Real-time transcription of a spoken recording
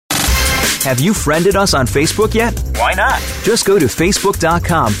Have you friended us on Facebook yet? Why not? Just go to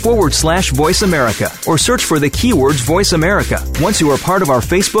facebook.com/Voice America or search for the keywords Voice America. Once you are part of our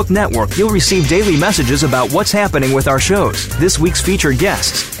Facebook network, you'll receive daily messages about what's happening with our shows, this week's featured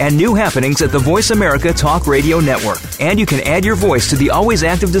guests, and new happenings at the Voice America Talk Radio Network. And you can add your voice to the always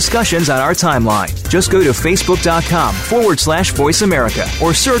active discussions on our timeline. Just go to facebook.com/Voice America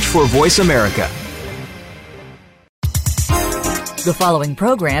or search for Voice America. The following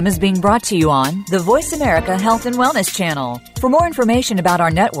program is being brought to you on the Voice America Health and Wellness Channel. For more information about our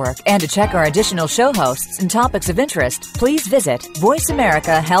network and to check our additional show hosts and topics of interest, please visit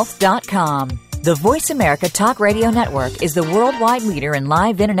voiceamericahealth.com. The Voice America Talk Radio Network is the worldwide leader in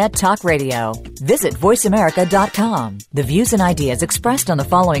live Internet talk radio. Visit voiceamerica.com. The views and ideas expressed on the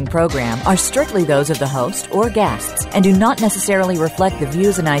following program are strictly those of the host or guests and do not necessarily reflect the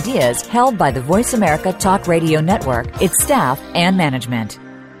views and ideas held by the Voice America Talk Radio Network, its staff, and management.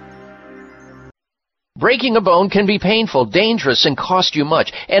 Breaking a bone can be painful, dangerous, and cost you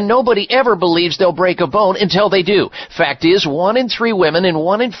much, and nobody ever believes they'll break a bone until they do. Fact is, 1 in 3 women and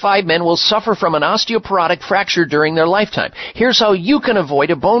 1 in 5 men will suffer from an osteoporotic fracture during their lifetime. Here's how you can avoid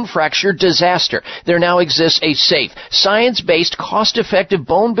a bone fracture disaster. There now exists a safe, science-based, cost-effective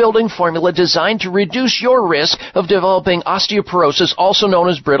bone-building formula designed to reduce your risk of developing osteoporosis, also known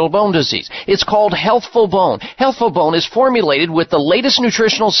as brittle bone disease. It's called Healthful Bone. Healthful Bone is formulated with the latest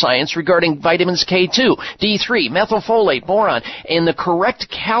nutritional science regarding vitamins K2, D3, methylfolate, boron, and the correct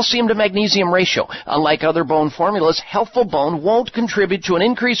calcium to magnesium ratio. Unlike other bone formulas, Healthful Bone won't contribute to an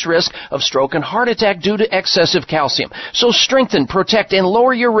increased risk of stroke and heart attack due to excessive calcium. So strengthen, protect, and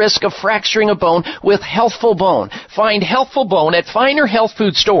lower your risk of fracturing a bone with Healthful Bone. Find Healthful Bone at finer health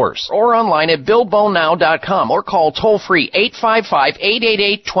food stores or online at BuildBoneNow.com or call toll-free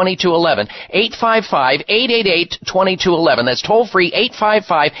 855-888-2211. 855-888-2211. That's toll-free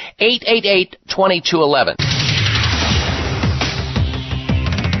 855-888-2211.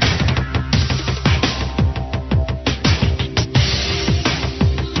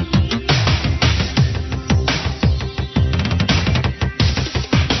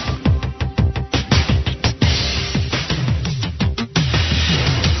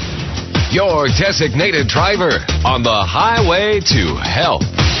 Your designated driver on the highway to health.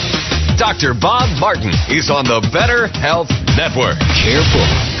 Dr. Bob Martin is on the Better Health Network. Careful.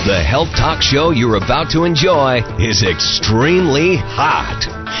 The health talk show you're about to enjoy is extremely hot.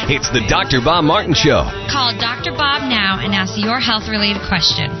 It's the Dr. Bob Martin Show. Call Dr. Bob now and ask your health-related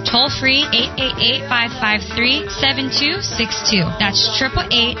question. Toll free 888-553-7262. That's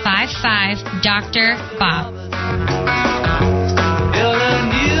 888-55-Dr. Bob.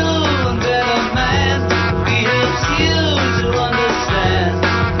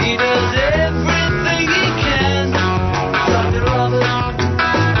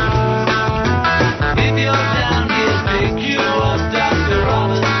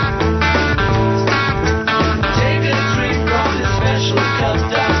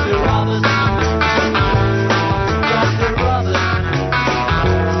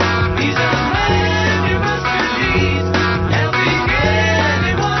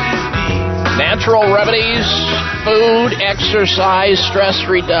 Natural remedies, food, exercise, stress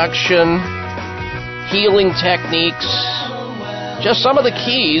reduction, healing techniques, just some of the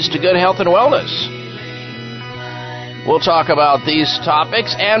keys to good health and wellness. We'll talk about these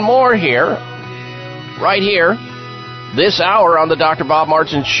topics and more here, right here, this hour on the Dr. Bob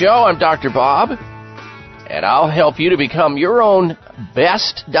Martin Show. I'm Dr. Bob, and I'll help you to become your own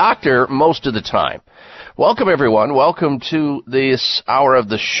best doctor most of the time. Welcome, everyone. Welcome to this hour of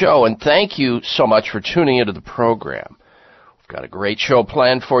the show, and thank you so much for tuning into the program. We've got a great show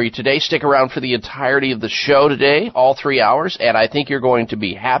planned for you today. Stick around for the entirety of the show today, all 3 hours, and I think you're going to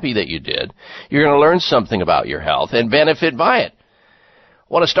be happy that you did. You're going to learn something about your health and benefit by it. I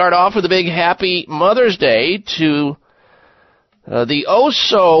want to start off with a big happy Mother's Day to the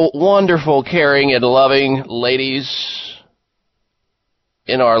oh-so-wonderful, caring, and loving ladies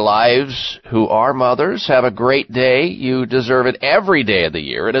in our lives who are mothers. Have a great day. You deserve it every day of the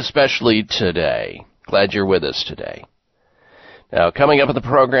year, and especially today. Glad you're with us today. Now, coming up in the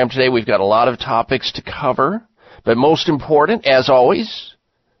program today, we've got a lot of topics to cover, but most important, as always,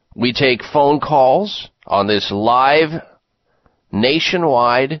 we take phone calls on this live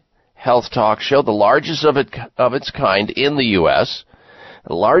nationwide health talk show, the largest of its kind in the U.S.,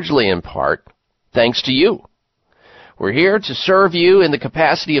 largely in part thanks to you. We're here to serve you in the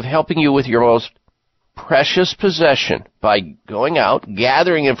capacity of helping you with your most precious possession by going out,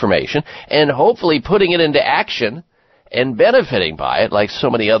 gathering information, and hopefully putting it into action and benefiting by it like so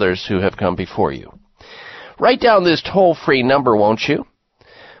many others who have come before you. Write down this toll-free number, won't you?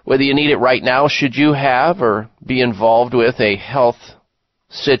 Whether you need it right now, should you have or be involved with a health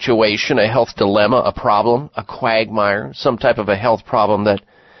situation, a health dilemma, a problem, a quagmire, some type of a health problem that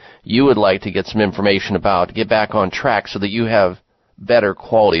you would like to get some information about, get back on track so that you have better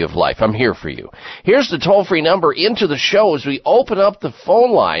quality of life. I'm here for you. Here's the toll-free number into the show as we open up the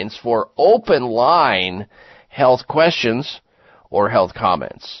phone lines for open line health questions or health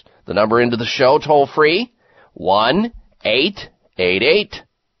comments. The number into the show, toll-free,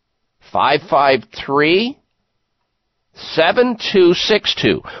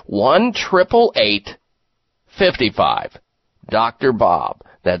 1-888-553-7262. 1-888-55. Dr. Bob.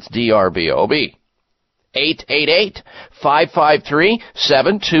 That's D-R-B-O-B.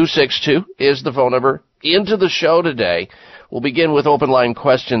 888-553-7262 is the phone number into the show today. We'll begin with open line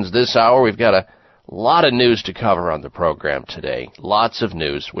questions this hour. We've got a lot of news to cover on the program today. Lots of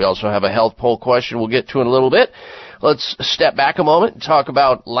news. We also have a health poll question we'll get to in a little bit. Let's step back a moment and talk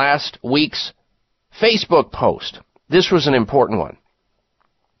about last week's Facebook post. This was an important one.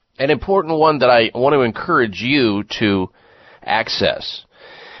 An important one that I want to encourage you to access.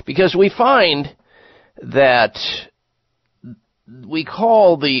 Because we find that we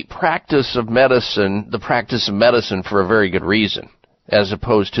call the practice of medicine for a very good reason, as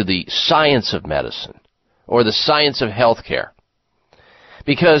opposed to the science of medicine or the science of healthcare.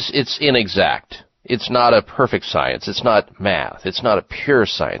 Because it's inexact. It's not a perfect science. It's not math. It's not a pure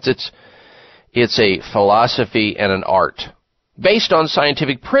science. It's a philosophy and an art based on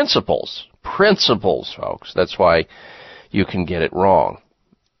scientific principles. Principles, folks. That's why you can get it wrong.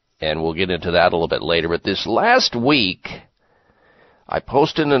 And we'll get into that a little bit later. But this last week, I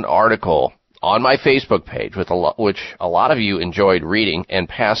posted an article on my Facebook page which a lot of you enjoyed reading and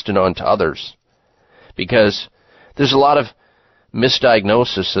passed it on to others. Because there's a lot of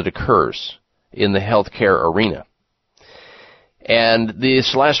misdiagnosis that occurs in the healthcare arena. And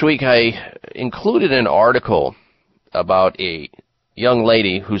this last week I included an article about a young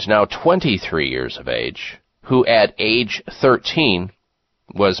lady who's now 23 years of age, who at age 13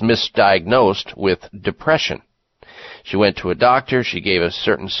 was misdiagnosed with depression. She went to a doctor. She gave a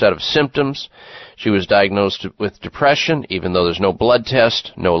certain set of symptoms. She was diagnosed with depression, even though there's no blood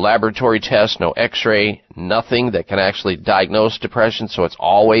test, no laboratory test, no x-ray, nothing that can actually diagnose depression, so it's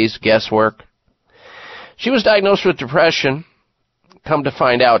always guesswork. She was diagnosed with depression. Come to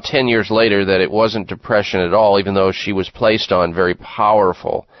find out 10 years later that it wasn't depression at all, even though she was placed on very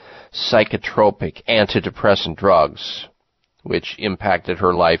powerful psychotropic antidepressant drugs, which impacted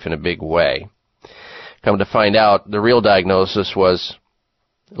her life in a big way. Come to find out, the real diagnosis was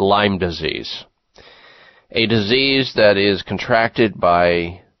Lyme disease, a disease that is contracted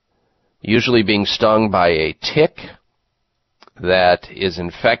by usually being stung by a tick that is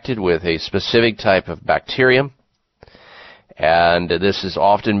infected with a specific type of bacterium, and this is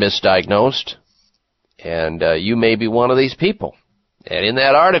often misdiagnosed, and you may be one of these people. And in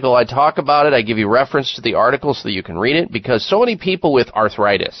that article, I talk about it. I give you reference to the article so that you can read it, because so many people with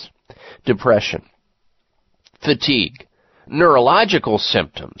arthritis, depression, fatigue, neurological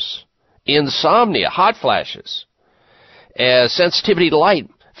symptoms, insomnia, hot flashes, sensitivity to light,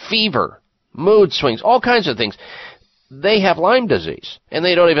 fever, mood swings, all kinds of things, they have Lyme disease, and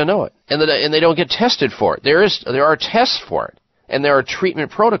they don't even know it, and they don't get tested for it. There are tests for it, and there are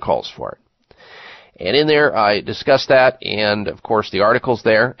treatment protocols for it. And in there, I discuss that, and, of course, the article's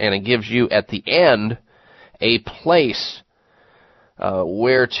there, and it gives you, at the end, a place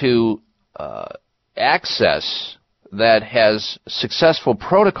where to access that has successful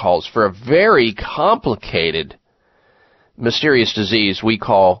protocols for a very complicated, mysterious disease we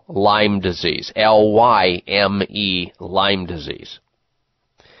call Lyme disease, L-Y-M-E, Lyme disease.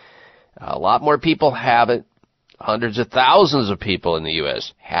 A lot more people have it. Hundreds of thousands of people in the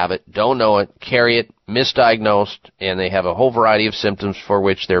U.S. have it, don't know it, carry it, misdiagnosed, and they have a whole variety of symptoms for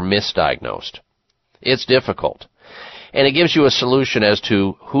which they're misdiagnosed. It's difficult. And it gives you a solution as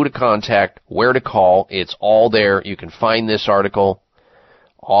to who to contact, where to call. It's all there. You can find this article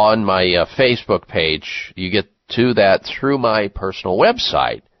on my Facebook page. You get to that through my personal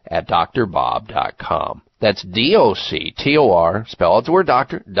website at drbob.com. That's D-O-C-T-O-R, spell out the word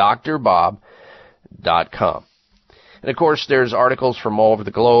doctor, drbob.com. And, of course, there's articles from all over the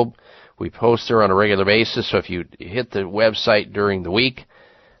globe. We post there on a regular basis, so if you hit the website during the week,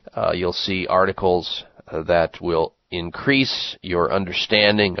 you'll see articles that will increase your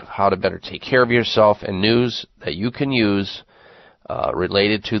understanding of how to better take care of yourself and news that you can use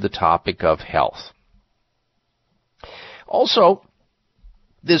related to the topic of health. Also,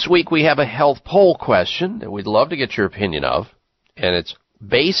 this week we have a health poll question that we'd love to get your opinion of, and it's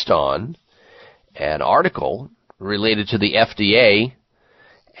based on an article related to the FDA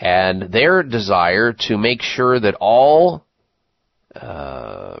and their desire to make sure that all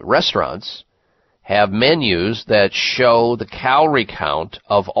restaurants have menus that show the calorie count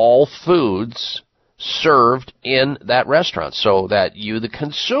of all foods served in that restaurant, so that you, the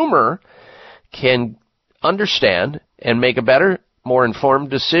consumer, can understand and make a better, more informed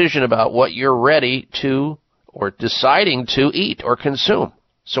decision about what you're ready to or deciding to eat or consume.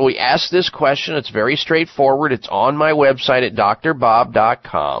 So we ask this question. It's very straightforward. It's on my website at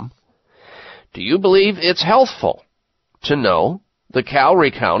drbob.com. Do you believe it's healthful to know the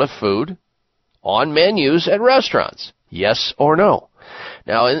calorie count of food on menus at restaurants? Yes or no?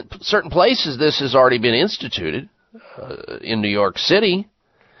 Now, in certain places, this has already been instituted. In New York City,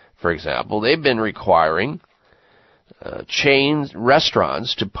 for example, they've been requiring chain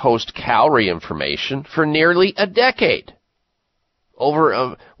restaurants to post calorie information for nearly a decade.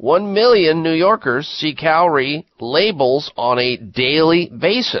 Over 1 million New Yorkers see calorie labels on a daily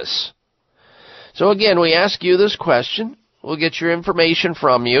basis. So again, we ask you this question. We'll get your information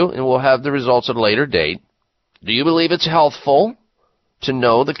from you, and we'll have the results at a later date. Do you believe it's healthful to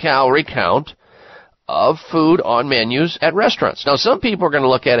know the calorie count of food on menus at restaurants? Now, some people are going to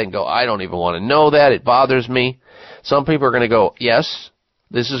look at it and go, I don't even want to know that. It bothers me. Some people are going to go, yes,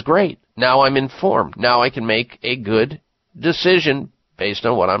 this is great. Now I'm informed. Now I can make a good decision based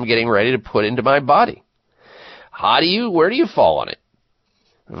on what I'm getting ready to put into my body. Where do you fall on it?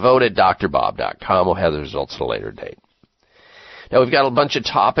 Vote at drbob.com. We'll have the results at a later date. Now, we've got a bunch of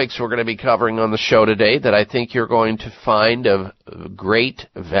topics we're going to be covering on the show today that I think you're going to find of great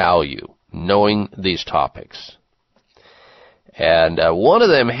value, knowing these topics. And one of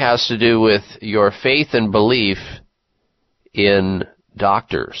them has to do with your faith and belief in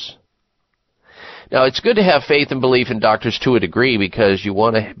doctors. Now, it's good to have faith and belief in doctors to a degree because you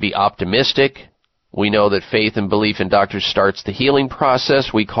want to be optimistic. We know that faith and belief in doctors starts the healing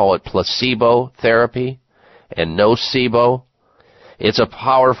process. We call it placebo therapy and nocebo. It's a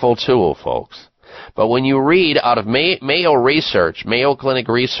powerful tool, folks. But when you read out of Mayo Clinic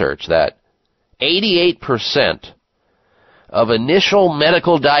research, that 88% of initial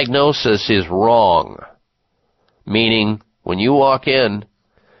medical diagnosis is wrong, meaning when you walk in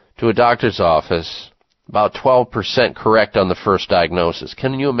to a doctor's office, about 12% correct on the first diagnosis.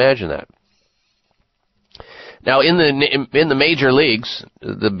 Can you imagine that? Now, in the major leagues,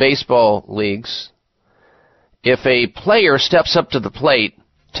 the baseball leagues, if a player steps up to the plate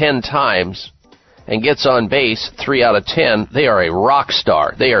 10 times and gets on base 3 out of 10, they are a rock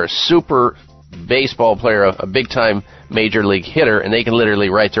star. They are a super baseball player, a big-time major league hitter, and they can literally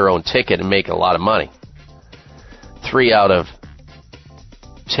write their own ticket and make a lot of money. 3 out of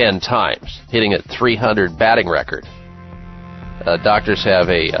 10 times, hitting a 300 batting record. Doctors have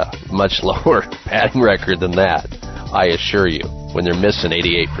a much lower batting record than that, I assure you, when they're missing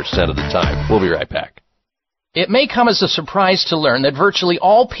 88% of the time. We'll be right back. It may come as a surprise to learn that virtually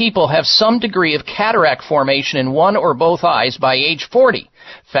all people have some degree of cataract formation in one or both eyes by age 40.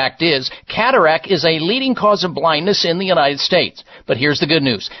 Fact is, cataract is a leading cause of blindness in the United States. But here's the good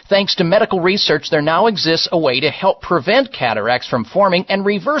news. Thanks to medical research, there now exists a way to help prevent cataracts from forming and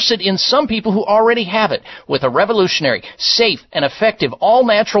reverse it in some people who already have it with a revolutionary, safe, and effective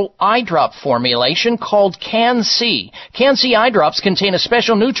all-natural eye drop formulation called Can-C. Can-C eye drops contain a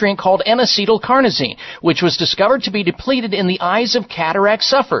special nutrient called N-acetylcarnosine, which was discovered to be depleted in the eyes of cataract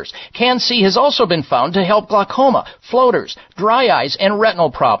sufferers. Can-C has also been found to help glaucoma, floaters, dry eyes, and retinal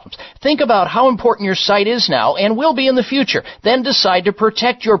problems. Think about how important your sight is now and will be in the future. Then decide to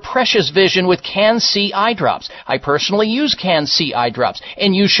protect your precious vision with Can-C eye drops. I personally use Can-C eye drops,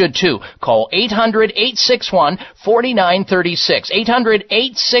 and you should too. Call 800-861-4936.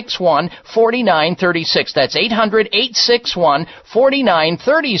 800-861-4936. That's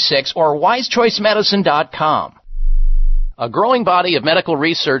 800-861-4936 or wisechoicemedicine.com. A growing body of medical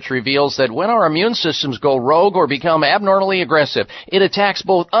research reveals that when our immune systems go rogue or become abnormally aggressive, it attacks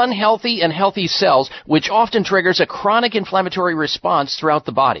both unhealthy and healthy cells, which often triggers a chronic inflammatory response throughout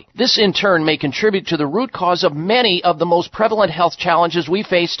the body. This, in turn, may contribute to the root cause of many of the most prevalent health challenges we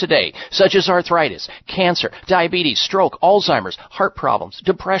face today, such as arthritis, cancer, diabetes, stroke, Alzheimer's, heart problems,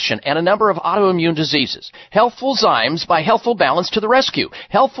 depression, and a number of autoimmune diseases. Healthful Zymes by Healthful Balance to the rescue.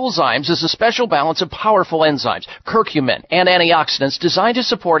 Healthful Zymes is a special balance of powerful enzymes, curcumin, and antioxidants designed to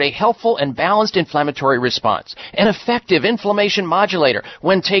support a healthful and balanced inflammatory response. An effective inflammation modulator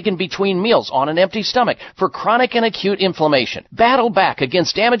when taken between meals on an empty stomach for chronic and acute inflammation. Battle back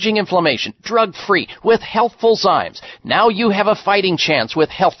against damaging inflammation, drug-free, with Healthful Zymes. Now you have a fighting chance with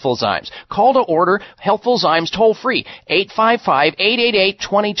Healthful Zymes. Call to order Healthful Zymes toll-free,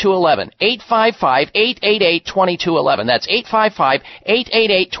 855-888-2211, 855-888-2211. That's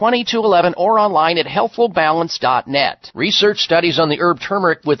 855-888-2211 or online at healthfulbalance.net. Research studies on the herb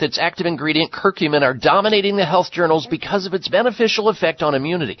turmeric with its active ingredient curcumin are dominating the health journals because of its beneficial effect on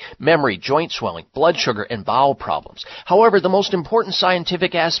immunity, memory, joint swelling, blood sugar, and bowel problems. However, the most important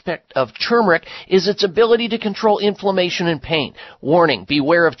scientific aspect of turmeric is its ability to control inflammation and pain. Warning,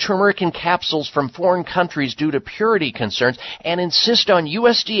 beware of turmeric in capsules from foreign countries due to purity concerns, and insist on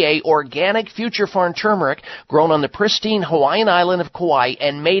USDA organic Future Farm turmeric grown on the pristine Hawaiian island of Kauai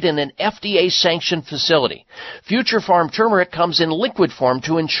and made in an FDA-sanctioned facility. Future Farm turmeric comes in liquid form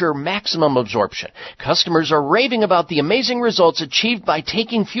to ensure maximum absorption. Customers are raving about the amazing results achieved by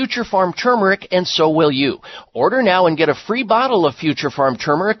taking Future Farm turmeric, and so will you. Order now and get a free bottle of Future Farm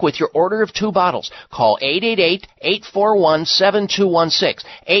turmeric with your order of 2 bottles. Call 888-841-7216,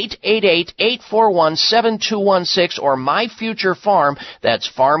 888-841-7216, or MyFutureFarm, that's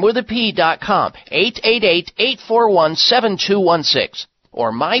farmwithap.com, 888-841-7216,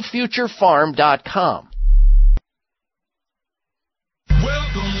 or MyFutureFarm.com.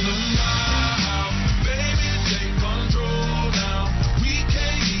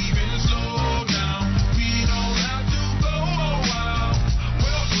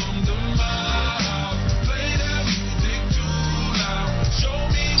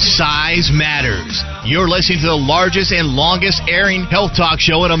 Size matters. You're listening to the largest and longest airing health talk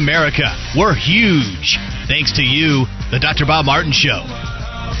show in America. We're huge. Thanks to you, the Dr. Bob Martin Show.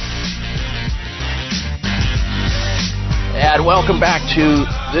 And welcome back to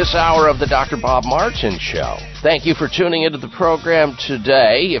this hour of the Dr. Bob Martin Show. Thank you for tuning into the program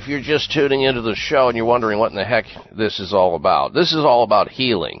today. If you're just tuning into the show and you're wondering what in the heck this is all about, this is all about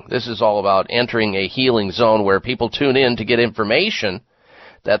healing. This is all about entering a healing zone where people tune in to get information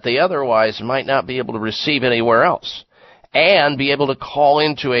that they otherwise might not be able to receive anywhere else, and be able to call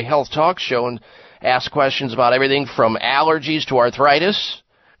into a health talk show and ask questions about everything from allergies to arthritis,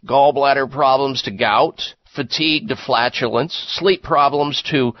 gallbladder problems to gout, fatigue to flatulence, sleep problems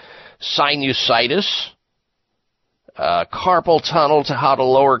to sinusitis, carpal tunnel to how to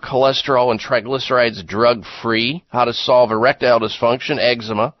lower cholesterol and triglycerides drug-free, how to solve erectile dysfunction,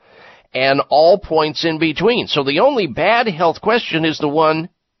 eczema, and all points in between. So the only bad health question is the one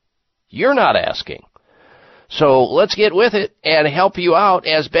you're not asking. So let's get with it and help you out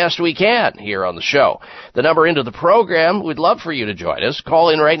as best we can here on the show. The number into the program, we'd love for you to join us.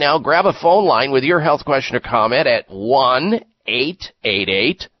 Call in right now. Grab a phone line with your health question or comment at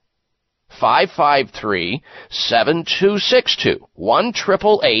 1-888-553-7262.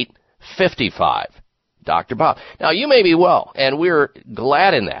 1-888-55. Dr. Bob. Now, you may be well, and we're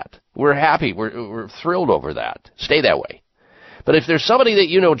glad in that. We're happy. We're thrilled over that. Stay that way. But if there's somebody that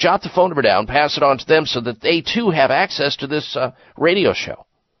you know, jot the phone number down, pass it on to them so that they, too, have access to this radio show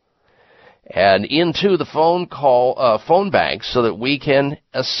and into the phone bank so that we can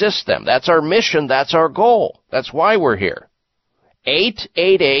assist them. That's our mission. That's our goal. That's why we're here.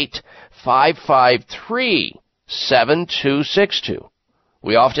 888-553-7262.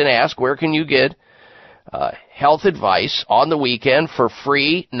 We often ask, where can you get health advice on the weekend for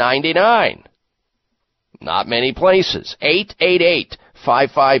free 99? Not many places.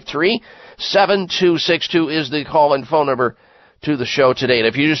 888-553-7262 is the call-in phone number to the show today. And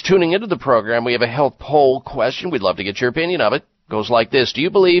if you're just tuning into the program, we have a health poll question. We'd love to get your opinion of it. It goes like this. Do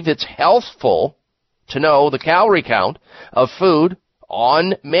you believe it's healthful to know the calorie count of food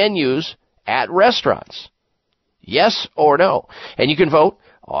on menus at restaurants? Yes or no? And you can vote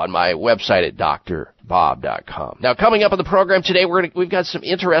on my website at drbob.com. Now, coming up on the program today, we've got some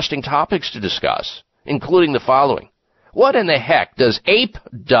interesting topics to discuss, including the following. What in the heck does ape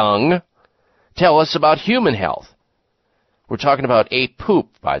dung tell us about human health? We're talking about ape poop,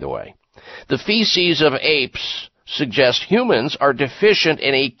 by the way. The feces of apes suggest humans are deficient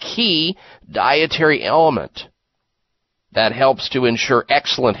in a key dietary element that helps to ensure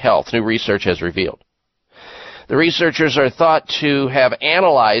excellent health, new research has revealed. The researchers are thought to have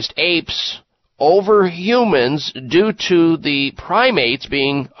analyzed apes over humans due to the primates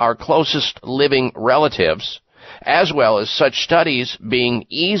being our closest living relatives, as well as such studies being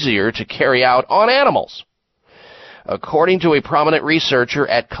easier to carry out on animals. According to a prominent researcher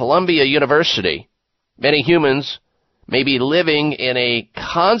at Columbia University, many humans may be living in a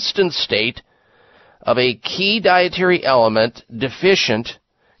constant state of a key dietary element deficient,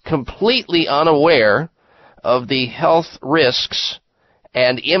 completely unaware of the health risks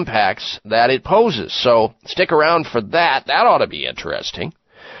and impacts that it poses. So stick around for that. That ought to be interesting.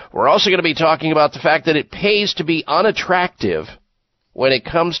 We're also going to be talking about the fact that it pays to be unattractive when it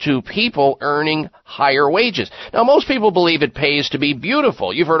comes to people earning higher wages. Now, most people believe it pays to be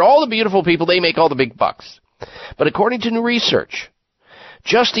beautiful. You've heard all the beautiful people, they make all the big bucks. But according to new research,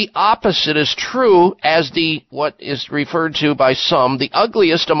 just the opposite is true, as what is referred to by some, the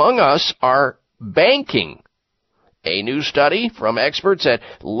ugliest among us are banking. A new study from experts at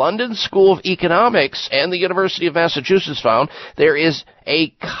London School of Economics and the University of Massachusetts found there is a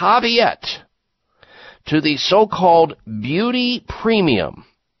caveat to the so-called beauty premium.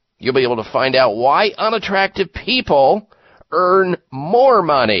 You'll be able to find out why unattractive people earn more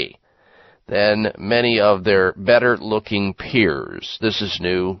money than many of their better-looking peers. This is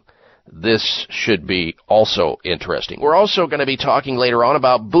new. This should be also interesting. We're also going to be talking later on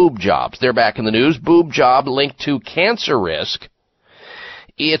about boob jobs. They're back in the news. Boob job linked to cancer risk.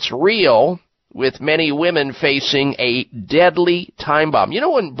 It's real, with many women facing a deadly time bomb. You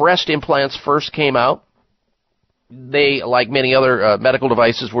know, when breast implants first came out, they, like many other medical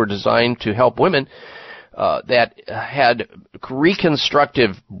devices, were designed to help women that had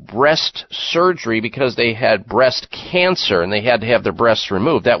reconstructive breast surgery because they had breast cancer and they had to have their breasts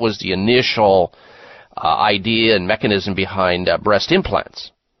removed. That was the initial idea and mechanism behind breast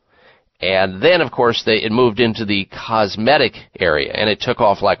implants. And then, of course, it moved into the cosmetic area, and it took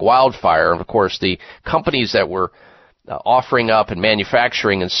off like wildfire. And, of course, the companies that were offering up and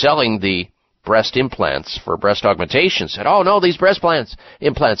manufacturing and selling the breast implants for breast augmentation said, oh, no, these breast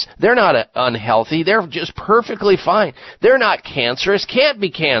implants, they're not unhealthy. They're just perfectly fine. They're not cancerous, can't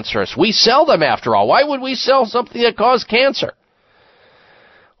be cancerous. We sell them, after all. Why would we sell something that caused cancer?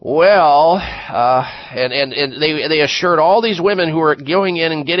 Well, and they assured all these women who were going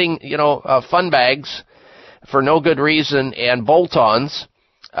in and getting, fun bags for no good reason and bolt-ons,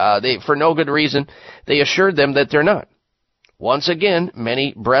 for no good reason, they assured them that they're not. Once again,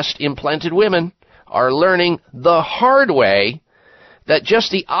 many breast-implanted women are learning the hard way that just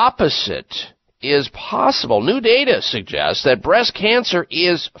the opposite is possible. New data suggests that breast cancer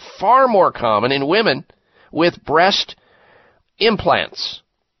is far more common in women with breast implants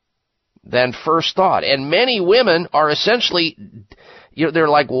than first thought. And many women are essentially, they're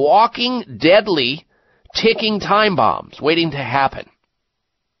like walking, deadly, ticking time bombs waiting to happen.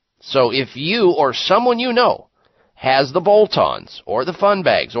 So if you or someone you know has the bolt-ons or the fun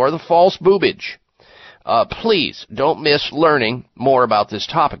bags or the false boobage, please don't miss learning more about this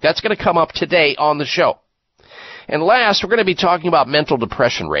topic. That's going to come up today on the show. And last, we're going to be talking about mental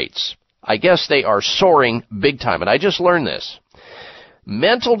depression rates. I guess they are soaring big time, and I just learned this.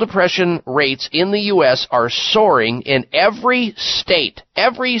 Mental depression rates in the U.S. are soaring in every state,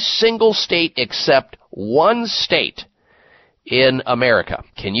 every single state except one state in America.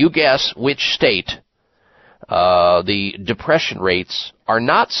 Can you guess which state the depression rates are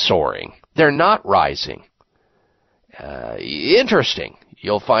not soaring? They're not rising. Interesting.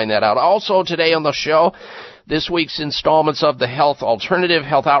 You'll find that out. Also today on the show, this week's installments of the Health Alternative,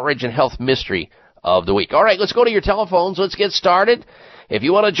 Health Outrage, and Health Mystery of the Week. All right, let's go to your telephones. Let's get started. If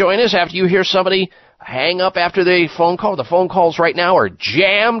you want to join us after you hear somebody hang up after the phone calls right now are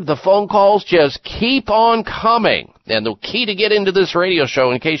jammed. The phone calls just keep on coming. And the key to get into this radio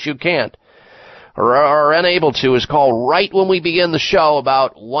show, in case you can't, or are unable to, is call right when we begin the show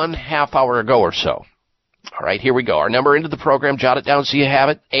about 1/2 hour ago or so. All right, here we go. Our number into the program, jot it down so you have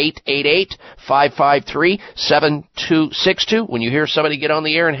it, 888-553-7262. When you hear somebody get on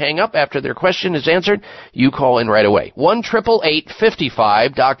the air and hang up after their question is answered, you call in right away.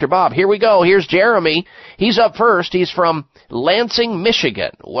 1-888-55 Dr. Bob. Here we go. Here's Jeremy. He's up first. He's from Lansing,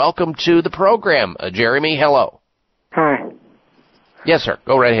 Michigan. Welcome to the program, Jeremy. Hello. Hi. Yes, sir.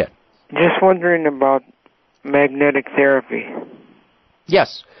 Go right ahead. Just wondering about magnetic therapy.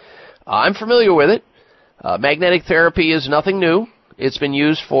 Yes. I'm familiar with it. Magnetic therapy is nothing new. It's been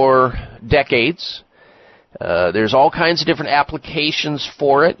used for decades. There's all kinds of different applications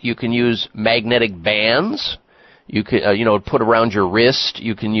for it. You can use magnetic bands. You can, put around your wrist.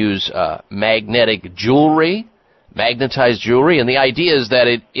 You can use magnetic jewelry, magnetized jewelry, and the idea is that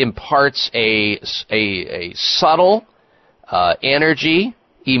it imparts a subtle energy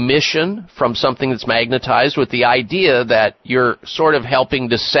emission from something that's magnetized, with the idea that you're sort of helping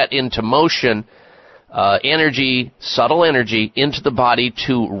to set into motion subtle energy into the body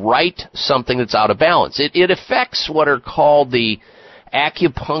to right something that's out of balance. It affects what are called the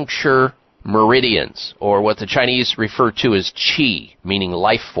acupuncture meridians, or what the Chinese refer to as qi, meaning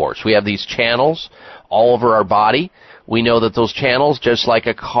life force. We have these channels all over our body. We know that those channels, just like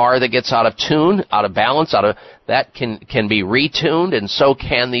a car that gets out of tune, out of balance, that can be retuned, and so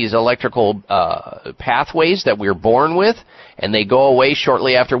can these electrical pathways that we're born with, and they go away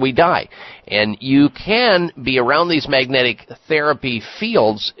shortly after we die. And you can be around these magnetic therapy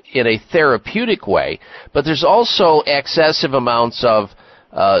fields in a therapeutic way, but there's also excessive amounts of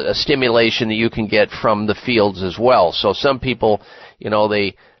stimulation that you can get from the fields as well. So some people,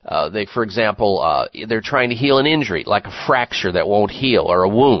 they for example, they're trying to heal an injury, like a fracture that won't heal or a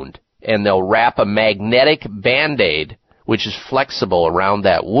wound, and they'll wrap a magnetic Band-Aid, which is flexible, around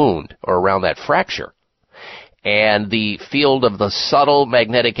that wound or around that fracture. And the field of the subtle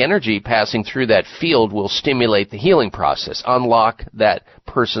magnetic energy passing through that field will stimulate the healing process, unlock that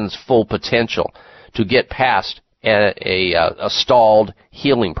person's full potential to get past a stalled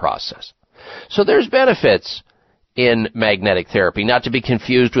healing process. So there's benefits in magnetic therapy, not to be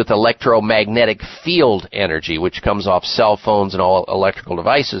confused with electromagnetic field energy, which comes off cell phones and all electrical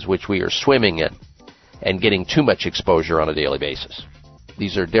devices, which we are swimming in and getting too much exposure on a daily basis.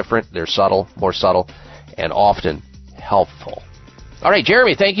 These are different, they're subtle, more subtle, and often helpful. All right,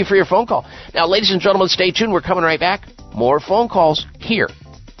 Jeremy, thank you for your phone call. Now, ladies and gentlemen, stay tuned. We're coming right back. More phone calls here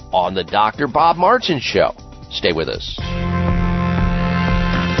on the Dr. Bob Martin Show. Stay with us.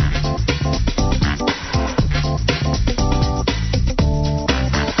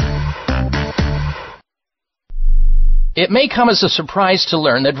 It may come as a surprise to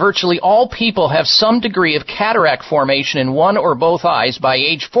learn that virtually all people have some degree of cataract formation in one or both eyes by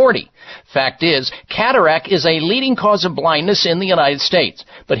age 40. Fact is, cataract is a leading cause of blindness in the United States.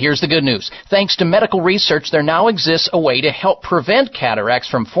 But here's the good news. Thanks to medical research, there now exists a way to help prevent cataracts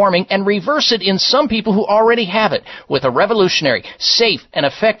from forming and reverse it in some people who already have it with a revolutionary, safe, and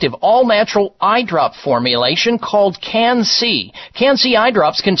effective all-natural eye drop formulation called Can-C. Can-C eye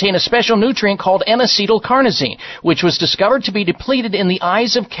drops contain a special nutrient called N-acetylcarnosine, which was discovered to be depleted in the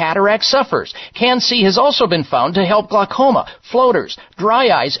eyes of cataract sufferers. Can-C has also been found to help glaucoma, floaters, dry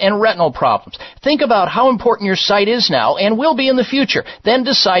eyes, and retinal problems. Think about how important your sight is now and will be in the future. Then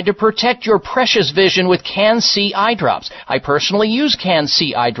decide to protect your precious vision with Can-C eye drops. I personally use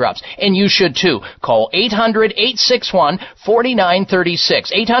Can-C eye drops, and you should too. Call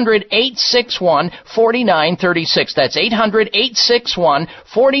 800-861-4936. 800-861-4936. That's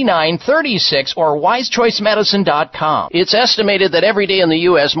 800-861-4936 or wisechoicemedicine.com. It's estimated that every day in the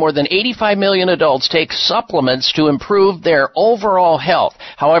U.S., more than 85 million adults take supplements to improve their overall health.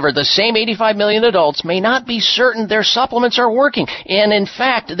 However, the same 85 million adults may not be certain their supplements are working, and in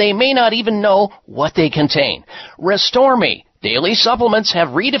fact, they may not even know what they contain. Restore Me daily supplements have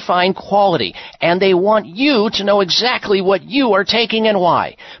redefined quality, and they want you to know exactly what you are taking and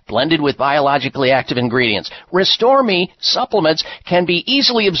why. Blended with biologically active ingredients, Restore Me supplements can be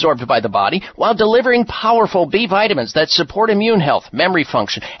easily absorbed by the body while delivering powerful B vitamins that support immune health, memory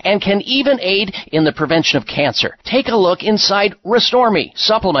function, and can even aid in the prevention of cancer. Take a look inside Restore Me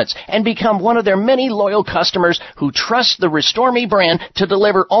supplements and become one of their many loyal customers who trust the Restore Me brand to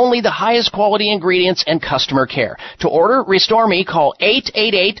deliver only the highest quality ingredients and customer care. To order Restore Me, call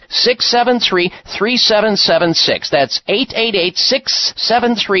 888-673-3776. That's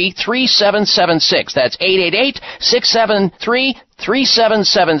 888-673-3776. That's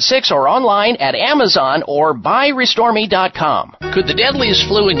 888-673-3776 or online at Amazon or buyrestoreme.com. Could the deadliest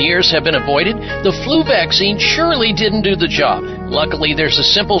flu in years have been avoided? The flu vaccine surely didn't do the job. Luckily, there's a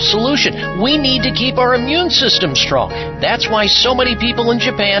simple solution. We need to keep our immune system strong. That's why so many people in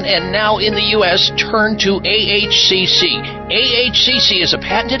Japan and now in the U.S. turn to AHCC. AHCC is a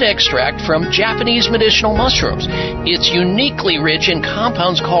patented extract from Japanese medicinal mushrooms. It's uniquely rich in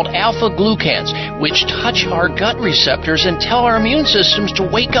compounds called alpha-glucans, which touch our gut receptors and tell our immune systems to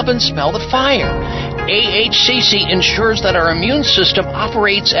wake up and smell the fire. AHCC ensures that our immune system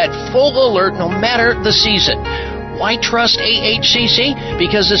operates at full alert no matter the season. Why trust AHCC?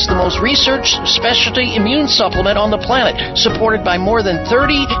 Because it's the most researched specialty immune supplement on the planet, supported by more than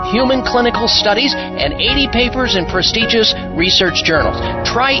 30 human clinical studies and 80 papers in prestigious research journals.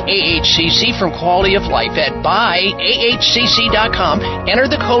 Try AHCC from Quality of Life at buyahcc.com. Enter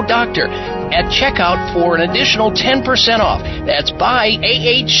the code DOCTOR at checkout for an additional 10% off. That's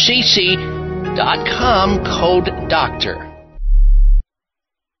buyahcc.com, code DOCTOR.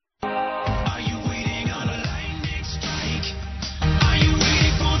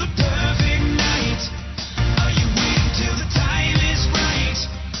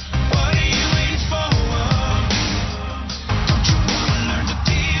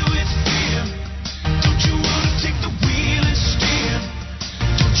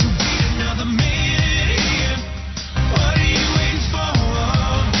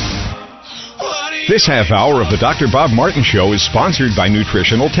 This half hour of the Dr. Bob Martin Show is sponsored by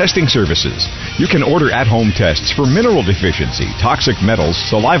Nutritional Testing Services. You can order at-home tests for mineral deficiency, toxic metals,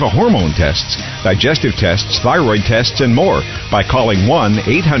 saliva hormone tests, digestive tests, thyroid tests, and more by calling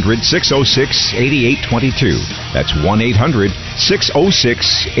 1-800-606-8822. That's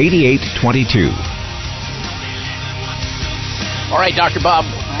 1-800-606-8822. All right, Dr. Bob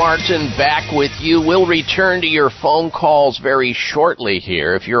Martin back with you. We'll return to your phone calls very shortly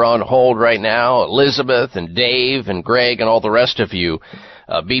here. If you're on hold right now, Elizabeth and Dave and Greg and all the rest of you,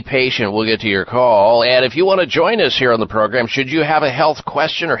 be patient. We'll get to your call. And if you want to join us here on the program, should you have a health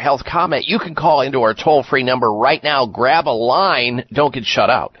question or health comment, you can call into our toll-free number right now. Grab a line. Don't get shut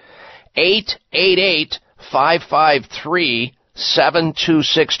out.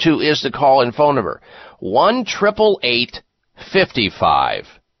 888-553-7262 is the call-in phone number. 1-888-55.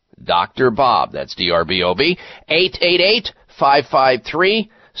 Dr. Bob, that's D-R-B-O-B,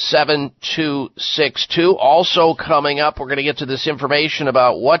 888-553-7262. Also coming up, we're going to get to this information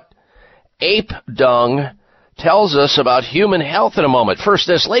about what ape dung tells us about human health in a moment. First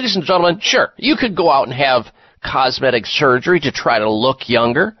this, ladies and gentlemen, sure, you could go out and have cosmetic surgery to try to look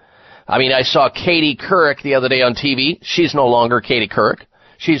younger. I mean, I saw Katie Couric the other day on TV. She's no longer Katie Couric.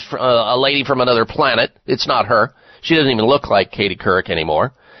 She's a lady from another planet. It's not her. She doesn't even look like Katie Couric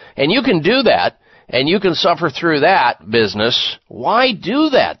anymore. And you can do that, and you can suffer through that business. Why do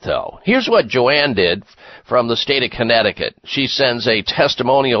that, though? Here's what Joanne did from the state of Connecticut. She sends a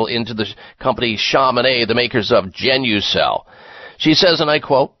testimonial into the company Chamonix, the makers of Genucel. She says, and I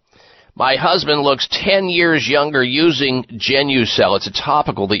quote, "My husband looks 10 years younger using Genucel. It's a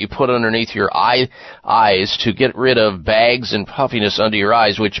topical that you put underneath your eyes to get rid of bags and puffiness under your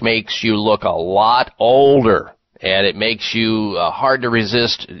eyes, which makes you look a lot older. And it makes you hard to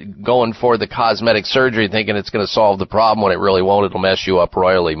resist going for the cosmetic surgery thinking it's going to solve the problem when it really won't. It'll mess you up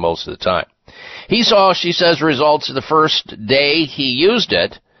royally most of the time." He saw, she says, results the first day he used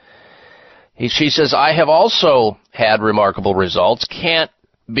it. She says, "I have also had remarkable results. Can't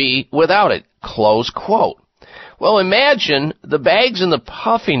be without it." Close quote. Well, imagine the bags and the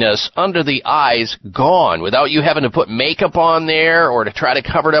puffiness under the eyes gone without you having to put makeup on there or to try to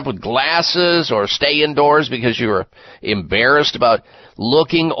cover it up with glasses or stay indoors because you were embarrassed about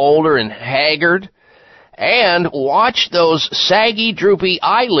looking older and haggard. And watch those saggy, droopy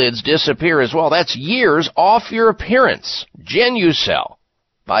eyelids disappear as well. That's years off your appearance. Genucel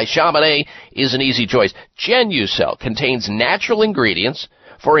by Chamonix is an easy choice. Genucel contains natural ingredients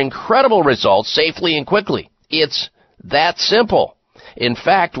for incredible results safely and quickly. It's that simple. In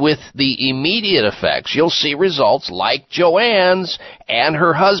fact, with the immediate effects, you'll see results like Joanne's and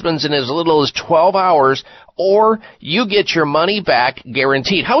her husband's in as little as 12 hours, or you get your money back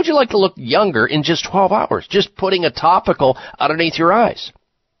guaranteed. How would you like to look younger in just 12 hours? Just putting a topical underneath your eyes.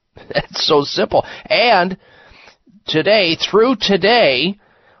 That's so simple. And through today,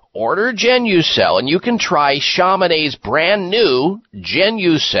 order Genucel, and you can try Chamonix's brand new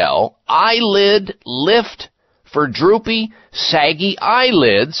Genucel Eyelid Lift for droopy, saggy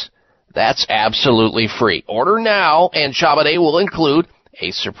eyelids. That's absolutely free. Order now, and Chamonix will include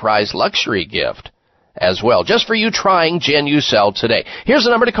a surprise luxury gift as well, just for you trying Genucel today. Here's the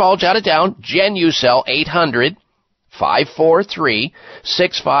number to call. Jot it down. Genucel,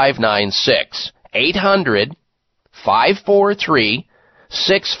 800-543-6596.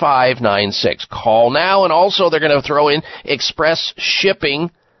 800-543-6596. Call now, and also they're going to throw in express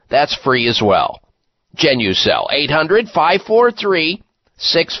shipping. That's free as well. Genucel,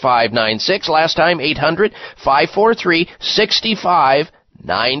 800-543-6596. Last time,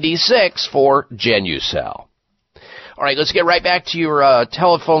 800-543-6596 for Genucel. All right, let's get right back to your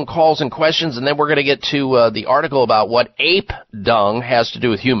telephone calls and questions, and then we're going to get to the article about what ape dung has to do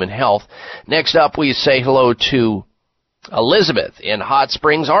with human health. Next up, we say hello to Elizabeth in Hot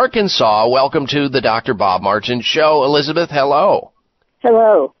Springs, Arkansas. Welcome to the Dr. Bob Martin Show. Elizabeth, hello.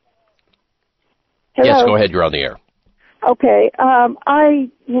 Hello. Hello. Yes, go ahead. You're on the air. Okay. I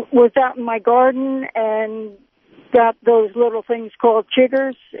was out in my garden and got those little things called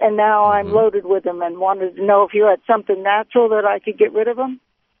chiggers, and now I'm loaded with them and wanted to know if you had something natural that I could get rid of them.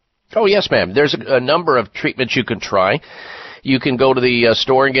 Oh, yes, ma'am. There's a number of treatments you can try. You can go to the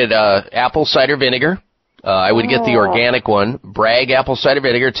store and get apple cider vinegar. I would get the organic one. Bragg apple cider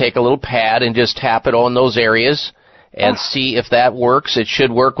vinegar. Take a little pad and just tap it on those areas and see if that works. It should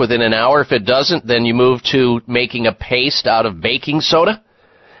work within an hour. If it doesn't, then you move to making a paste out of baking soda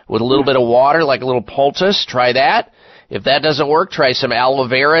with a little bit of water, like a little poultice. Try that. If that doesn't work, try some aloe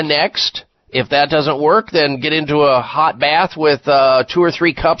vera next. If that doesn't work, then get into a hot bath with 2 or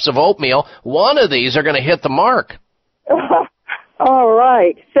 3 cups of oatmeal. One of these are going to hit the mark. All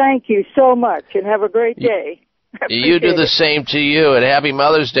right. Thank you so much, and have a great day. You do the same to you, and happy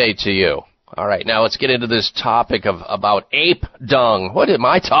Mother's Day to you. All right, now let's get into this topic about ape dung. What am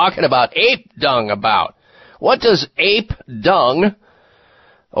I talking about ape dung about? What does ape dung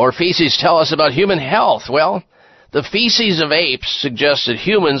or feces tell us about human health? Well, the feces of apes suggests that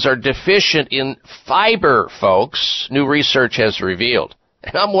humans are deficient in fiber, folks, new research has revealed.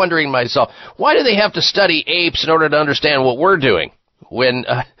 And I'm wondering myself, why do they have to study apes in order to understand what we're doing? When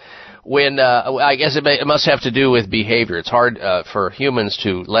I guess it must have to do with behavior. It's hard for humans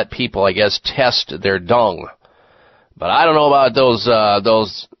to let people, I guess, test their dung. But I don't know about those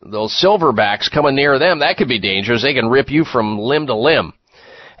silverbacks coming near them. That could be dangerous. They can rip you from limb to limb.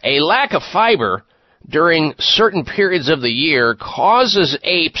 A lack of fiber during certain periods of the year causes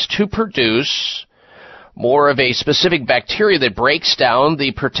apes to produce more of a specific bacteria that breaks down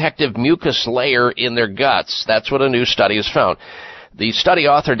the protective mucus layer in their guts. That's what a new study has found. The study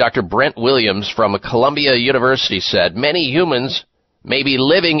author, Dr. Brent Williams from Columbia University, said many humans may be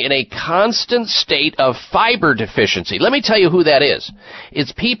living in a constant state of fiber deficiency. Let me tell you who that is.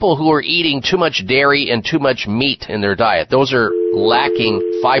 It's people who are eating too much dairy and too much meat in their diet. Those are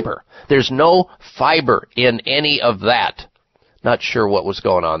lacking fiber. There's no fiber in any of that. Not sure what was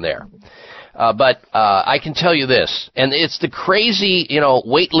going on there. But I can tell you this, and it's the crazy,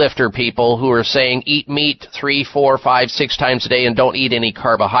 weightlifter people who are saying eat meat 3, 4, 5, 6 times a day and don't eat any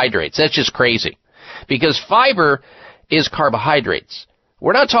carbohydrates. That's just crazy. Because fiber is carbohydrates.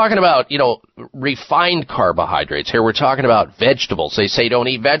 We're not talking about, refined carbohydrates here. We're talking about vegetables. They say don't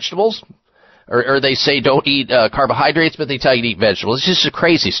eat vegetables, or they say don't eat carbohydrates, but they tell you to eat vegetables. It's just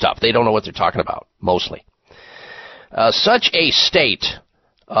crazy stuff. They don't know what they're talking about, mostly. Such a state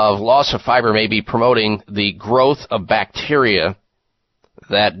of loss of fiber may be promoting the growth of bacteria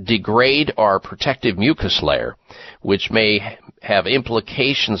that degrade our protective mucus layer, which may have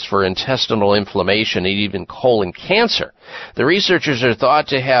implications for intestinal inflammation and even colon cancer. The researchers are thought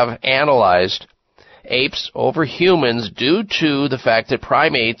to have analyzed apes over humans due to the fact that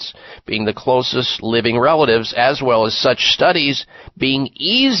primates being the closest living relatives, as well as such studies being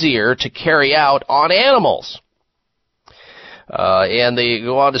easier to carry out on animals. And they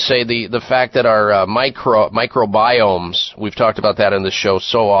go on to say the fact that our microbiomes, we've talked about that in the show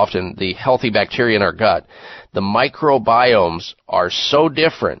so often, the healthy bacteria in our gut, the microbiomes are so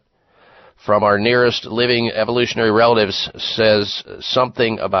different from our nearest living evolutionary relatives, says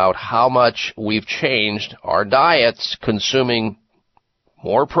something about how much we've changed our diets, consuming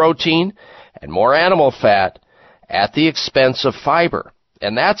more protein and more animal fat at the expense of fiber.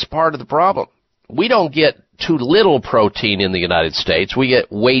 And that's part of the problem. We don't get too little protein in the United States. We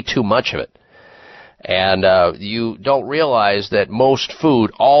get way too much of it. And you don't realize that most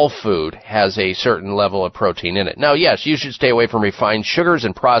food, all food, has a certain level of protein in it. Now, yes, you should stay away from refined sugars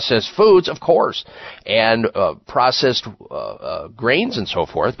and processed foods, of course, and processed grains and so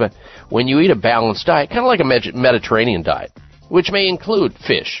forth. But when you eat a balanced diet, kind of like a Mediterranean diet, which may include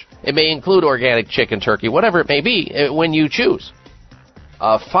fish, it may include organic chicken, turkey, whatever it may be, when you choose.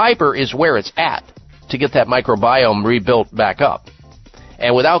 Fiber is where it's at to get that microbiome rebuilt back up.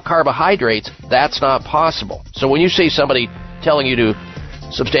 And without carbohydrates, that's not possible. So when you see somebody telling you to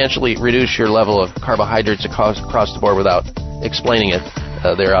substantially reduce your level of carbohydrates across the board without explaining it,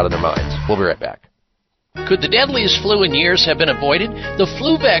 they're out of their minds. We'll be right back. Could the deadliest flu in years have been avoided? The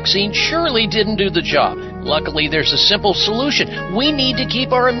flu vaccine surely didn't do the job. Luckily, there's a simple solution. We need to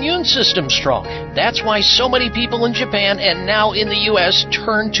keep our immune system strong. That's why so many people in Japan and now in the U.S.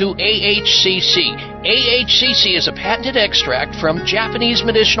 turn to AHCC. AHCC is a patented extract from Japanese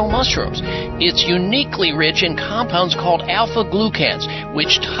medicinal mushrooms. It's uniquely rich in compounds called alpha-glucans,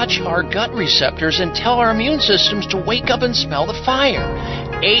 which touch our gut receptors and tell our immune systems to wake up and smell the fire.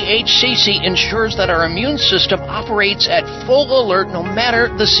 AHCC ensures that our immune system operates at full alert no matter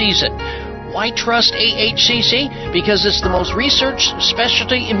the season. Why trust AHCC? Because it's the most researched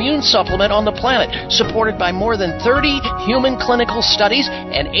specialty immune supplement on the planet, supported by more than 30 human clinical studies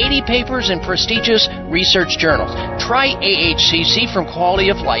and 80 papers in prestigious research journals. Try AHCC from Quality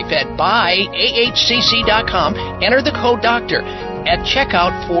of Life at buyahcc.com. Enter the code DOCTOR at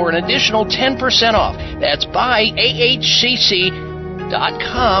checkout for an additional 10% off. That's buyahcc.com,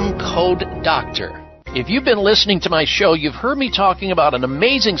 code DOCTOR. If you've been listening to my show, you've heard me talking about an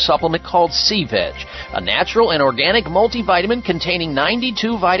amazing supplement called C-Veg, a natural and organic multivitamin containing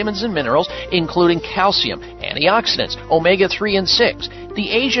 92 vitamins and minerals, including calcium, antioxidants, omega-3 and 6. The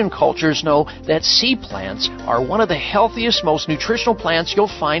Asian cultures know that sea plants are one of the healthiest, most nutritional plants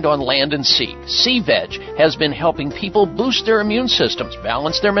you'll find on land and sea. C-Veg has been helping people boost their immune systems,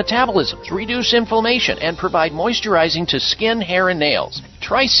 balance their metabolisms, reduce inflammation, and provide moisturizing to skin, hair, and nails.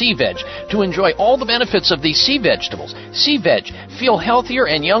 Try C-Veg to enjoy all the benefits of these sea vegetables. C-Veg, feel healthier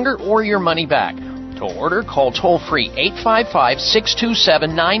and younger or your money back. To order, call toll-free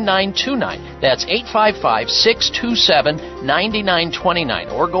 855-627-9929. That's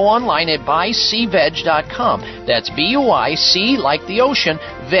 855-627-9929. Or go online at buycveg.com. That's B-U-I-C like the ocean,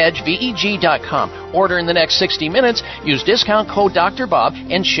 veg, V-E-G.com. Order in the next 60 minutes. Use discount code Dr. Bob,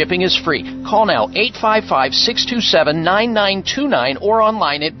 and shipping is free. Call now 855-627-9929 or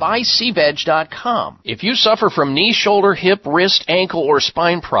online at buycveg.com. If you suffer from knee, shoulder, hip, wrist, ankle, or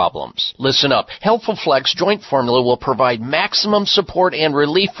spine problems, listen up. Healthful Flex Joint Formula will provide maximum support and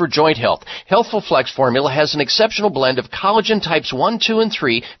relief for joint health. Healthful Flex Formula has an exceptional blend of collagen types 1, 2, and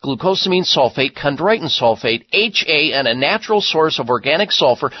 3, glucosamine sulfate, chondroitin sulfate, HA, and a natural source of organic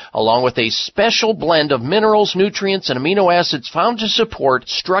sulfur, along with a special blend of minerals, nutrients, and amino acids found to support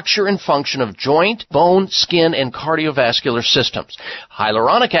structure and function of joint, bone, skin, and cardiovascular systems.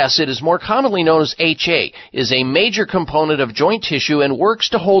 Hyaluronic acid, is more commonly known as HA, is a major component of joint tissue and works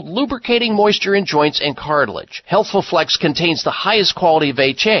to hold lubricating moisture in joints and cartilage. Healthful Flex contains the highest quality of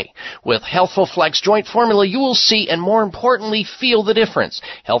HA. With Healthful Flex Joint Formula, you will see and, more importantly, feel the difference.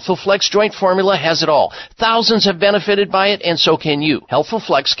 Healthful Flex Joint Formula has it all. Thousands have benefited by it, and so can you. Healthful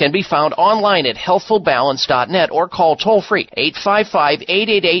Flex can be found online at healthfulbalance.net or call toll-free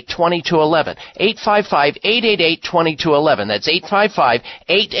 855-888-2211. 855-888-2211. That's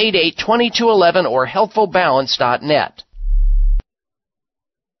 855-888-2211 or healthfulbalance.net.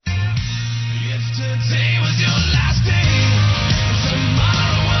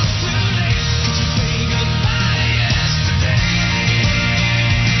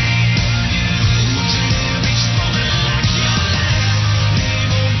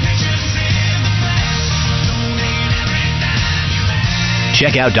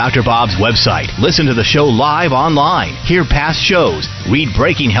 Check out Dr. Bob's website. Listen to the show live online. Hear past shows. Read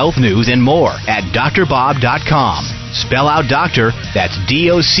breaking health news and more at drbob.com. Spell out doctor, that's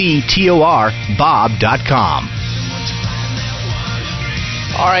D-O-C-T-O-R, bob.com.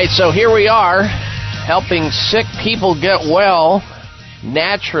 All right, so here we are, helping sick people get well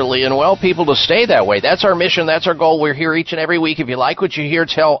naturally and well people to stay that way. That's our mission. That's our goal. We're here each and every week. If you like what you hear,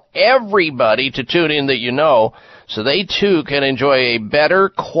 tell everybody to tune in that you know, so they too can enjoy a better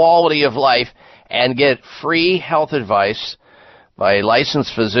quality of life and get free health advice by a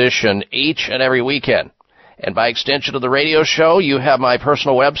licensed physician each and every weekend. And by extension of the radio show, you have my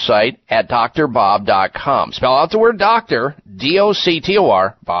personal website at drbob.com. Spell out the word doctor,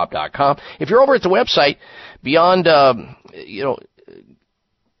 D-O-C-T-O-R, bob.com. If you're over at the website, beyond, I'm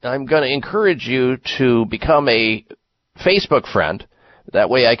going to encourage you to become a Facebook friend.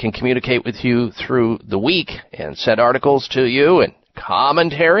 That way I can communicate with you through the week and send articles to you and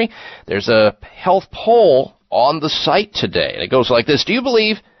commentary. There's a health poll on the site today, and it goes like this. Do you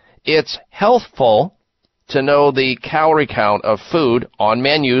believe it's healthful to know the calorie count of food on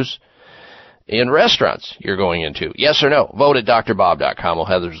menus in restaurants you're going into? Yes or no? Vote at drbob.com. We'll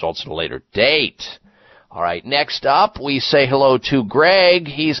have the results at a later date. All right, next up, we say hello to Greg.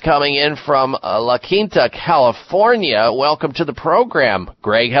 He's coming in from La Quinta, California. Welcome to the program.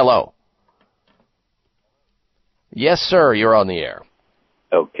 Greg, hello. Yes, sir, you're on the air.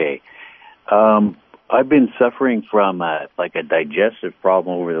 Okay. I've been suffering from a digestive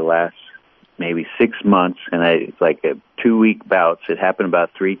problem over the last maybe 6 months, and it's like a 2-week bouts. It happened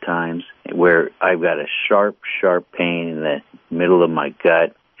about 3 times where I've got a sharp pain in the middle of my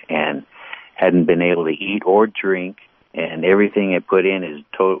gut and hadn't been able to eat or drink, and everything I put in is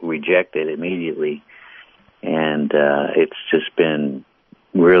rejected immediately. And it's just been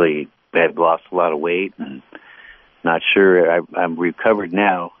really, I've lost a lot of weight and not sure. I'm recovered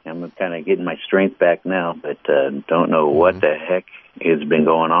now. I'm kind of getting my strength back now, but don't know what the heck has been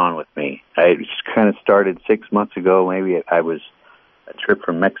going on with me. I just kind of started 6 months ago. Maybe I was a trip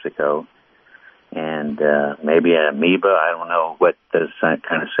from Mexico, and maybe an amoeba. I don't know what those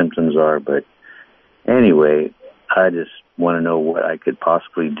kind of symptoms are, but anyway, I just want to know what I could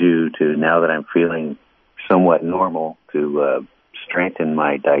possibly do to, now that I'm feeling somewhat normal, to strengthen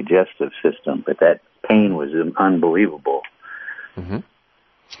my digestive system. But that pain was unbelievable. Mm-hmm.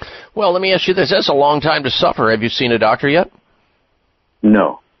 Well, let me ask you this. That's a long time to suffer. Have you seen a doctor yet?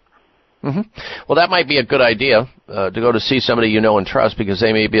 No. Mm-hmm. Well, that might be a good idea to go to see somebody you know and trust, because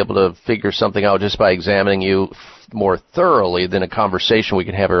they may be able to figure something out just by examining you more thoroughly than a conversation we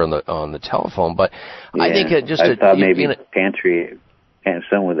can have here on the telephone. But yeah, I think I thought maybe pantry and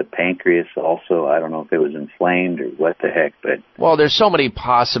some with the pancreas also. I don't know if it was inflamed or what the heck, but well, there's so many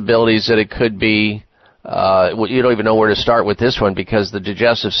possibilities that it could be. You don't even know where to start with this one, because the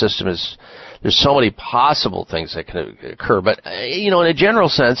digestive system there's so many possible things that can occur. But in a general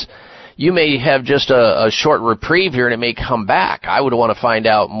sense, you may have just a short reprieve here and it may come back. I would want to find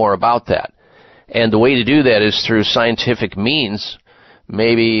out more about that. And the way to do that is through scientific means,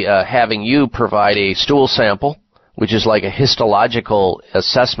 maybe having you provide a stool sample, which is like a histological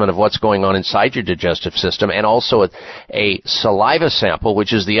assessment of what's going on inside your digestive system, and also a saliva sample,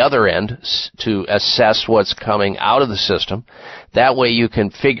 which is the other end, to assess what's coming out of the system. That way you can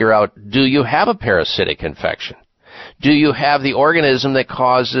figure out, do you have a parasitic infection? Do you have the organism that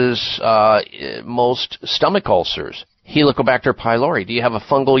causes most stomach ulcers, Helicobacter pylori? Do you have a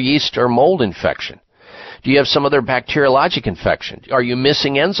fungal yeast or mold infection? Do you have some other bacteriologic infection? Are you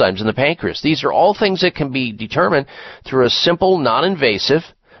missing enzymes in the pancreas? These are all things that can be determined through a simple, non-invasive,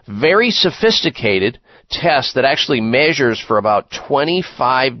 very sophisticated test that actually measures for about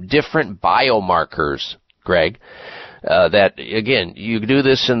 25 different biomarkers, Greg. That, again, you do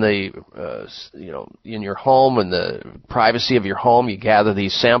this in in your home, in the privacy of your home. You gather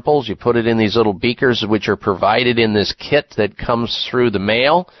these samples, you put it in these little beakers, which are provided in this kit that comes through the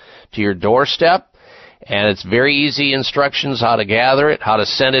mail to your doorstep. And it's very easy instructions how to gather it, how to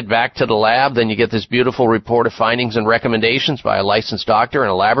send it back to the lab. Then you get this beautiful report of findings and recommendations by a licensed doctor in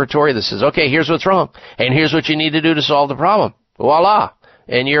a laboratory that says, okay, here's what's wrong, and here's what you need to do to solve the problem. Voila.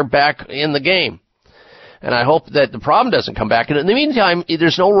 And you're back in the game. And I hope that the problem doesn't come back. And in the meantime,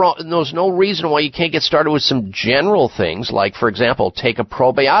 there's no reason why you can't get started with some general things, like, for example, take a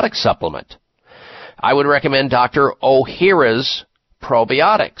probiotic supplement. I would recommend Dr. Ohhira's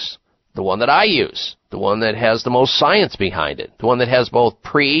probiotics, the one that I use, the one that has the most science behind it, the one that has both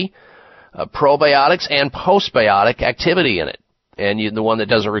probiotics and postbiotic activity in it, and the one that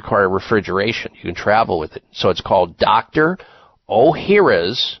doesn't require refrigeration. You can travel with it. So it's called Dr.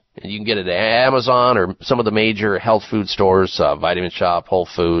 Ohhira's. And you can get it at Amazon or some of the major health food stores, Vitamin Shop, Whole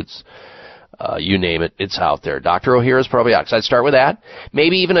Foods, you name it, it's out there. Dr. Ohhira's probiotics. I'd start with that.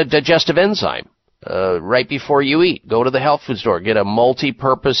 Maybe even a digestive enzyme right before you eat. Go to the health food store, get a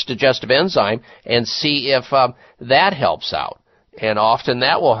multi-purpose digestive enzyme, and see if that helps out. And often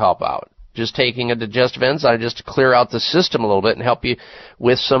that will help out. Just taking a digestive enzyme just to clear out the system a little bit and help you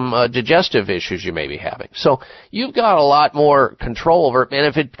with some digestive issues you may be having. So you've got a lot more control over it. And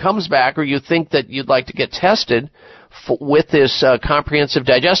if it comes back, or you think that you'd like to get tested with this comprehensive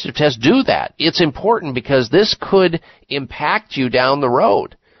digestive test, do that. It's important, because this could impact you down the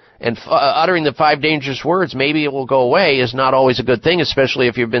road. And uttering the 5 dangerous words, maybe it will go away, is not always a good thing, especially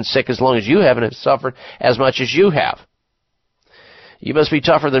if you've been sick as long as you have and have suffered as much as you have. You must be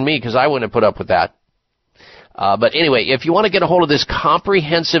tougher than me, because I wouldn't have put up with that. But anyway, if you want to get a hold of this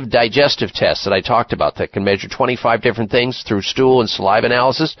comprehensive digestive test that I talked about that can measure 25 different things through stool and saliva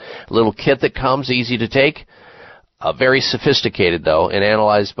analysis, a little kit that comes, easy to take, very sophisticated, though, and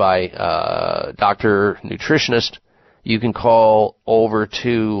analyzed by Dr. Nutritionist, you can call over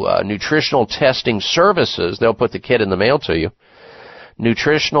to Nutritional Testing Services. They'll put the kit in the mail to you.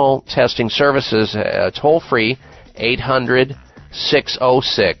 Nutritional Testing Services, toll-free,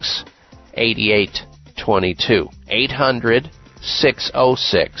 800-606-8822.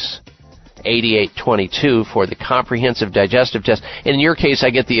 800-606-8822 for the comprehensive digestive test. In your case, I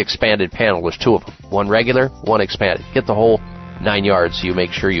get the expanded panel. There's 2 of them. One regular, one expanded. Get the whole 9 yards so you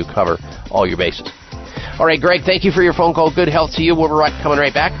make sure you cover all your bases. All right, Greg, thank you for your phone call. Good health to you. We'll be coming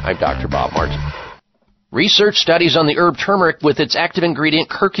right back. I'm Dr. Bob Martin. Research studies on the herb turmeric with its active ingredient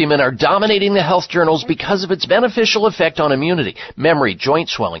curcumin are dominating the health journals because of its beneficial effect on immunity, memory, joint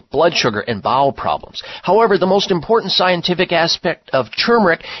swelling, blood sugar, and bowel problems. However, the most important scientific aspect of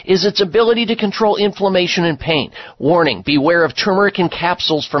turmeric is its ability to control inflammation and pain. Warning, beware of turmeric in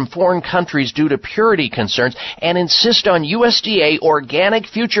capsules from foreign countries due to purity concerns, and insist on USDA organic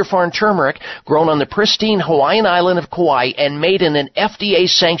Future Farm turmeric grown on the pristine Hawaiian island of Kauai and made in an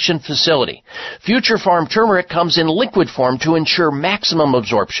FDA-sanctioned facility. Future Farm turmeric comes in liquid form to ensure maximum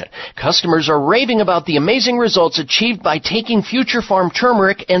absorption. Customers are raving about the amazing results achieved by taking Future Farm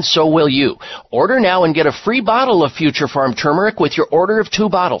turmeric, and so will you. Order now and get a free bottle of Future Farm turmeric with your order of 2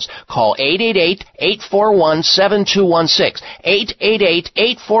 bottles. Call 888-841-7216,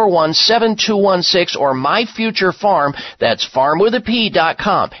 888-841-7216, or MyFutureFarm, that's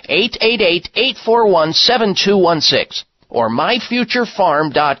farmwithap.com, 888-841-7216. or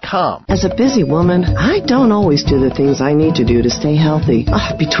myfuturefarm.com. As a busy woman, I don't always do the things I need to do to stay healthy.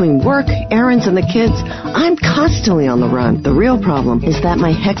 Between work, errands, and the kids, I'm constantly on the run. The real problem is that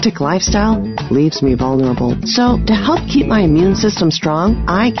my hectic lifestyle leaves me vulnerable. So, to help keep my immune system strong,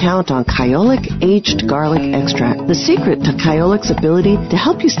 I count on Kyolic Aged Garlic Extract. The secret to Kyolic's ability to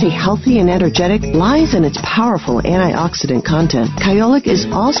help you stay healthy and energetic lies in its powerful antioxidant content. Kyolic is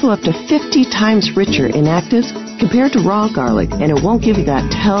also up to 50 times richer in actives compared to raw garlic, and it won't give you that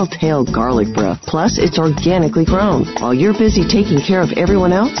telltale garlic breath. Plus, it's organically grown. While you're busy taking care of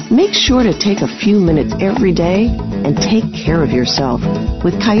everyone else, make sure to take a few minutes every day and take care of yourself.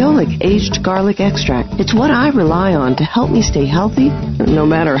 With Kyolic Aged Garlic Extract, it's what I rely on to help me stay healthy, no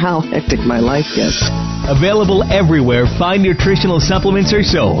matter how hectic my life gets. Available everywhere fine nutritional supplements are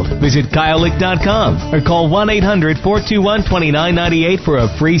sold. Visit Kyolic.com or call 1-800-421-2998 for a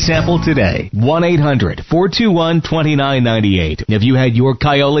free sample today. 1-800-421-2998. Have you had your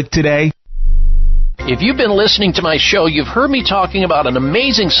Kyolic today? If you've been listening to my show, you've heard me talking about an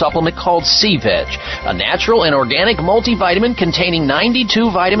amazing supplement called C-Veg, a natural and organic multivitamin containing 92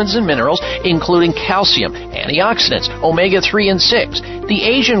 vitamins and minerals, including calcium, antioxidants, omega-3 and 6. The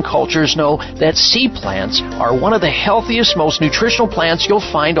Asian cultures know that sea plants are one of the healthiest, most nutritional plants you'll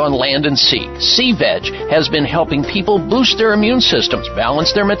find on land and sea. C-Veg has been helping people boost their immune systems,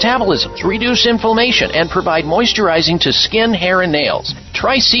 balance their metabolisms, reduce inflammation, and provide moisturizing to skin, hair, and nails.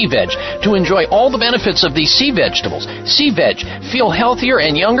 Try C-Veg to enjoy all the benefits of these sea vegetables. C-Veg, feel healthier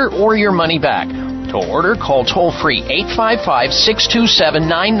and younger or your money back. To order, call toll-free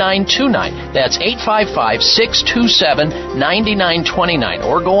 855-627-9929. That's 855-627-9929.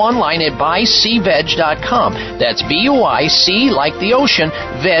 Or go online at buycveg.com. That's B-U-I-C like the ocean,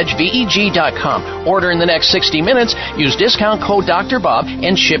 veg, V-E-G.com. Order in the next 60 minutes. Use discount code Dr. Bob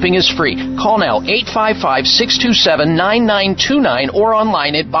and shipping is free. Call now 855-627-9929 or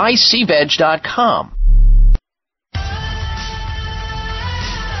online at buycveg.com.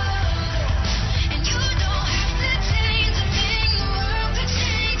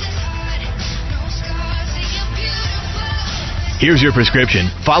 Here's your prescription.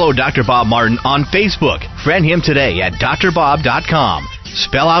 Follow Dr. Bob Martin on Facebook. Friend him today at drbob.com.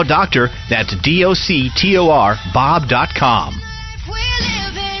 Spell out doctor, that's D-O-C-T-O-R, bob.com.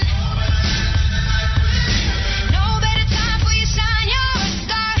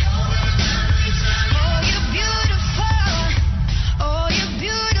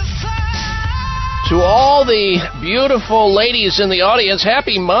 To all the beautiful ladies in the audience,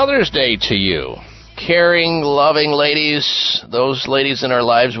 happy Mother's Day to you. Caring, loving ladies, those ladies in our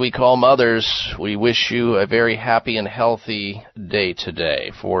lives we call mothers, we wish you a very happy and healthy day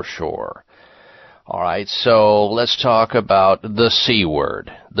today, for sure. All right, so let's talk about the C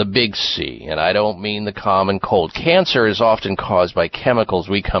word, the big C, and I don't mean the common cold. Cancer is often caused by chemicals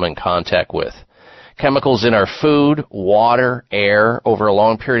we come in contact with. Chemicals in our food, water, air, over a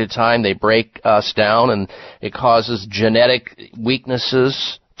long period of time, they break us down and it causes genetic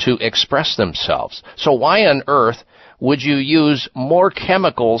weaknesses to express themselves. So why on earth would you use more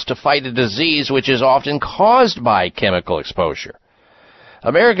chemicals to fight a disease which is often caused by chemical exposure?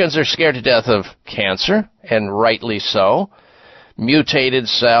 Americans are scared to death of cancer, and rightly so. Mutated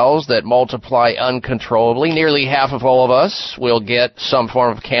cells that multiply uncontrollably. Nearly half of all of us will get some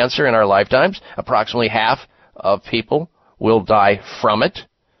form of cancer in our lifetimes. Approximately half of people will die from it.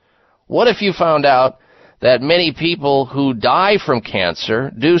 What if you found out that many people who die from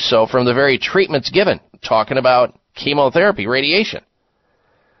cancer do so from the very treatments given? Talking about chemotherapy, radiation.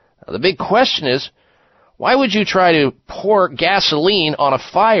 Now, the big question is, why would you try to pour gasoline on a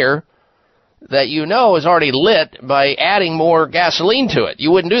fire that you know is already lit by adding more gasoline to it? You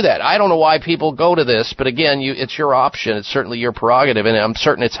wouldn't do that. I don't know why people go to this, but again, it's your option. It's certainly your prerogative, and I'm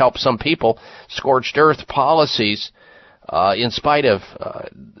certain it's helped some people. Scorched earth policies, in spite of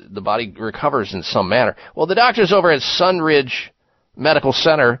the body recovers in some manner. Well, the doctors over at Sunridge Medical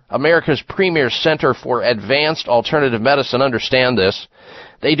Center, America's premier center for advanced alternative medicine, understand this.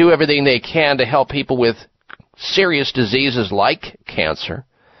 They do everything they can to help people with serious diseases like cancer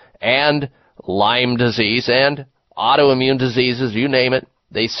and Lyme disease and autoimmune diseases, you name it.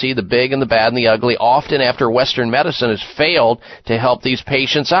 They see the big and the bad and the ugly, often after Western medicine has failed to help these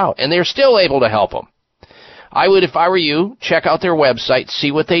patients out, and they're still able to help them. I would, if I were you, check out their website, see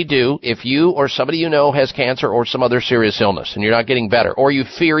what they do. If you or somebody you know has cancer or some other serious illness and you're not getting better, or you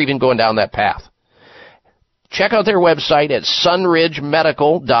fear even going down that path, check out their website at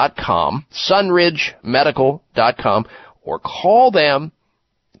sunridgemedical.com, sunridgemedical.com, or call them,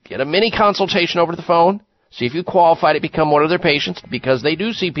 get a mini consultation over the phone, See if you qualify to become one of their patients, because they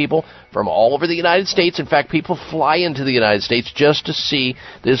do see people from all over the United States. In fact, people fly into the United States just to see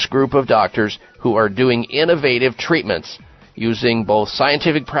this group of doctors who are doing innovative treatments using both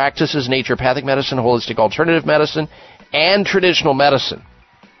scientific practices, naturopathic medicine, holistic alternative medicine, and traditional medicine.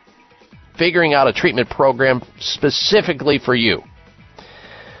 Figuring out a treatment program specifically for you.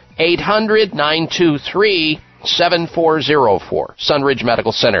 800-923-7404, Sunridge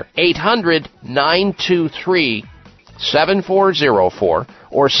Medical Center. 800-923-7404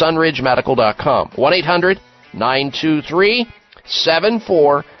 or sunridgemedical.com.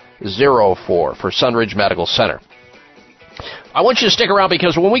 1-800-923-7404 for Sunridge Medical Center. I want you to stick around,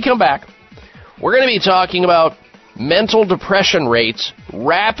 because when we come back, we're going to be talking about mental depression rates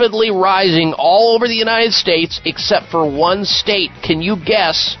rapidly rising all over the United States except for one state. Can you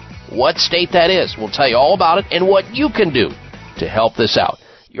guess what state that is? We'll tell you all about it and what you can do to help this out.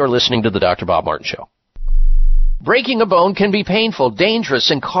 You're listening to the Dr. Bob Martin Show. Breaking a bone can be painful, dangerous,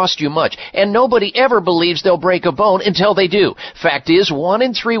 and cost you much, and nobody ever believes they'll break a bone until they do. Fact is, 1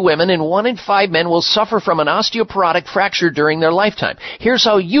 in 3 women and 1 in 5 men will suffer from an osteoporotic fracture during their lifetime. Here's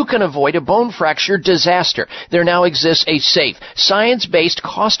how you can avoid a bone fracture disaster. There now exists a safe, science-based,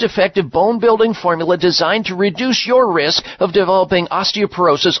 cost-effective bone-building formula designed to reduce your risk of developing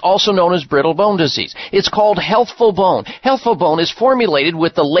osteoporosis, also known as brittle bone disease. It's called Healthful Bone. Healthful Bone is formulated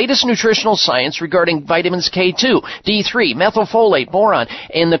with the latest nutritional science regarding vitamins K2, D3, methylfolate, boron,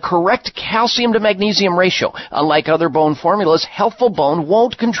 and the correct calcium to magnesium ratio. Unlike other bone formulas, Healthful Bone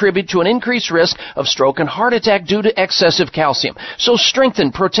won't contribute to an increased risk of stroke and heart attack due to excessive calcium. So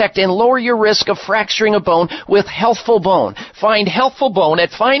strengthen, protect, and lower your risk of fracturing a bone with Healthful Bone. Find Healthful Bone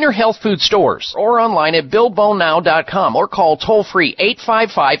at finer health food stores or online at BuildBoneNow.com or call toll-free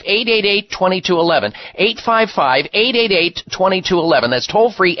 855-888-2211. 855-888-2211. That's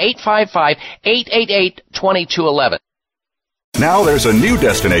toll-free 855-888-2211. Now there's a new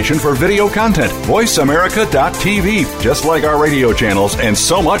destination for video content, VoiceAmerica.tv. Just like our radio channels and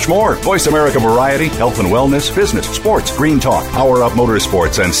so much more. Voice America Variety, Health and Wellness, Business, Sports, Green Talk, Power Up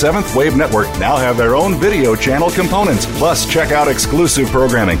Motorsports, and Seventh Wave Network now have their own video channel components. Plus, check out exclusive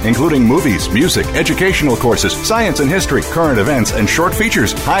programming, including movies, music, educational courses, science and history, current events, and short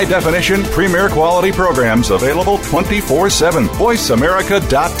features. High-definition, premier quality programs available 24/7.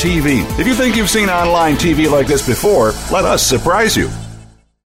 VoiceAmerica.tv. If you think you've seen online TV like this before, let us surprise you.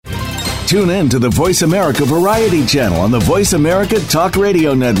 Tune in to the Voice America Variety channel on the Voice America Talk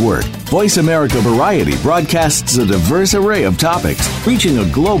Radio Network. Voice America Variety broadcasts a diverse array of topics, reaching a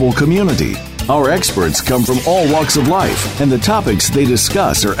global community. Our experts come from all walks of life, and the topics they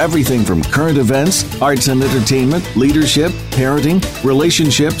discuss are everything from current events, arts and entertainment, leadership, parenting,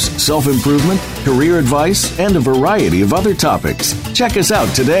 relationships, self-improvement, career advice, and a variety of other topics. Check us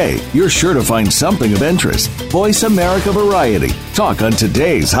out today. You're sure to find something of interest. Voice America Variety. Talk on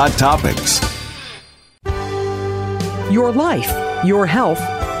today's hot topics. Your life, your health,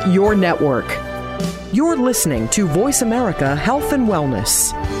 your network. You're listening to Voice America Health and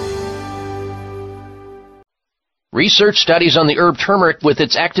Wellness. Research studies on the herb turmeric with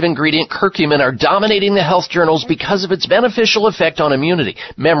its active ingredient curcumin are dominating the health journals because of its beneficial effect on immunity,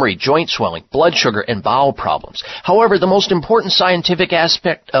 memory, joint swelling, blood sugar, and bowel problems. However, the most important scientific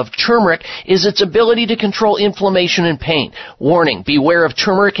aspect of turmeric is its ability to control inflammation and pain. Warning, beware of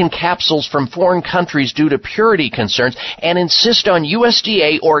turmeric in capsules from foreign countries due to purity concerns, and insist on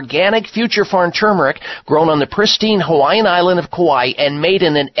USDA organic Future Farm turmeric grown on the pristine Hawaiian island of Kauai and made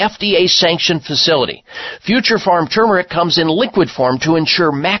in an FDA-sanctioned facility. Future Farm turmeric comes in liquid form to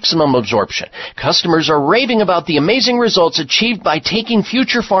ensure maximum absorption. Customers are raving about the amazing results achieved by taking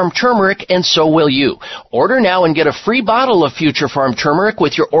Future Farm turmeric, and so will you. Order now and get a free bottle of Future Farm turmeric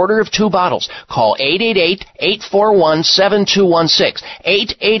with your order of 2 bottles. Call 888-841-7216,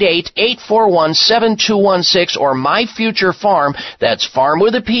 888-841-7216, or MyFutureFarm, that's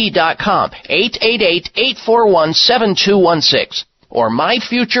farmwithap.com, 888-841-7216, or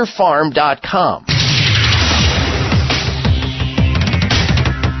MyFutureFarm.com.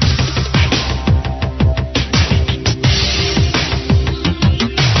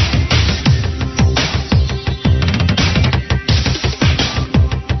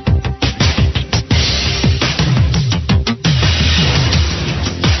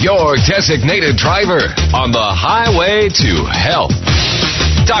 Your designated driver on the highway to health.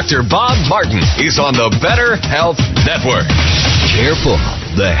 Dr. Bob Martin is on the Better Health Network. Careful.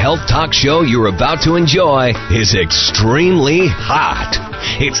 The health talk show you're about to enjoy is extremely hot.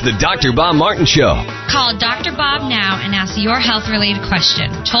 It's the Dr. Bob Martin Show. Call Dr. Bob now and ask your health-related question.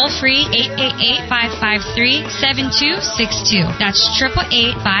 Toll free 888-553-7262. That's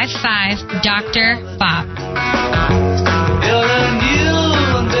 888-55-DOCTOR-BOB.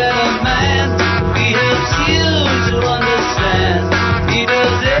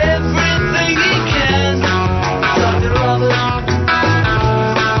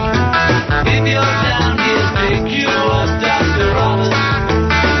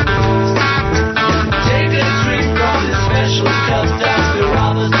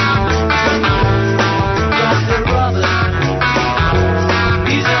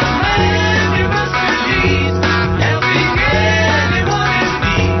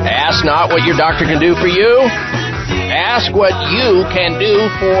 what your doctor can do for you. Ask what you can do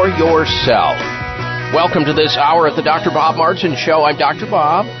for yourself. Welcome to this hour at the Dr. Bob Martin Show. I'm Dr.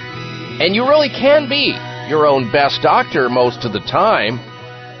 Bob, and you really can be your own best doctor most of the time.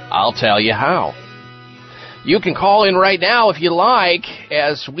 I'll tell you how. You can call in right now if you like,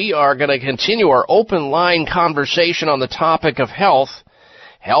 as we are going to continue our open line conversation on the topic of health,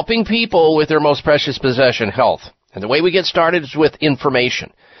 helping people with their most precious possession, health. And the way we get started is with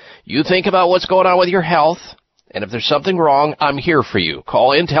information. You think about what's going on with your health, and if there's something wrong, I'm here for you.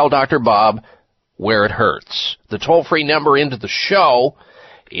 Call in, tell Dr. Bob where it hurts. The toll-free number into the show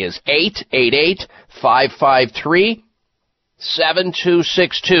is 888-553-7262,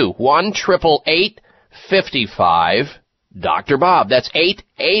 1-888-55 Dr. Bob. That's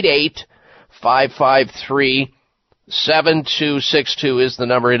 888-553-7262 is the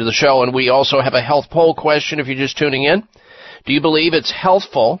number into the show. And we also have a health poll question if you're just tuning in. Do you believe it's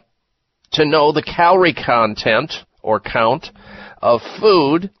healthful to know the calorie content or count of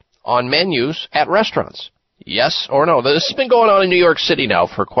food on menus at restaurants? Yes or no? This has been going on in New York City now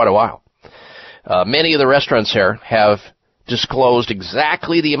for quite a while. Many of the restaurants here have disclosed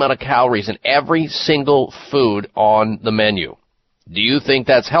exactly the amount of calories in every single food on the menu. Do you think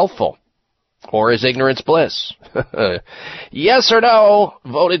that's helpful? Or is ignorance bliss? Yes or no?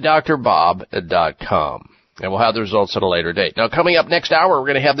 Vote at drbob.com. And we'll have the results at a later date. Now, coming up next hour, we're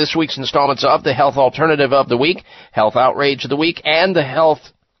going to have this week's installments of the Health Alternative of the Week, Health Outrage of the Week, and the Health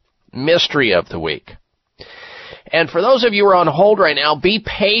Mystery of the Week. And for those of you who are on hold right now, be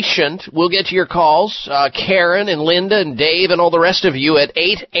patient. We'll get to your calls. Karen and Linda and Dave and all the rest of you at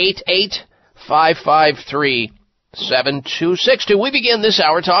 888-553-7262. We begin this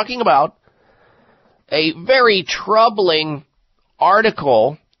hour talking about a very troubling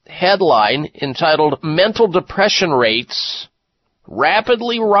article headline entitled Mental Depression Rates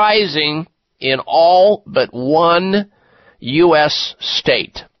Rapidly Rising in All But One U.S.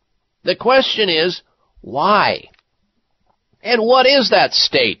 State. The question is, why? And what is that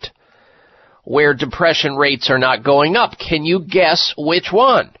state where depression rates are not going up? Can you guess which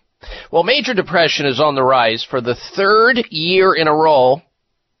one? Well, major depression is on the rise for the third year in a row,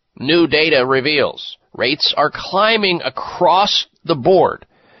 new data reveals. Rates are climbing across the board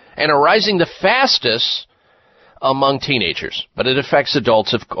and are rising the fastest among teenagers, but it affects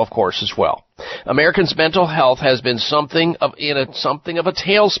adults, of course, as well. Americans' mental health has been something of a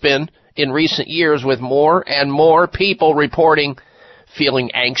tailspin in recent years, with more and more people reporting feeling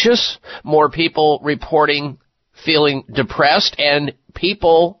anxious, more people reporting feeling depressed, and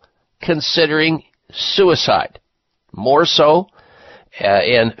people considering suicide. More so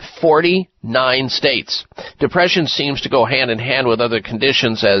in 49 states. Depression seems to go hand in hand with other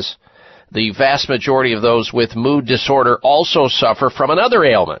conditions, as the vast majority of those with mood disorder also suffer from another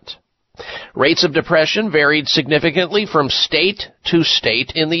ailment. Rates of depression varied significantly from state to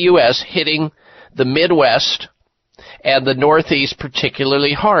state in the U.S., hitting the Midwest and the Northeast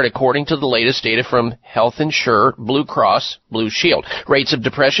particularly hard, according to the latest data from health insurer Blue Cross Blue Shield. Rates of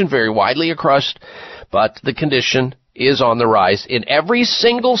depression vary widely across, but the condition is on the rise in every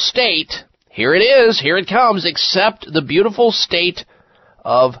single state. Here it is, here it comes, except the beautiful state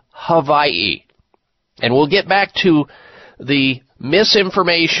of Hawaii. And we'll get back to the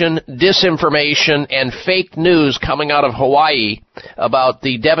misinformation, disinformation, and fake news coming out of Hawaii about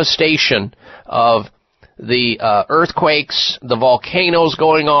the devastation of the earthquakes, the volcanoes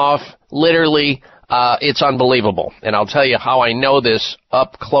going off. Literally, it's unbelievable. And I'll tell you how I know this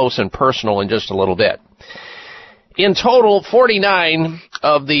up close and personal in just a little bit. In total, 49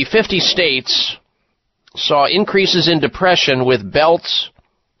 of the 50 states saw increases in depression, with belts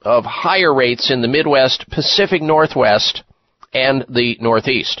of higher rates in the Midwest, Pacific Northwest, and the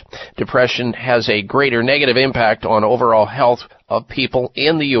Northeast. Depression has a greater negative impact on overall health of people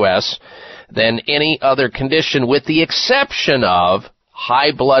in the U.S. than any other condition, with the exception of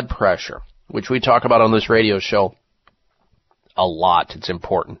high blood pressure, which we talk about on this radio show a lot. It's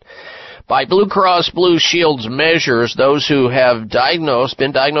important. By Blue Cross Blue Shield's measures, those who have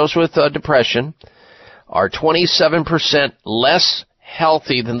been diagnosed with depression are 27% less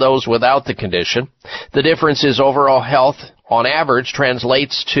healthy than those without the condition. The difference is overall health, on average,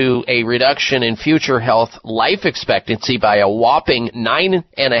 translates to a reduction in future health life expectancy by a whopping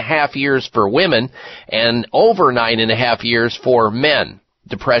 9.5 years for women and over 9.5 years for men.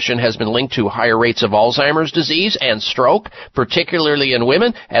 Depression has been linked to higher rates of Alzheimer's disease and stroke, particularly in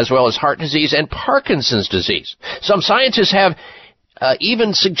women, as well as heart disease and Parkinson's disease. Some scientists have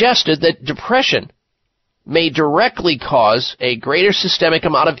even suggested that depression may directly cause a greater systemic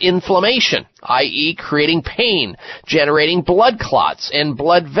amount of inflammation, i.e. creating pain, generating blood clots, and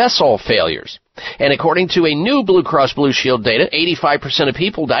blood vessel failures. And according to a new Blue Cross Blue Shield data, 85% of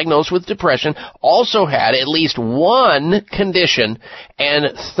people diagnosed with depression also had at least one condition,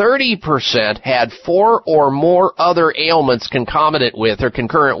 and 30% had 4 or more other ailments concomitant with or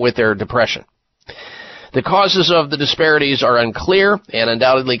concurrent with their depression. The causes of the disparities are unclear and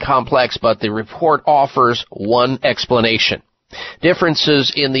undoubtedly complex, but the report offers one explanation.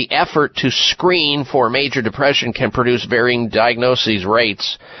 Differences in the effort to screen for major depression can produce varying diagnosis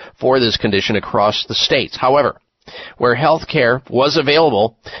rates for this condition across the states. However, where health care was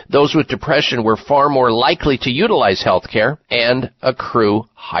available, those with depression were far more likely to utilize health care and accrue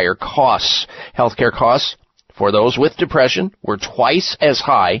higher costs. Health care costs for those with depression were twice as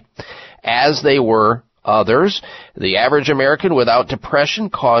high as they were others. The average American without depression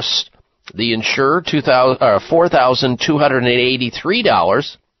costs the insurer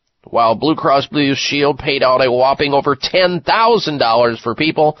 $4,283, while Blue Cross Blue Shield paid out a whopping over $10,000 for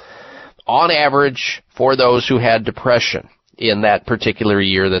people on average for those who had depression in that particular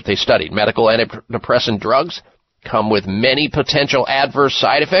year that they studied. Medical antidepressant drugs come with many potential adverse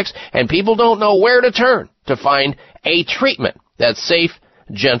side effects, and people don't know where to turn to find a treatment that's safe,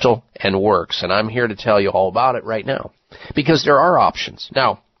 gentle, and works. And I'm here to tell you all about it right now, because there are options.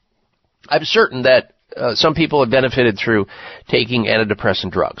 Now, I'm certain that some people have benefited through taking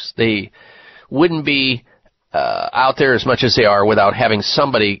antidepressant drugs. They wouldn't be out there as much as they are without having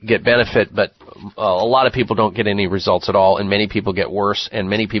somebody get benefit, but a lot of people don't get any results at all, and many people get worse, and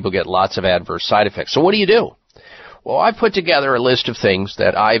many people get lots of adverse side effects. So what do? Well, I've put together a list of things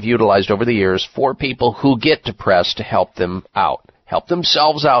that I've utilized over the years for people who get depressed to help them out. Help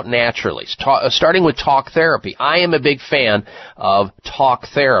themselves out naturally, starting with talk therapy. I am a big fan of talk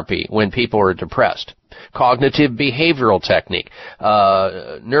therapy when people are depressed. Cognitive behavioral technique,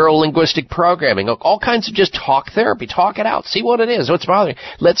 neuro-linguistic programming, all kinds of just talk therapy. Talk it out. See what it is, what's bothering you.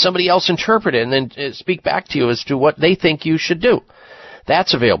 Let somebody else interpret it and then speak back to you as to what they think you should do.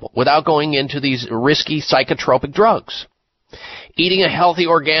 That's available without going into these risky psychotropic drugs. Eating a healthy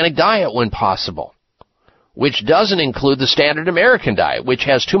organic diet when possible, which doesn't include the standard American diet, which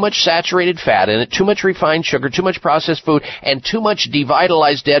has too much saturated fat in it, too much refined sugar, too much processed food, and too much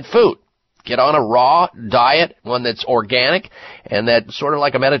devitalized dead food. Get on a raw diet, one that's organic, and that's sort of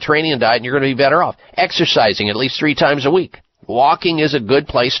like a Mediterranean diet, and you're going to be better off. Exercising at least 3 times a week. Walking is a good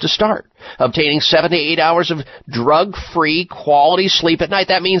place to start. Obtaining 7 to 8 hours of drug-free quality sleep at night.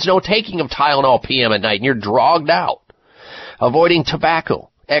 That means no taking of Tylenol PM at night, and you're drogged out. Avoiding tobacco,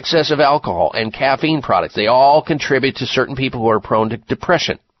 excessive alcohol, and caffeine products. They all contribute to certain people who are prone to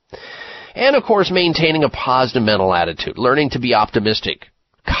depression. And, of course, maintaining a positive mental attitude, learning to be optimistic,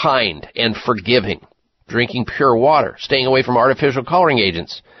 kind, and forgiving. Drinking pure water, staying away from artificial coloring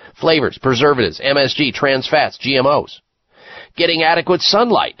agents, flavors, preservatives, MSG, trans fats, GMOs. Getting adequate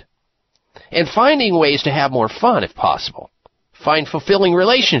sunlight. And finding ways to have more fun if possible. Find fulfilling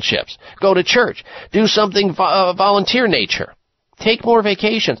relationships. Go to church. Do something volunteer nature. Take more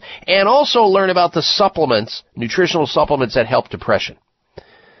vacations, and also learn about the supplements, nutritional supplements that help depression,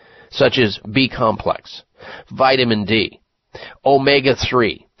 such as B-complex, vitamin D,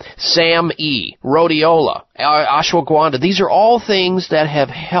 omega-3, SAM-E, rhodiola, ashwagandha. These are all things that have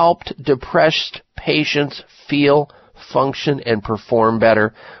helped depressed patients feel, function, and perform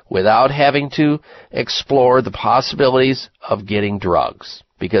better without having to explore the possibilities of getting drugs,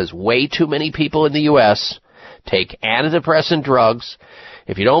 because way too many people in the U.S. take antidepressant drugs.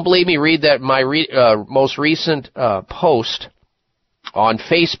 If you don't believe me, read that my most recent post on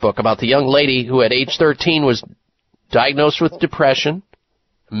Facebook about the young lady who at age 13 was diagnosed with depression,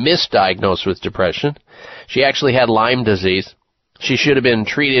 misdiagnosed with depression. She actually had Lyme disease. She should have been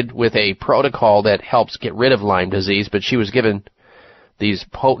treated with a protocol that helps get rid of Lyme disease, but she was given these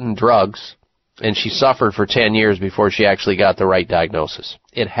potent drugs, and she suffered for 10 years before she actually got the right diagnosis.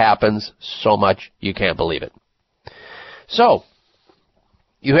 It happens so much you can't believe it. So,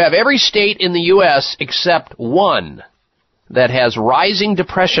 you have every state in the U.S. except one that has rising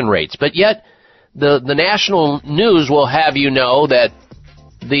depression rates, but yet the national news will have you know that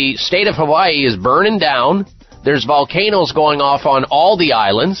the state of Hawaii is burning down, there's volcanoes going off on all the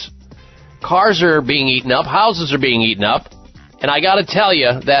islands, cars are being eaten up, houses are being eaten up, and I got to tell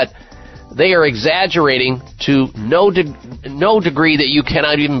you that they are exaggerating to no degree that you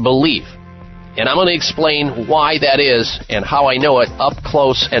cannot even believe. And I'm going to explain why that is and how I know it up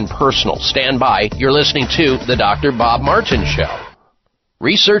close and personal. Stand by. You're listening to The Dr. Bob Martin Show.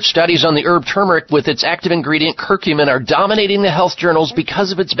 Research studies on the herb turmeric with its active ingredient curcumin are dominating the health journals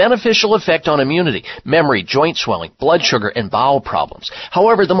because of its beneficial effect on immunity, memory, joint swelling, blood sugar, and bowel problems.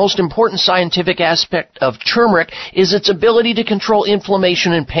 However, the most important scientific aspect of turmeric is its ability to control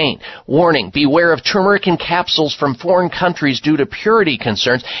inflammation and pain. Warning, beware of turmeric in capsules from foreign countries due to purity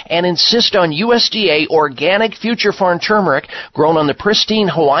concerns, and insist on USDA organic Future Farm turmeric grown on the pristine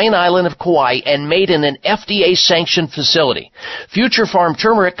Hawaiian island of Kauai and made in an FDA-sanctioned facility. Future Farm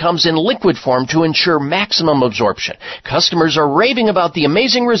turmeric comes in liquid form to ensure maximum absorption. Customers are raving about the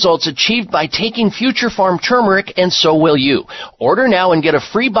amazing results achieved by taking Future Farm turmeric, and so will you. Order now and get a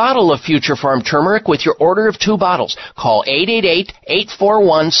free bottle of Future Farm turmeric with your order of 2 bottles. Call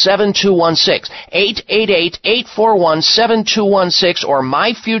 888-841-7216, 888-841-7216, or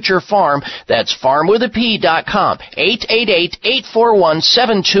MyFutureFarm, that's farmwithap.com,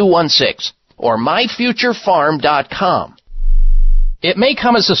 888-841-7216, or MyFutureFarm.com. It may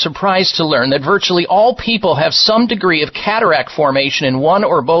come as a surprise to learn that virtually all people have some degree of cataract formation in one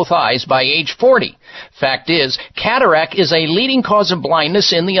or both eyes by age 40. Fact is, cataract is a leading cause of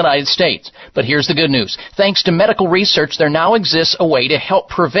blindness in the United States. But here's the good news. Thanks to medical research, there now exists a way to help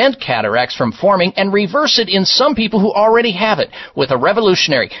prevent cataracts from forming and reverse it in some people who already have it with a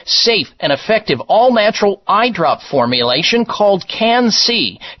revolutionary, safe, and effective all-natural eye drop formulation called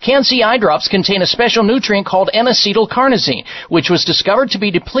Can-C. Can-C eye drops contain a special nutrient called N-acetylcarnosine, which was discovered to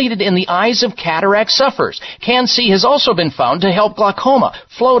be depleted in the eyes of cataract sufferers. Can-C has also been found to help glaucoma,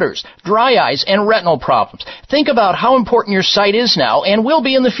 floaters, dry eyes, and retinal problems. Think about how important your sight is now and will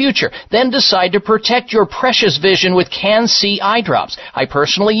be in the future. Then decide to protect your precious vision with Can-C eye drops. I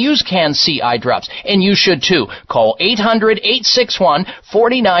personally use Can-C eye drops, and you should too. Call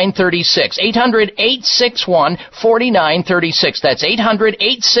 800-861-4936. 800-861-4936. That's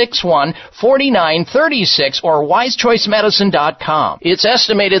 800-861-4936 or wisechoicemedicine.com. It's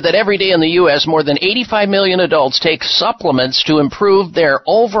estimated that every day in the U.S., more than 85 million adults take supplements to improve their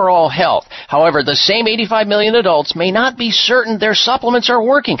overall health. However, the same 85 million adults may not be certain their supplements are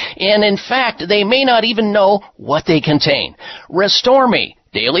working, and in fact, they may not even know what they contain. Restore Me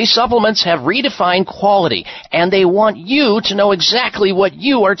daily supplements have redefined quality, and they want you to know exactly what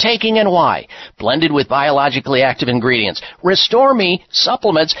you are taking and why. Blended with biologically active ingredients, Restore Me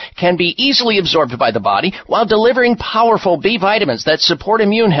supplements can be easily absorbed by the body while delivering powerful B vitamins that support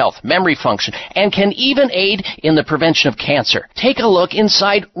immune health, memory function, and can even aid in the prevention of cancer. Take a look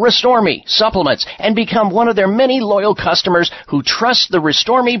inside Restore Me supplements and become one of their many loyal customers who trust the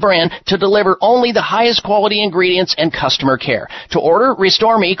Restore Me brand to deliver only the highest quality ingredients and customer care. To order Restore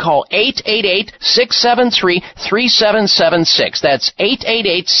Me, call 888-673-3776. That's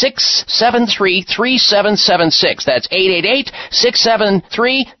 888-673-3776. That's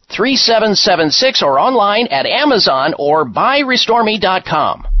 888-673-3776, or online at Amazon or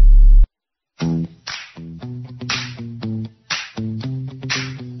buyrestoreme.com.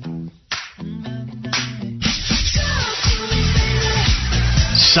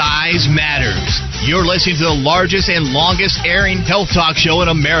 Size matters. You're listening to the largest and longest airing health talk show in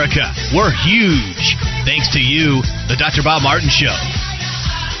America. We're huge. Thanks to you, the Dr. Bob Martin Show.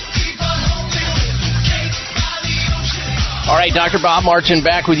 All right, Dr. Bob Martin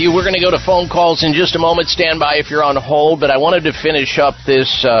back with you. We're going to go to phone calls in just a moment. Stand by if you're on hold. But I wanted to finish up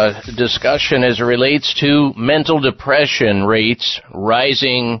this discussion as it relates to mental depression rates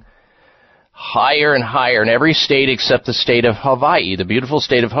rising higher and higher in every state except the state of Hawaii, the beautiful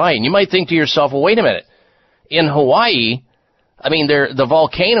state of Hawaii. And you might think to yourself, well, wait a minute. In Hawaii, I mean, the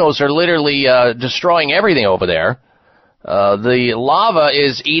volcanoes are literally destroying everything over there. The lava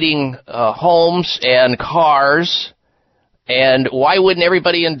is eating homes and cars. And why wouldn't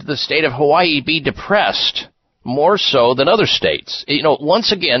everybody in the state of Hawaii be depressed more so than other states? You know,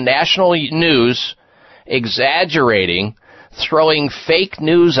 once again, national news exaggerating, throwing fake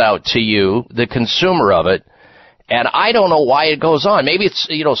news out to you, the consumer of it, and I don't know why it goes on. Maybe it's,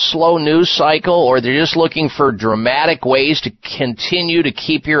 slow news cycle, or they're just looking for dramatic ways to continue to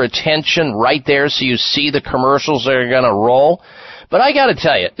keep your attention right there so you see the commercials that are going to roll. But I got to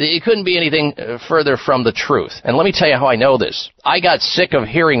tell you, it couldn't be anything further from the truth. And let me tell you how I know this. I got sick of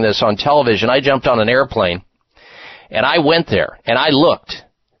hearing this on television. I jumped on an airplane, and I went there, and I looked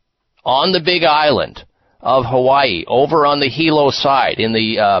on the big island of Hawaii, over on the Hilo side, in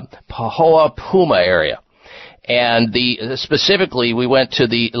the Pahoa Puma area. And specifically, we went to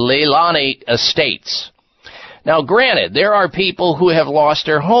the Leilani Estates. Now, granted, there are people who have lost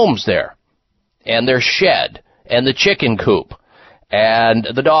their homes there, and their shed, and the chicken coop. and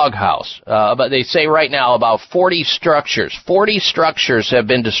the doghouse. But they say right now about 40 structures have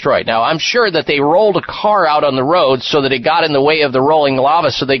been destroyed. Now, I'm sure that they rolled a car out on the road so that it got in the way of the rolling lava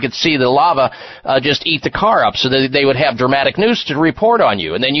so they could see the lava just eat the car up so that they would have dramatic news to report on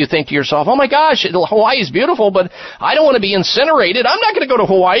you. And then you think to yourself, oh my gosh, Hawaii's beautiful, but I don't want to be incinerated. I'm not going to go to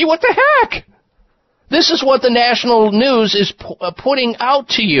Hawaii. What the heck? This is what the national news is putting out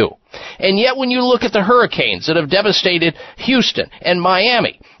to you. And yet when you look at the hurricanes that have devastated Houston and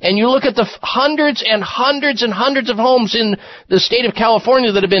Miami, and you look at the hundreds and hundreds and hundreds of homes in the state of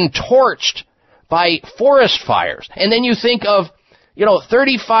California that have been torched by forest fires, and then you think of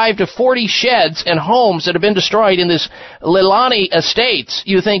 35 to 40 sheds and homes that have been destroyed in this Leilani Estates,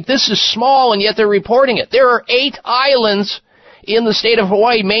 you think this is small, and yet they're reporting it. There are 8 islands in the state of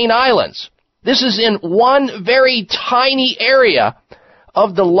Hawaii, main islands. This is in one very tiny area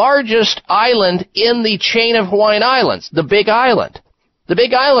of the largest island in the chain of Hawaiian islands, the Big Island. The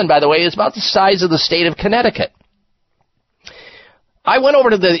Big Island, by the way, is about the size of the state of Connecticut. I went over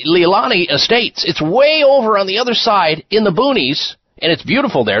to the Leilani Estates. It's way over on the other side in the boonies, and it's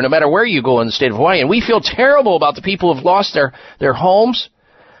beautiful there no matter where you go in the state of Hawaii. And we feel terrible about the people who have lost their homes,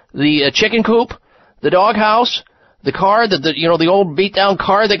 the chicken coop, the doghouse, the car, the old beat-down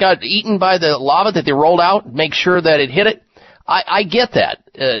car that got eaten by the lava that they rolled out, make sure that it hit it. I get that.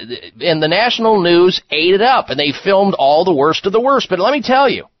 And the national news ate it up, and they filmed all the worst of the worst. But let me tell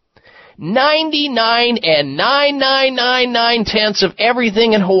you, 99 and 9999 of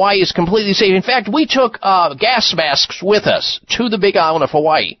everything in Hawaii is completely safe. In fact, we took gas masks with us to the Big Island of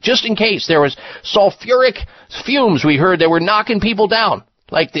Hawaii, just in case there was sulfuric fumes we heard that were knocking people down,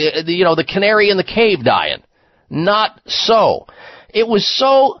 like the canary in the cave dying. Not so. It was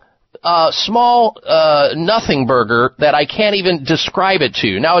so small nothing burger that I can't even describe it to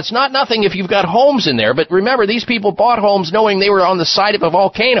you. Now, it's not nothing if you've got homes in there, but remember, these people bought homes knowing they were on the side of a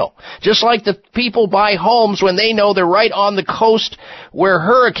volcano. Just like the people buy homes when they know they're right on the coast where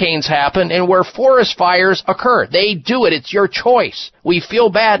hurricanes happen and where forest fires occur. They do it. It's your choice. We feel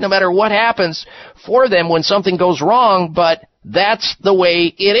bad no matter what happens for them when something goes wrong, but that's the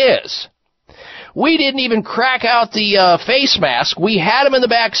way it is. We didn't even crack out the face mask. We had them in the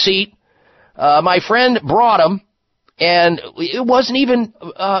back seat. My friend brought them, and it wasn't even.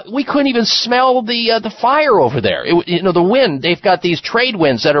 We couldn't even smell the fire over there. The wind. They've got these trade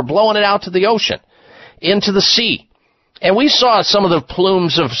winds that are blowing it out to the ocean, into the sea, and we saw some of the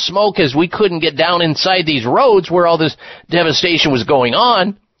plumes of smoke as we couldn't get down inside these roads where all this devastation was going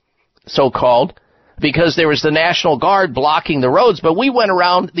on, so-called, because there was the National Guard blocking the roads. But we went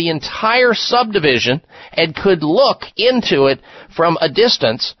around the entire subdivision and could look into it from a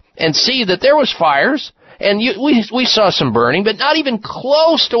distance and see that there was fires, and we saw some burning, but not even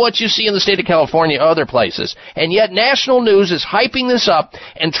close to what you see in the state of California or other places. And yet national news is hyping this up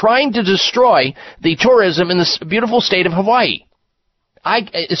and trying to destroy the tourism in this beautiful state of Hawaii.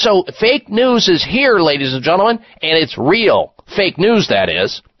 So fake news is here, ladies and gentlemen, and it's real. Fake news, that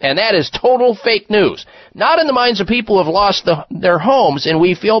is. And that is total fake news. Not in the minds of people who have lost their homes, and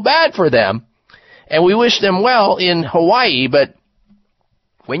we feel bad for them, and we wish them well in Hawaii, but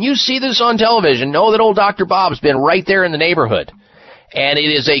when you see this on television, know that old Dr. Bob's been right there in the neighborhood. And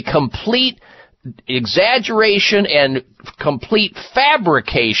it is a complete exaggeration and complete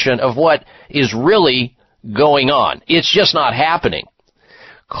fabrication of what is really going on. It's just not happening.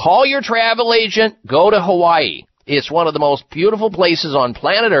 Call your travel agent. Go to Hawaii. It's one of the most beautiful places on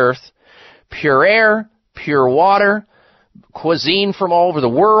planet Earth. Pure air, pure water, cuisine from all over the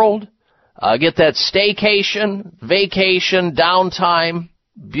world. Get that staycation, vacation, downtime.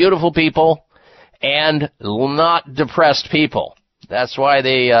 Beautiful people, and not depressed people. That's why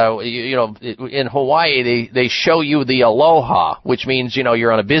they, in Hawaii, they show you the aloha, which means,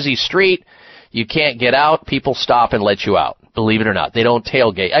 you're on a busy street, you can't get out, people stop and let you out. Believe it or not, they don't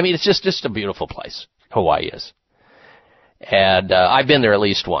tailgate. I mean, it's just a beautiful place, Hawaii is. And I've been there at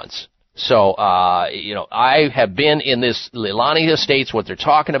least once. So, I have been in this Leilani Estates, what they're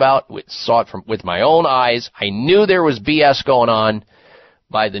talking about, saw it with my own eyes. I knew there was BS going on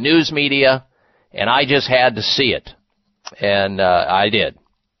by the news media, and I just had to see it. And I did.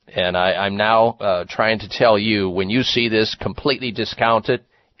 And I'm now trying to tell you, when you see this, completely discount it.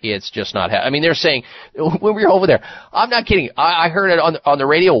 It's just not I mean, they're saying, when we were over there, I'm not kidding, I heard it on the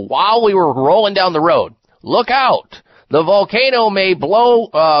radio while we were rolling down the road. Look out. The volcano may blow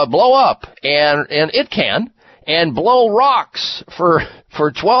up, and it can, and blow rocks for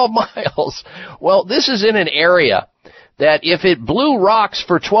 12 miles. Well, this is in an area that if it blew rocks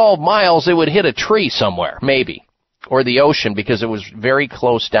for 12 miles, it would hit a tree somewhere, maybe, or the ocean, because it was very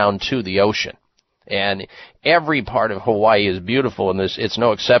close down to the ocean. And every part of Hawaii is beautiful, and it's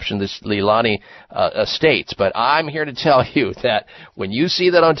no exception, this Leilani Estates. But I'm here to tell you that when you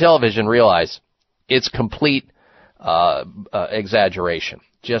see that on television, realize it's complete exaggeration.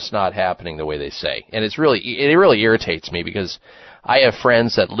 Just not happening the way they say. And it really irritates me because I have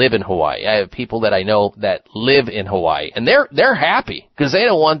friends that live in Hawaii. I have people that I know that live in Hawaii, and they're happy because they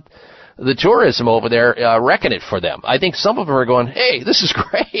don't want the tourism over there wrecking it for them. I think some of them are going, hey, this is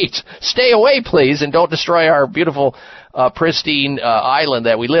great. Stay away, please, and don't destroy our beautiful, pristine island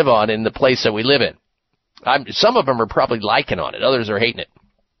that we live on in the place that we live in. Some of them are probably liking on it. Others are hating it.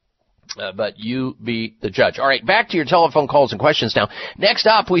 But you be the judge. All right, back to your telephone calls and questions now. Next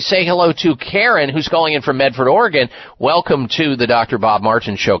up, we say hello to Karen, who's calling in from Medford, Oregon. Welcome to the Dr. Bob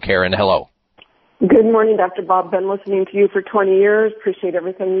Martin Show, Karen. Hello. Good morning, Dr. Bob. Been listening to you for 20 years. Appreciate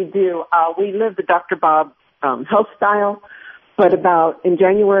everything you do. We live the Dr. Bob health style, but in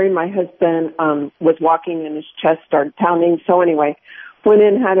January, my husband was walking and his chest started pounding. So anyway, went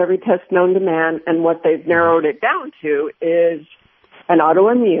in, had every test known to man, and what they've narrowed it down to is an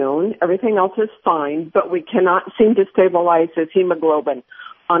autoimmune. Everything else is fine, but we cannot seem to stabilize his hemoglobin.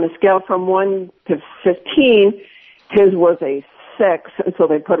 On a scale from 1 to 15, his was a 6, and so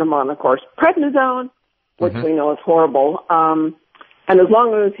they put him on, of course, prednisone, which we know is horrible. And as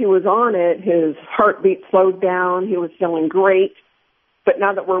long as he was on it, his heartbeat slowed down. He was feeling great. But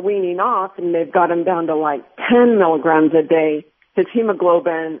now that we're weaning off and they've got him down to like 10 milligrams a day, his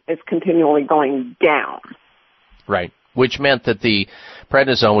hemoglobin is continually going down. Right. Which meant that the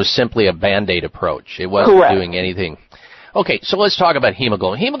prednisone was simply a Band-Aid approach. It wasn't doing anything. Okay, so let's talk about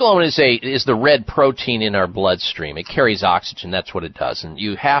hemoglobin. Hemoglobin is the red protein in our bloodstream. It carries oxygen. That's what it does. And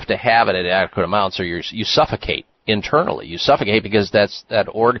you have to have it at adequate amounts or you suffocate internally. You suffocate because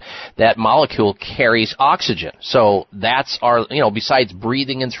that molecule carries oxygen. So that's besides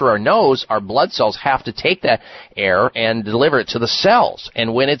breathing in through our nose, our blood cells have to take that air and deliver it to the cells.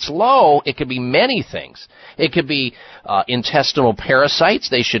 And when it's low, it could be many things. It could be intestinal parasites.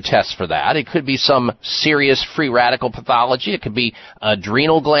 They should test for that. It could be some serious free radical pathology. It could be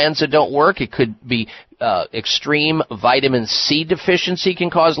adrenal glands that don't work. It could be extreme vitamin C deficiency can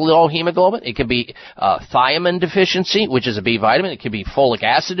cause low hemoglobin. It could be thiamine deficiency, which is a B vitamin. It could be folic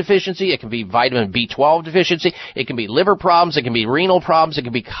acid deficiency. It can be vitamin B12 deficiency. It can be liver problems. It can be renal problems. It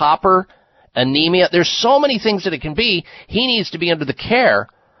can be copper, anemia. There's so many things that it can be. He needs to be under the care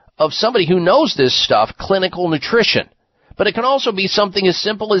of somebody who knows this stuff, clinical nutrition. But it can also be something as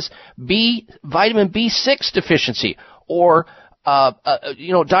simple as vitamin B6 deficiency or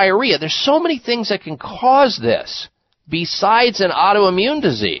diarrhea. There's so many things that can cause this besides an autoimmune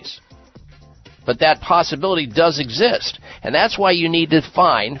disease. But that possibility does exist. And that's why you need to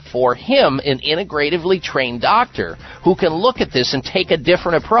find for him an integratively trained doctor who can look at this and take a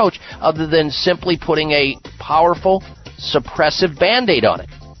different approach other than simply putting a powerful suppressive Band-Aid on it,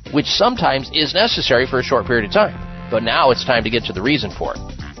 which sometimes is necessary for a short period of time. But now it's time to get to the reason for it.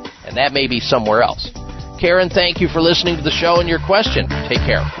 And that may be somewhere else. Karen, thank you for listening to the show and your question. Take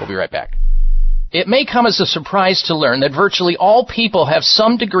care. We'll be right back. It may come as a surprise to learn that virtually all people have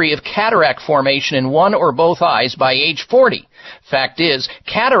some degree of cataract formation in one or both eyes by age 40. Fact is,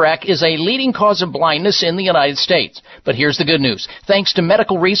 cataract is a leading cause of blindness in the United States. But here's the good news. Thanks to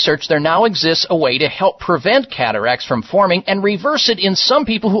medical research, there now exists a way to help prevent cataracts from forming and reverse it in some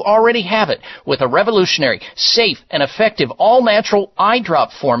people who already have it with a revolutionary, safe, and effective all-natural eye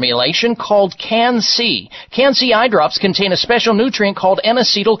drop formulation called Can-C. Can-C eye drops contain a special nutrient called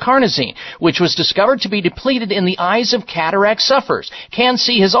N-acetylcarnosine, which was discovered to be depleted in the eyes of cataract sufferers.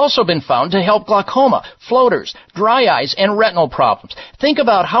 Can-C has also been found to help glaucoma, floaters, dry eyes, and retinal problems. Think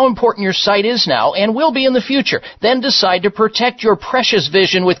about how important your sight is now and will be in the future. Then decide to protect your precious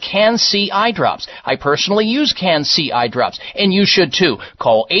vision with Can-C eye drops. I personally use Can-C eye drops, and you should too.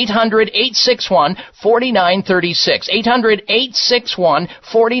 Call 800-861-4936.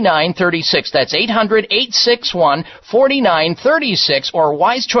 800-861-4936. That's 800-861-4936 or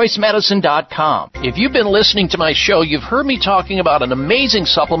wisechoicemedicine.com. If you've been listening to my show, you've heard me talking about an amazing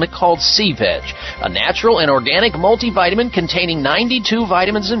supplement called C-Veg, a natural and organic multivitamin containing 92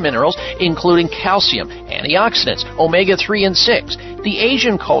 vitamins and minerals, including calcium, antioxidants, omega-3 and 6. The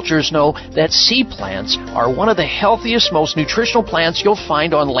Asian cultures know that sea plants are one of the healthiest, most nutritional plants you'll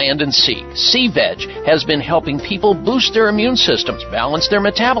find on land and sea. C-Veg has been helping people boost their immune systems, balance their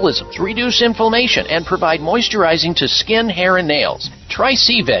metabolisms, reduce inflammation, and provide moisturizing to skin, hair, and nails. Try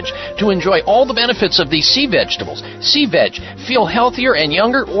C-Veg to enjoy all the benefits of these sea vegetables. C-Veg. Feel healthier and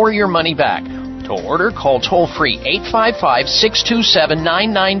younger or your money back. To order, call toll-free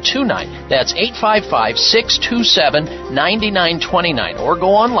 855-627-9929. That's 855-627-9929. Or go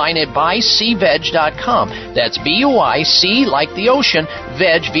online at buycveg.com. That's B-U-I-C like the ocean,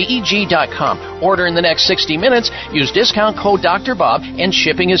 veg, V-E-G.com. Order in the next 60 minutes. Use discount code Dr. Bob, and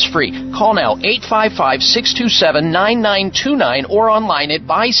shipping is free. Call now 855-627-9929 or online at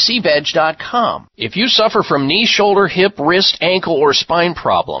buycveg.com. If you suffer from knee, shoulder, hip, wrist, ankle, or spine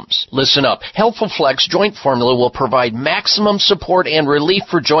problems, listen up. Healthful Flex Joint Formula will provide maximum support and relief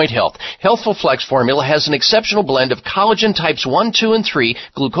for joint health. Healthful Flex Formula has an exceptional blend of collagen types 1, 2, and 3,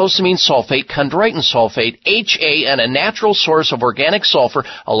 glucosamine sulfate, chondroitin sulfate, HA, and a natural source of organic sulfur,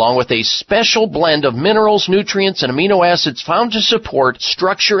 along with a special blend of minerals, nutrients, and amino acids found to support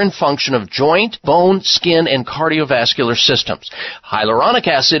structure and function of joint, bone, skin, and cardiovascular systems. Hyaluronic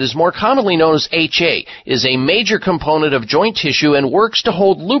acid is more commonly known as HA, is a major component of joint tissue and works to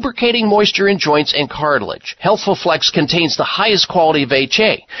hold lubricating moisture in joints and cartilage. Healthful Flex contains the highest quality of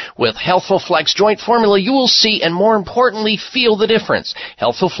HA. With Healthful Flex Joint Formula, you will see and more importantly feel the difference.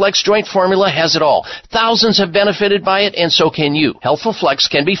 Healthful Flex Joint Formula has it all. Thousands have benefited by it, and so can you. Healthful Flex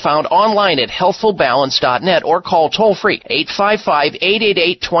can be found online at healthfulbalance.net or call toll-free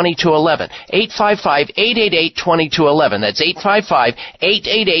 855-888-2211. 855-888-2211. That's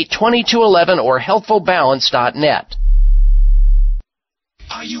 855-888-2211 or healthfulbalance.net.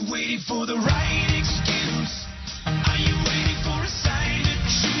 Are you waiting for the right excuse? Are you waiting for a sign to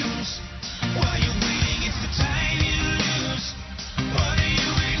choose? While you're waiting, it's the time you lose. What are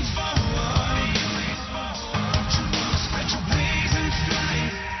you waiting for? Don't you want to spread your wings and fly?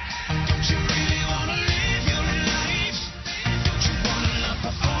 Don't you really want to live your life? Don't you want to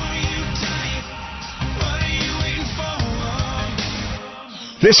love before you die? What are you waiting for?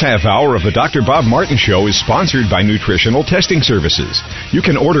 This half hour of the Dr. Bob Martin Show is sponsored by Nutritional Testing Services. You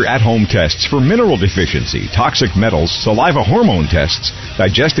can order at-home tests for mineral deficiency, toxic metals, saliva hormone tests,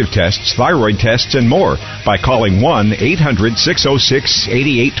 digestive tests, thyroid tests, and more by calling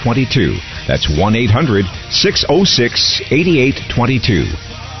 1-800-606-8822. That's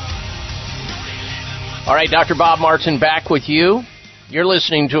 1-800-606-8822. All right, Dr. Bob Martin back with you. You're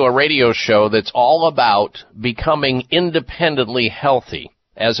listening to a radio show that's all about becoming independently healthy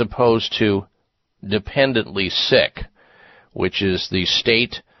as opposed to dependently sick, which is the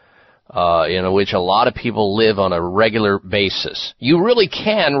state in which a lot of people live on a regular basis. You really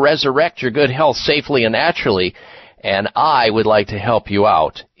can resurrect your good health safely and naturally, and I would like to help you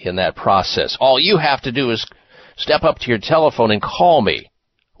out in that process. All you have to do is step up to your telephone and call me.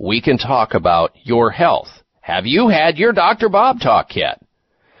 We can talk about your health. Have you had your Dr. Bob talk yet?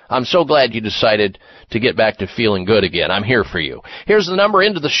 I'm so glad you decided to get back to feeling good again. I'm here for you. Here's the number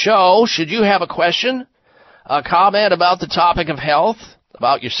into the show. Should you have a question, a comment about the topic of health,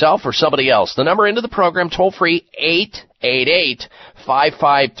 about yourself or somebody else, the number into the program, toll-free,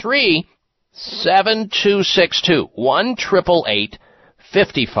 888-553-7262.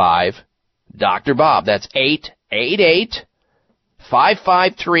 1-888-55 Dr. Bob. That's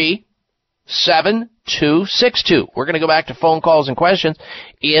 888-553-7262. We're going to go back to phone calls and questions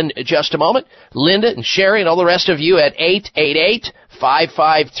in just a moment. Linda and Sherry and all the rest of you at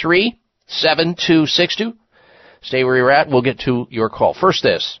 888-553-7262. Stay where you're at. We'll get to your call. First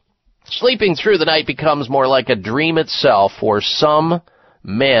this. Sleeping through the night becomes more like a dream itself for some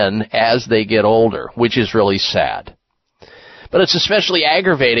men as they get older, which is really sad. But it's especially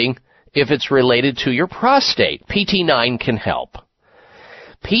aggravating if it's related to your prostate. PT9 can help.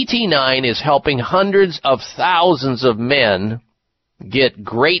 PT9 is helping hundreds of thousands of men get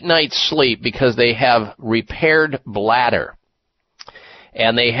great night's sleep because they have repaired bladder,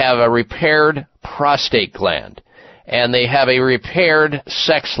 and they have a repaired prostate gland, and they have a repaired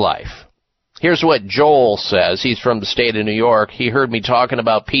sex life. Here's what Joel says. He's from the state of New York. He heard me talking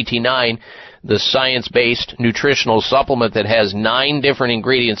about PT9, the science-based nutritional supplement that has 9 different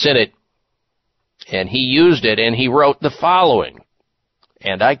ingredients in it, and he used it, and he wrote the following.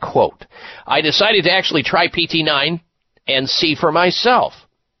 And I quote, I decided to actually try PT9 and see for myself.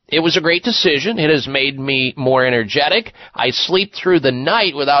 It was a great decision. It has made me more energetic. I sleep through the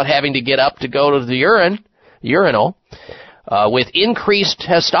night without having to get up to go to the urinal. With increased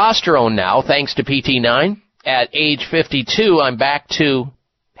testosterone now, thanks to PT9. At age 52, I'm back to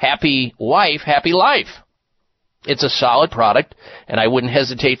happy wife, happy life. It's a solid product, and I wouldn't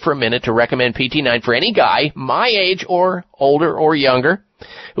hesitate for a minute to recommend PT9 for any guy, my age or older or younger,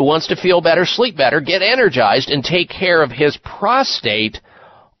 who wants to feel better, sleep better, get energized, and take care of his prostate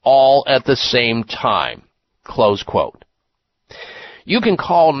all at the same time. Close quote. You can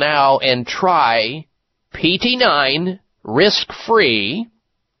call now and try PT9 risk-free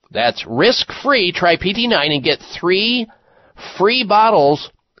That's risk-free. Try PT9 and get 3 free bottles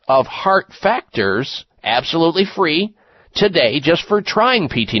of Heart Factors, absolutely free, today just for trying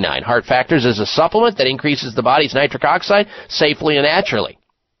PT9. Heart Factors is a supplement that increases the body's nitric oxide safely and naturally.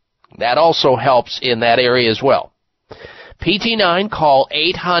 That also helps in that area as well. PT9, call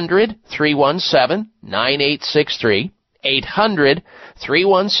 800-317-9863.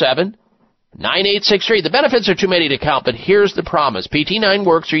 800-317-9863. The benefits are too many to count, but here's the promise. PT9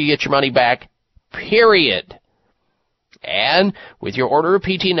 works or you get your money back, period. And with your order of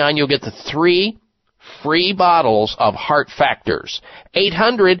PT9, you'll get the 3 free bottles of Heart Factors.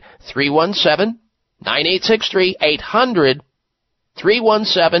 800-317-9863.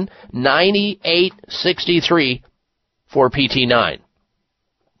 800-317-9863 for PT9.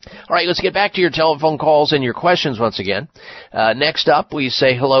 All right, let's get back to your telephone calls and your questions once again. Next up, we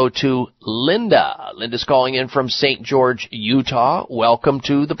say hello to Linda. Linda's calling in from St. George, Utah. Welcome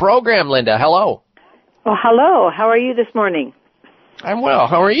to the program, Linda. Hello. Well, hello. How are you this morning? I'm well.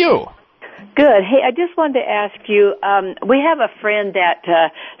 How are you? Good. Hey, I just wanted to ask you, we have a friend that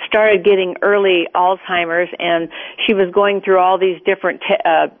started getting early Alzheimer's, and she was going through all these different,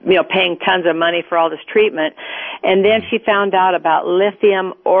 paying tons of money for all this treatment, and then she found out about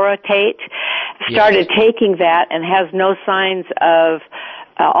lithium orotate, started taking that, and has no signs of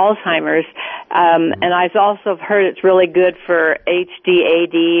Alzheimer's. And I've also heard it's really good for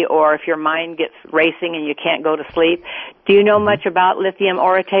HDAD, or if your mind gets racing and you can't go to sleep. Do you know much about lithium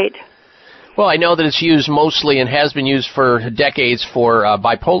orotate? Well, I know that it's used mostly and has been used for decades for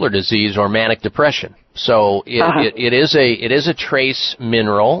bipolar disease or manic depression. So it is a trace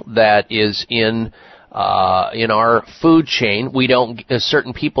mineral that is in our food chain. We don't.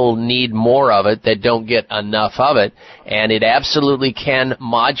 Certain people need more of it that don't get enough of it, and it absolutely can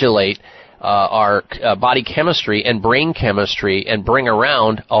modulate our body chemistry and brain chemistry and bring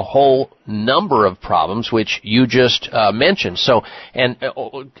around a whole number of problems which you just mentioned. So, and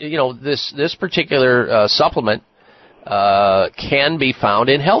this particular supplement can be found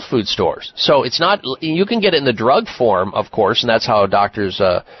in health food stores. So it's not, you can get it in the drug form, of course, and that's how doctors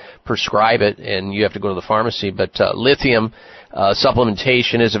prescribe it, and you have to go to the pharmacy. But lithium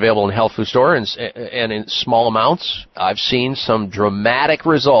supplementation is available in health food stores and in small amounts. I've seen some dramatic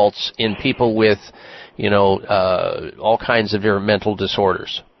results in people with, all kinds of different mental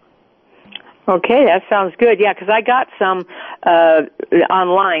disorders. Okay, that sounds good. Yeah, because I got some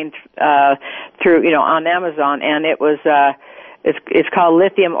online through, on Amazon, and it was it's called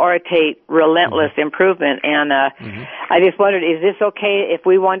Lithium Orotate Relentless Improvement, and I just wondered, is this okay if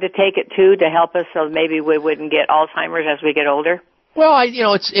we wanted to take it too to help us, so maybe we wouldn't get Alzheimer's as we get older? Well,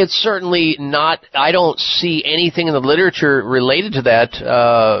 it's certainly not. I don't see anything in the literature related to that,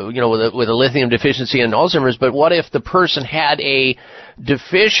 with a lithium deficiency and Alzheimer's. But what if the person had a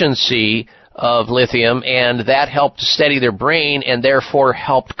deficiency of lithium, and that helped steady their brain and therefore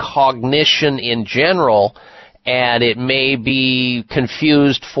helped cognition in general, and it may be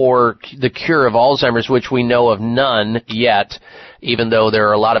confused for the cure of Alzheimer's, which we know of none yet, even though there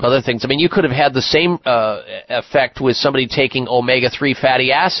are a lot of other things. I mean, you could have had the same effect with somebody taking omega-3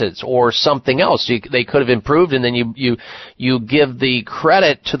 fatty acids or something else. They could have improved, and then you give the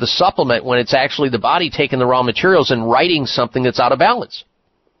credit to the supplement when it's actually the body taking the raw materials and writing something that's out of balance.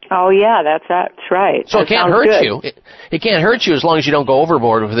 Oh, yeah, that's right. So it can't hurt you. It can't hurt you as long as you don't go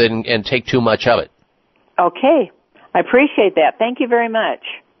overboard with it and take too much of it. Okay. I appreciate that. Thank you very much.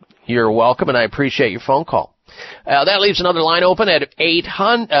 You're welcome, and I appreciate your phone call. That leaves another line open at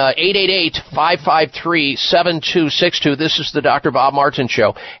 888-553-7262. This is the Dr. Bob Martin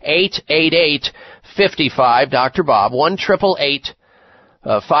Show. 888-55-Dr. Bob.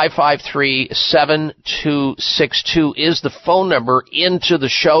 1-888-553-7262 is the phone number into the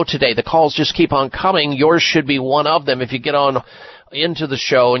show today. The calls just keep on coming. Yours should be one of them. If you get on into the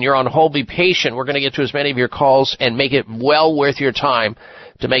show and you're on hold, be patient. We're going to get to as many of your calls and make it well worth your time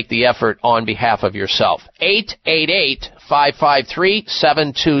to make the effort on behalf of yourself.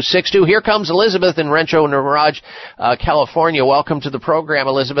 888-553-7262. Here comes Elizabeth in Rancho Mirage, California. Welcome to the program,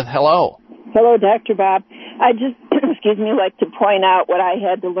 Elizabeth. Hello. Hello, Dr. Bob. I just, like to point out what I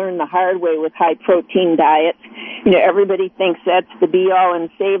had to learn the hard way with high-protein diets. Everybody thinks that's the be-all and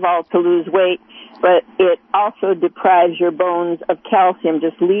save-all to lose weight, but it also deprives your bones of calcium,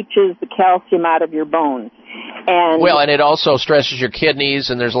 just leaches the calcium out of your bones. And it also stresses your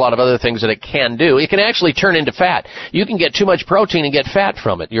kidneys, and there's a lot of other things that it can do. It can actually turn into fat. You can get too much protein and get fat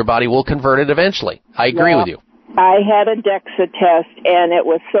from it. Your body will convert it eventually. I agree with you. I had a DEXA test, and it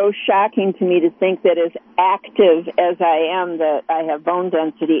was so shocking to me to think that as active as I am, that I have bone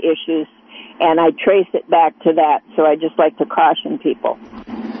density issues, and I trace it back to that. So I just like to caution people.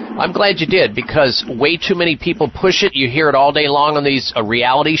 I'm glad you did, because way too many people push it. You hear it all day long on these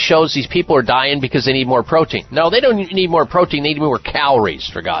reality shows. These people are dying because they need more protein. No, they don't need more protein. They need more calories,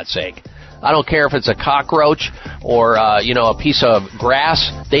 for God's sake. I don't care if it's a cockroach or, a piece of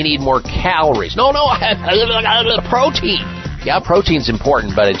grass. They need more calories. No, protein. Yeah, protein's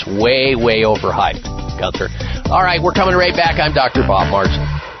important, but it's way, way overhyped, Gunther. All right, we're coming right back. I'm Dr. Bob Martin.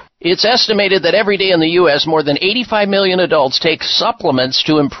 It's estimated that every day in the U.S., more than 85 million adults take supplements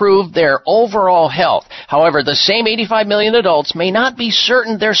to improve their overall health. However, the same 85 million adults may not be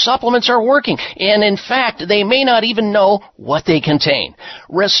certain their supplements are working, and in fact, they may not even know what they contain.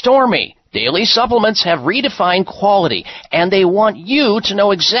 Restore Me daily supplements have redefined quality, and they want you to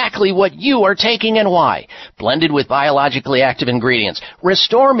know exactly what you are taking and why. Blended with biologically active ingredients,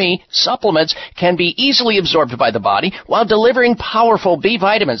 Restore Me supplements can be easily absorbed by the body while delivering powerful B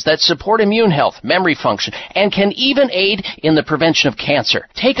vitamins that support immune health, memory function, and can even aid in the prevention of cancer.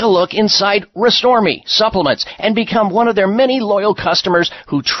 Take a look inside Restore Me supplements and become one of their many loyal customers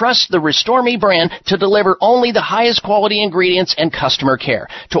who trust the Restore Me brand to deliver only the highest quality ingredients and customer care.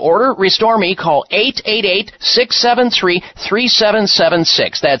 To order Restore Me, call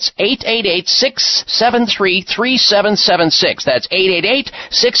 888-673-3776. That's 888-673-3776. That's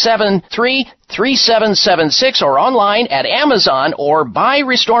 888-673-3776, or online at Amazon or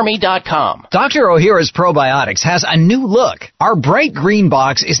buyrestoreme.com. Dr. Ohhira's Probiotics has a new look. Our bright green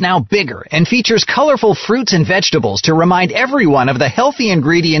box is now bigger and features colorful fruits and vegetables to remind everyone of the healthy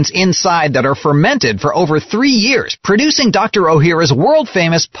ingredients inside that are fermented for over 3 years, producing Dr. Ohhira's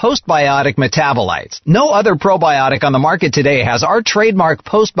world-famous postbiotic metabolites. No other probiotic on the market today has our trademark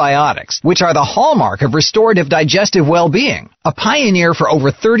postbiotics, which are the hallmark of restorative digestive well-being. A pioneer for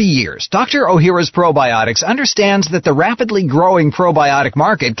over 30 years, Dr. Ohhira's Probiotics understands that the rapidly growing probiotic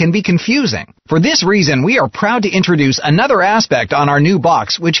market can be confusing. For this reason, we are proud to introduce another aspect on our new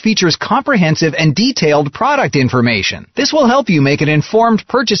box, which features comprehensive and detailed product information. This will help you make an informed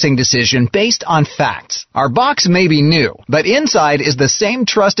purchasing decision based on facts. Our box may be new, but inside is the same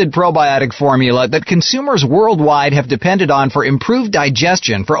trusted probiotic formula that consumers worldwide have depended on for improved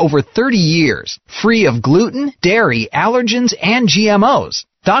digestion for over 30 years, free of gluten, dairy, allergens, and GMOs.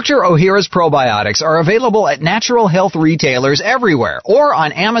 Dr. Ohhira's Probiotics are available at natural health retailers everywhere or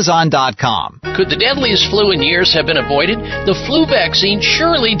on Amazon.com. Could the deadliest flu in years have been avoided? The flu vaccine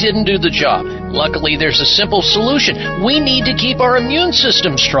surely didn't do the job. Luckily, there's a simple solution. We need to keep our immune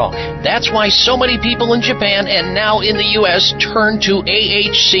system strong. That's why so many people in Japan and now in the U.S. turn to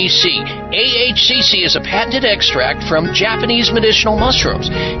AHCC. AHCC is a patented extract from Japanese medicinal mushrooms.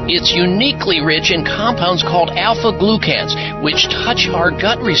 It's uniquely rich in compounds called alpha-glucans, which touch our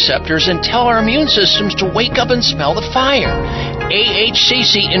gut receptors and tell our immune systems to wake up and smell the fire.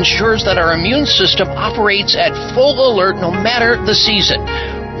 AHCC ensures that our immune system operates at full alert no matter the season.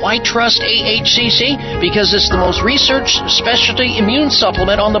 Why trust AHCC? Because it's the most researched specialty immune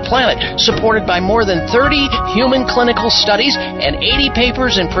supplement on the planet, supported by more than 30 human clinical studies and 80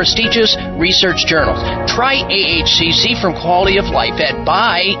 papers in prestigious research journals. Try AHCC from Quality of Life at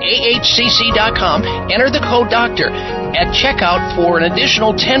buyahcc.com. Enter the code DOCTOR at checkout for an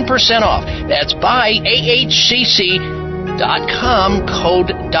additional 10% off. That's buyahcc.com,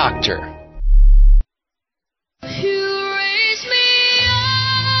 code DOCTOR.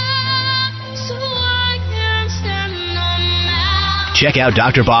 Check out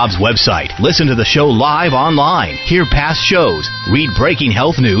Dr. Bob's website. Listen to the show live online. Hear past shows. Read breaking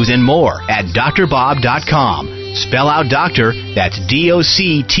health news and more at drbob.com. Spell out doctor, that's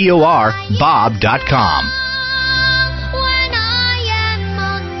DOCTOR, Bob.com.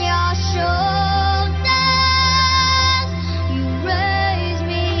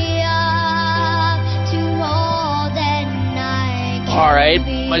 All right,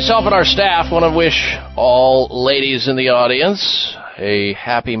 myself and our staff want to wish all ladies in the audience a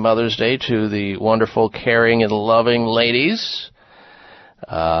happy Mother's Day, to the wonderful, caring, and loving ladies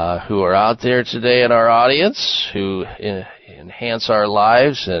who are out there today in our audience, who enhance our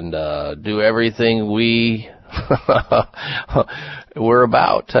lives and do everything we're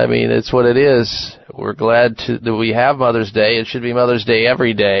about. I mean, it's what it is. We're glad that we have Mother's Day. It should be Mother's Day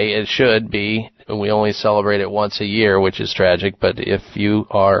every day. It should be. We only celebrate it once a year, which is tragic. But if you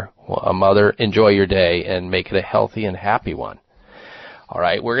are a mother, enjoy your day and make it a healthy and happy one. All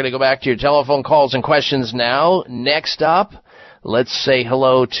right, we're going to go back to your telephone calls and questions now. Next up, let's say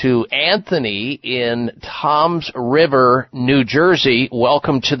hello to Anthony in Toms River, New Jersey.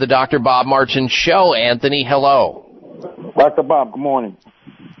 Welcome to the Dr. Bob Martin Show. Anthony, hello. Dr. Bob, good morning.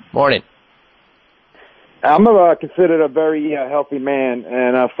 Morning. I'm considered a very healthy man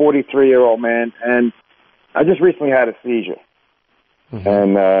and a 43-year-old man, and I just recently had a seizure.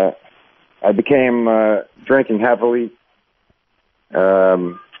 and I became drinking heavily.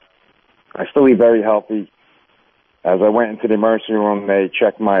 I still eat very healthy. As I went into the emergency room, they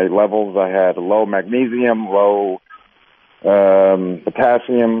checked my levels. I had low magnesium, low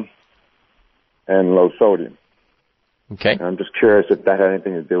potassium, and low sodium. Okay. And I'm just curious if that had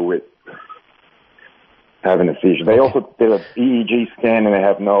anything to do with having a seizure. They also did an EEG scan, and they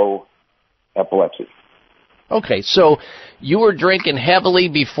have no epilepsy. Okay, so you were drinking heavily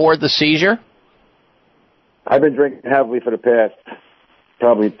before the seizure? I've been drinking heavily for the past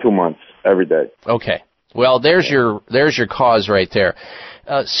probably 2 months, every day. Okay. Well, there's your cause right there.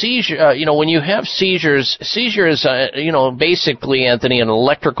 Seizure, when you have seizure is, basically, Anthony, an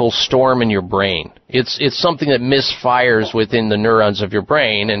electrical storm in your brain. It's something that misfires within the neurons of your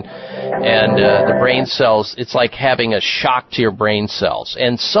brain, and the brain cells, it's like having a shock to your brain cells.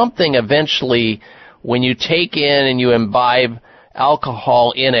 And something eventually, when you take in and you imbibe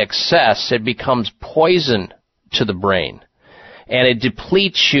alcohol in excess, it becomes poison to the brain. And it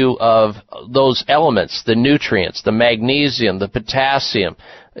depletes you of those elements, the nutrients, the magnesium, the potassium.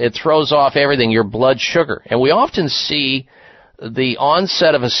 It throws off everything, your blood sugar. And we often see the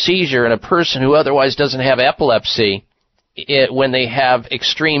onset of a seizure in a person who otherwise doesn't have epilepsy when they have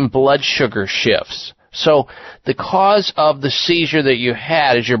extreme blood sugar shifts. So the cause of the seizure that you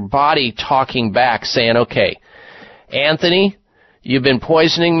had is your body talking back, saying, okay, Anthony, you've been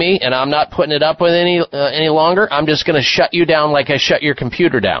poisoning me, and I'm not putting it up with any longer. I'm just going to shut you down like I shut your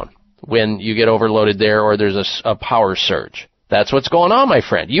computer down when you get overloaded there or there's a power surge. That's what's going on, my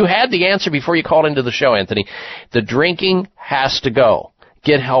friend. You had the answer before you called into the show, Anthony. The drinking has to go.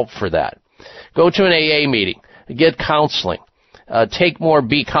 Get help for that. Go to an AA meeting. Get counseling. Take more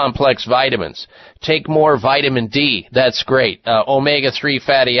B-complex vitamins. Take more vitamin D. That's great. Omega-3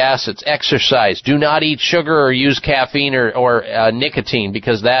 fatty acids. Exercise. Do not eat sugar or use caffeine or nicotine,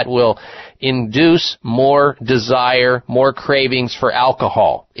 because that will induce more desire, more cravings for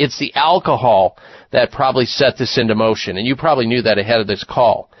alcohol. It's the alcohol that probably set this into motion, and you probably knew that ahead of this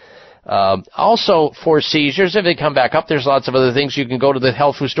call. Also, for seizures, if they come back up, there's lots of other things. You can go to the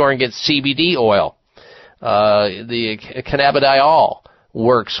health food store and get CBD oil. The cannabidiol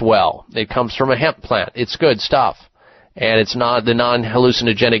works well. It comes from a hemp plant. It's good stuff. And it's not the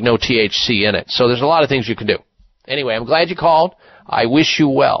non-hallucinogenic, no THC in it. So there's a lot of things you can do. Anyway, I'm glad you called. I wish you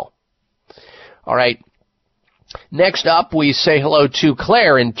well. All right. Next up, we say hello to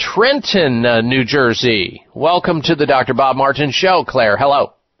Claire in Trenton, New Jersey. Welcome to the Dr. Bob Martin Show, Claire.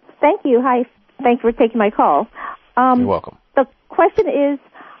 Hello. Thank you. Hi. Thanks for taking my call. You're welcome. The question is,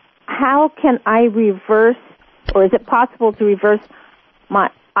 how can I reverse, or is it possible to reverse my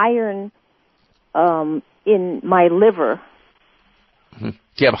iron in my liver? Mm-hmm. Do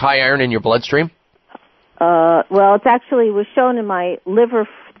you have high iron in your bloodstream? Well, it actually was shown in my liver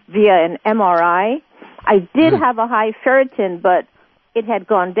via an MRI. I did have a high ferritin, but it had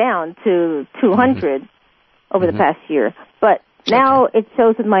gone down to 200 over the past year. But now it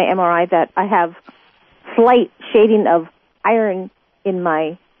shows in my MRI that I have slight shading of iron in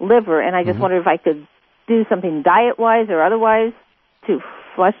my liver, and I just wonder if I could do something diet-wise or otherwise to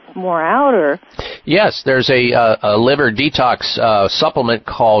flush more out, or... Yes, there's a liver detox supplement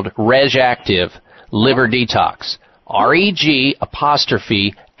called Reg Active Liver Detox. REG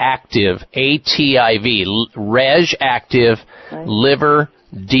apostrophe active, ATIV, Reg Active Liver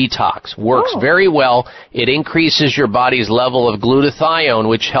Detox. Works very well. It increases your body's level of glutathione,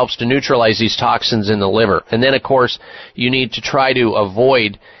 which helps to neutralize these toxins in the liver. And then, of course, you need to try to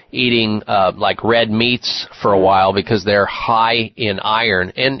avoid eating like red meats for a while because they're high in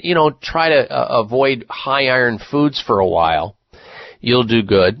iron. And, try to avoid high iron foods for a while. You'll do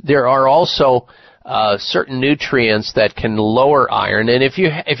good. There are also certain nutrients that can lower iron. And if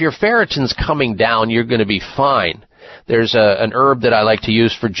your ferritin's coming down, you're going to be fine. There's an herb that I like to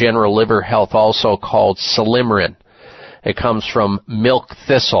use for general liver health also called Silimrin. It comes from milk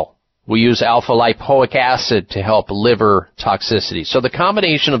thistle. We use alpha-lipoic acid to help liver toxicity. So the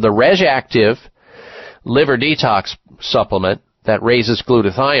combination of the Reg Active liver detox supplement that raises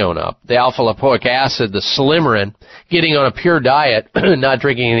glutathione up, the alpha-lipoic acid, the Silimrin, getting on a pure diet, not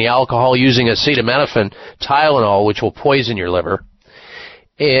drinking any alcohol, using acetaminophen, Tylenol, which will poison your liver,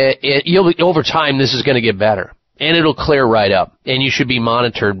 over time this is going to get better. And it'll clear right up. And you should be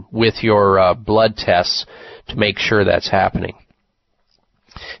monitored with your blood tests to make sure that's happening.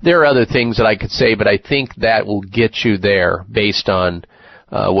 There are other things that I could say, but I think that will get you there based on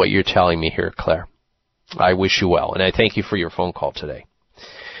what you're telling me here, Claire. I wish you well, and I thank you for your phone call today.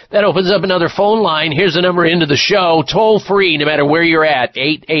 That opens up another phone line. Here's the number into the show. Toll free, no matter where you're at,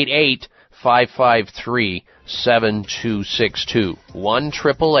 1-888-553-7262.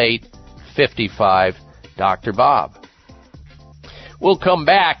 1-888-55 Dr. Bob. We'll come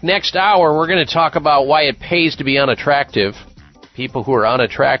back. Next hour, we're going to talk about why it pays to be unattractive. People who are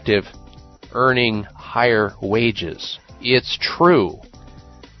unattractive earning higher wages. It's true.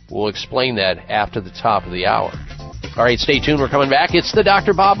 We'll explain that after the top of the hour. All right, stay tuned. We're coming back. It's the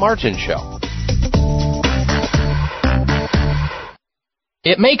Dr. Bob Martin Show.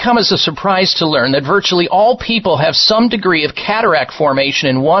 It may come as a surprise to learn that virtually all people have some degree of cataract formation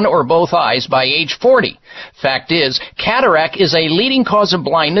in one or both eyes by age 40. Fact is, cataract is a leading cause of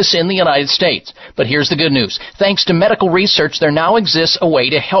blindness in the United States. But here's the good news. Thanks to medical research, there now exists a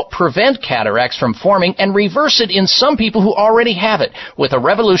way to help prevent cataracts from forming and reverse it in some people who already have it with a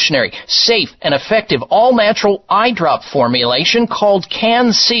revolutionary, safe, and effective all-natural eye drop formulation called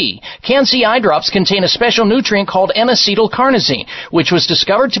Can-C. Can-C eye drops contain a special nutrient called N-acetylcarnosine, which was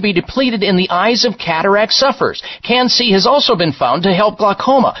discovered to be depleted in the eyes of cataract sufferers. Can-C has also been found to help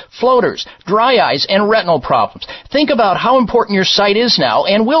glaucoma, floaters, dry eyes, and retinal problems. Think about how important your sight is now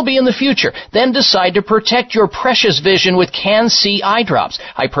and will be in the future. Then decide to protect your precious vision with Can-C eye drops.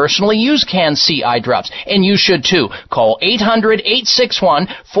 I personally use Can-C eye drops, and you should too. Call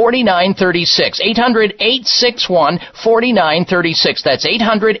 800-861-4936. 800-861-4936. That's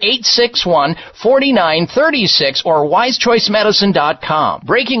 800-861-4936 or wisechoicemedicine.com.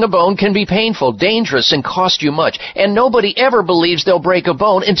 Breaking a bone can be painful, dangerous, and cost you much, and nobody ever believes they'll break a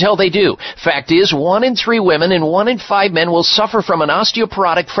bone until they do. Fact is, 1 in 3 women and 1 in 5 men will suffer from an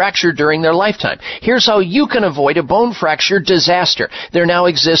osteoporotic fracture during their lifetime. Here's how you can avoid a bone fracture disaster. There now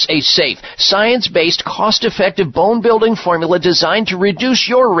exists a safe, science-based, cost-effective bone-building formula designed to reduce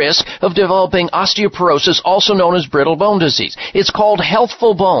your risk of developing osteoporosis, also known as brittle bone disease. It's called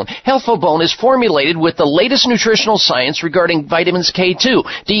Healthful Bone. Healthful Bone is formulated with the latest nutritional science regarding vitamins K2,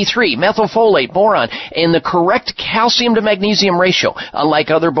 D3, methylfolate, boron, and the correct calcium to magnesium ratio. Unlike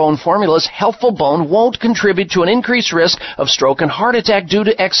other bone formulas, Healthful Bone won't contribute to an increased risk of stroke and heart attack due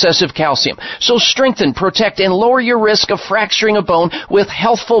to excessive calcium. So strengthen, protect, and lower your risk of fracturing a bone with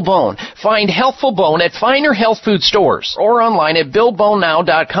Healthful Bone. Find Healthful Bone at finer health food stores or online at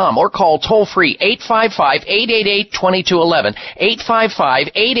BuildBoneNow.com or call toll-free 855-888-2211.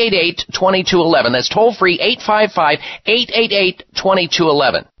 855-888-2211. That's toll-free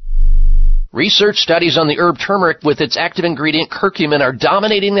 855-888-2211. Research studies on the herb turmeric with its active ingredient curcumin are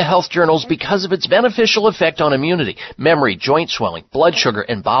dominating the health journals because of its beneficial effect on immunity, memory, joint swelling, blood sugar,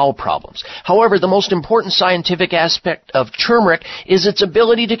 and bowel problems. However, the most important scientific aspect of turmeric is its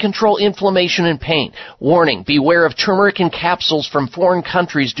ability to control inflammation and pain. Warning, beware of turmeric in capsules from foreign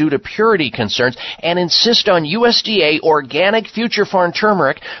countries due to purity concerns, and insist on USDA organic Future Farm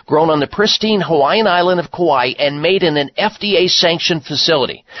turmeric grown on the pristine Hawaiian island of Kauai and made in an FDA-sanctioned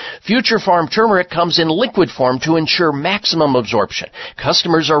facility. Future Farm turmeric comes in liquid form to ensure maximum absorption.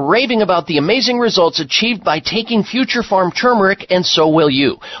 Customers are raving about the amazing results achieved by taking Future Farm turmeric, and so will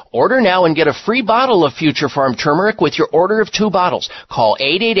you. Order now and get a free bottle of Future Farm turmeric with your order of 2 bottles. Call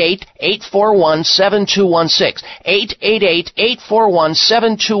 888-841-7216,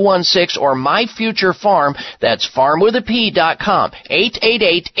 888-841-7216, or MyFutureFarm, that's farmwithap.com,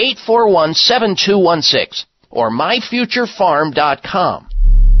 888-841-7216, or MyFutureFarm.com.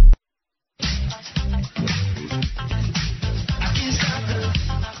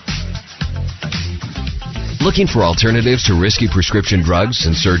 Looking for alternatives to risky prescription drugs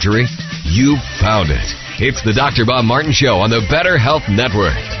and surgery? You found it. It's the Dr. Bob Martin Show on the Better Health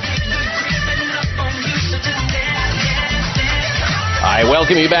Network. I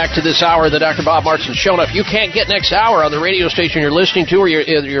welcome you back to this hour of the Dr. Bob Martin Show. Now, if you can't get next hour on the radio station you're listening to,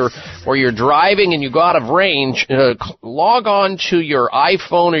 or you're driving and you go out of range, log on to your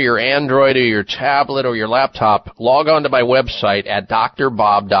iPhone or your Android or your tablet or your laptop. Log on to my website at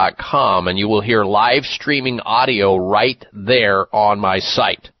drbob.com, and you will hear live streaming audio right there on my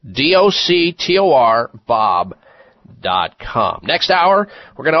site. DOCTOR Bob.com. Next hour,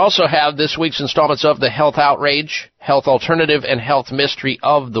 we're going to also have this week's installments of the Health Outrage, Health Alternative, and Health Mystery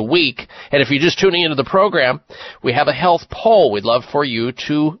of the Week. And if you're just tuning into the program, we have a health poll. We'd love for you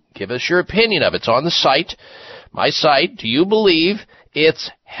to give us your opinion of it. It's on the site, my site. Do you believe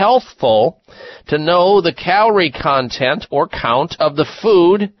it's healthful to know the calorie content or count of the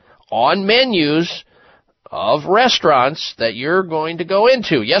food on menus of restaurants that you're going to go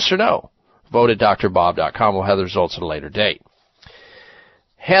into? Yes or no? Vote at drbob.com. We'll have the results at a later date.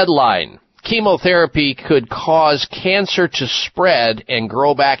 Headline: chemotherapy could cause cancer to spread and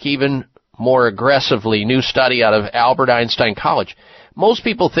grow back even more aggressively. New study out of Albert Einstein College. Most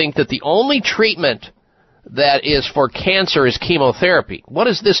people think that the only treatment that is for cancer is chemotherapy. What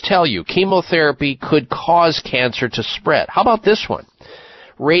does this tell you? Chemotherapy could cause cancer to spread. How about this one?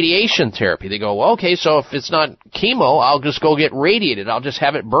 Radiation therapy. They go, well, okay, so if it's not chemo, I'll just go get radiated. I'll just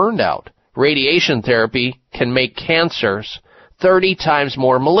have it burned out. Radiation therapy can make cancers 30 times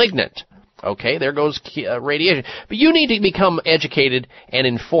more malignant. Okay, there goes radiation. But you need to become educated and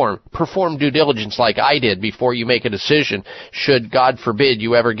informed. Perform due diligence like I did before you make a decision, should, God forbid,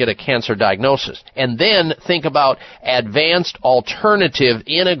 you ever get a cancer diagnosis. And then think about advanced alternative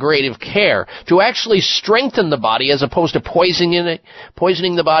integrative care to actually strengthen the body as opposed to poisoning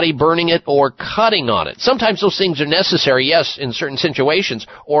the body, burning it, or cutting on it. Sometimes those things are necessary, yes, in certain situations,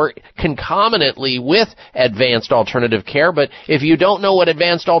 or concomitantly with advanced alternative care. But if you don't know what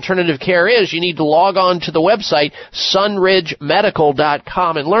advanced alternative care is, you need to log on to the website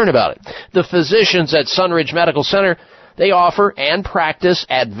sunridgemedical.com and learn about it. The physicians at Sunridge Medical Center, they offer and practice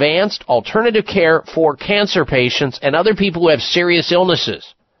advanced alternative care for cancer patients and other people who have serious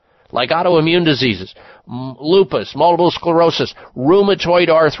illnesses like autoimmune diseases, lupus, multiple sclerosis, rheumatoid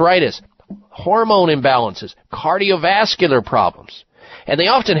arthritis, hormone imbalances, cardiovascular problems. And they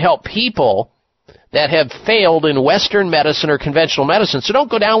often help people that have failed in Western medicine or conventional medicine. So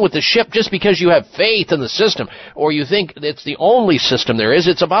don't go down with the ship just because you have faith in the system or you think it's the only system there is.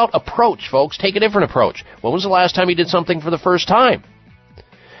 It's about approach, folks. Take a different approach. When was the last time you did something for the first time?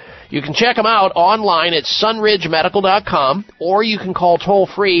 You can check them out online at sunridgemedical.com, or you can call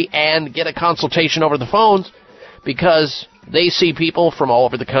toll-free and get a consultation over the phones because they see people from all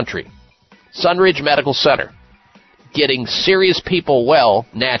over the country. Sunridge Medical Center. Getting serious people well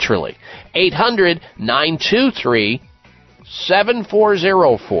naturally.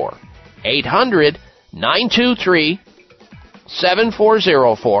 800-923-7404.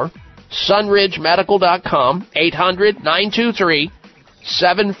 800-923-7404. sunridgemedical.com.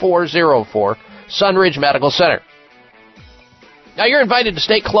 800-923-7404. Sunridge Medical Center. Now you're invited to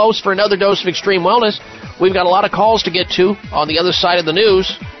stay close for another dose of extreme wellness. We've got a lot of calls to get to on the other side of the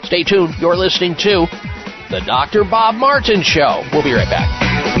news. Stay tuned. You're listening to The Dr. Bob Martin Show. We'll be right back.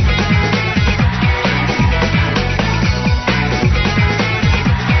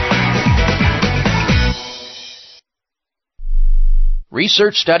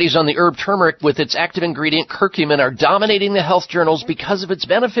 Research studies on the herb turmeric with its active ingredient curcumin are dominating the health journals because of its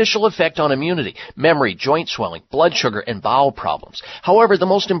beneficial effect on immunity, memory, joint swelling, blood sugar, and bowel problems. However, the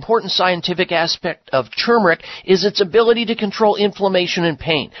most important scientific aspect of turmeric is its ability to control inflammation and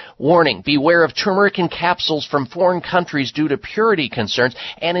pain. Warning, beware of turmeric in capsules from foreign countries due to purity concerns,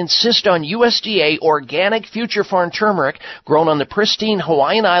 and insist on USDA organic Future Farm turmeric grown on the pristine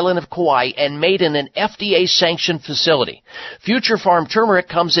Hawaiian island of Kauai and made in an FDA-sanctioned facility. Future Farm turmeric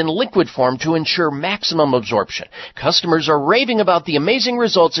comes in liquid form to ensure maximum absorption. Customers are raving about the amazing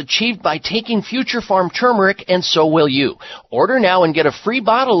results achieved by taking Future Farm turmeric, and so will you. Order now and get a free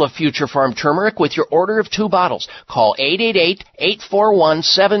bottle of Future Farm turmeric with your order of 2 bottles. Call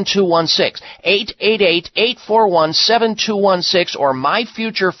 888-841-7216, 888-841-7216, or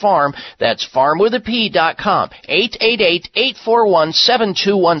MyFutureFarm, that's farmwithap.com,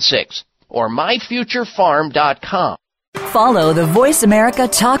 888-841-7216, or MyFutureFarm.com. Follow the Voice America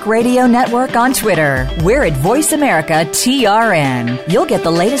Talk Radio Network on Twitter. We're at Voice America TRN. You'll get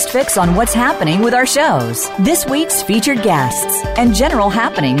the latest fix on what's happening with our shows, this week's featured guests, and general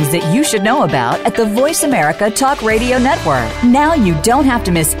happenings that you should know about at the Voice America Talk Radio Network. Now you don't have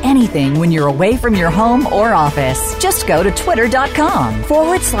to miss anything when you're away from your home or office. Just go to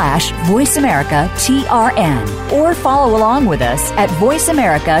twitter.com/Voice America TRN or follow along with us at Voice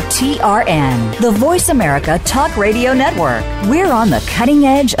America TRN. The Voice America Talk Radio Network. We're on the cutting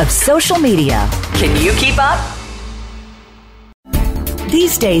edge of social media. Can you keep up?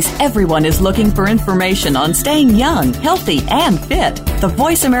 These days, everyone is looking for information on staying young, healthy, and fit. The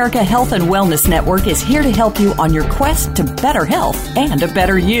Voice America Health and Wellness Network is here to help you on your quest to better health and a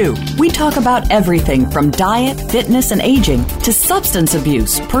better you. We talk about everything from diet, fitness, and aging to substance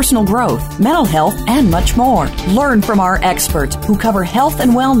abuse, personal growth, mental health, and much more. Learn from our experts who cover health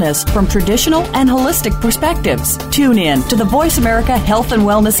and wellness from traditional and holistic perspectives. Tune in to the Voice America Health and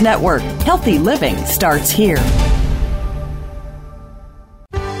Wellness Network. Healthy living starts here.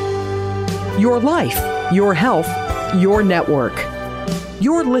 Your life, your health, your network.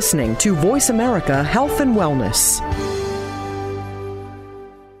 You're listening to Voice America Health and Wellness.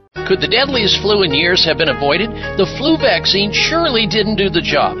 Could the deadliest flu in years have been avoided? The flu vaccine surely didn't do the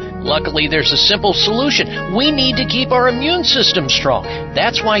job. Luckily, there's a simple solution. We need to keep our immune system strong.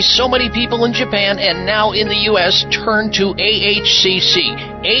 That's why so many people in Japan and now in the U.S. turn to AHCC.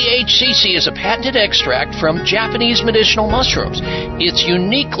 AHCC is a patented extract from Japanese medicinal mushrooms. It's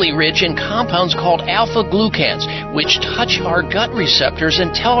uniquely rich in compounds called alpha-glucans, which touch our gut receptors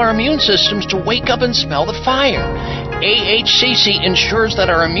and tell our immune systems to wake up and smell the fire. AHCC ensures that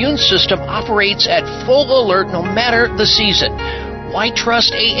our immune system operates at full alert no matter the season. Why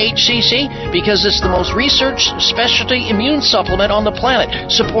trust AHCC? Because it's the most researched specialty immune supplement on the planet,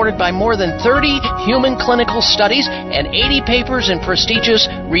 supported by more than 30 human clinical studies and 80 papers in prestigious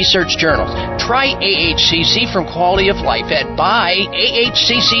research journals. Try AHCC from Quality of Life at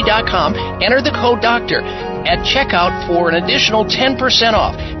buyahcc.com. Enter the code DOCTOR at checkout for an additional 10%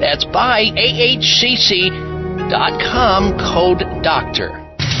 off. That's buyahcc.com, code DOCTOR.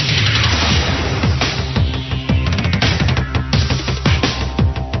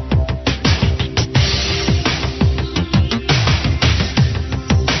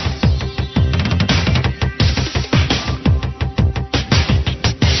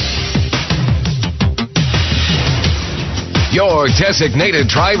 Your designated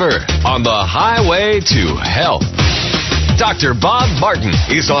driver on the highway to health. Dr. Bob Martin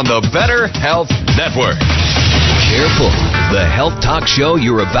is on the Better Health Network. Careful, the health talk show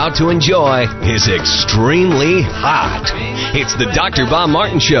you're about to enjoy is extremely hot. It's the Dr. Bob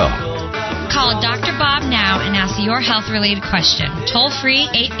Martin Show. Call Dr. Bob now and ask your health-related question. Toll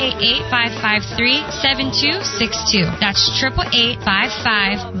free 888-553-7262. That's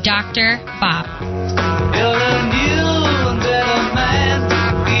 888-55-Dr. Bob. You're a new and better man.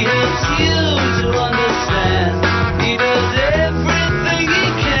 He helps you to understand. He does everything he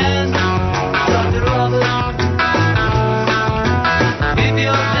can. Dr. Robert. If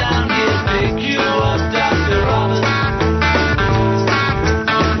you're down, he'll pick you up, Dr. Robert.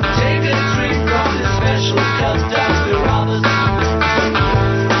 Take a drink from his special cup, Dr. Robert.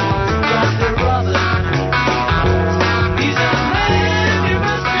 Dr. Robert. He's a man you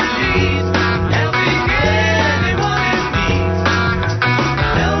must believe. Helping anyone in need.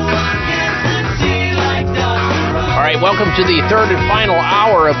 No one can succeed like Dr. Robert. All right, welcome to the third and final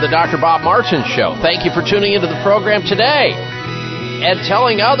hour of the Dr. Bob Martin Show. Thank you for tuning into the program today and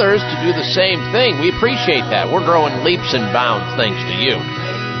telling others to do the same thing. We appreciate that. We're growing leaps and bounds thanks to you.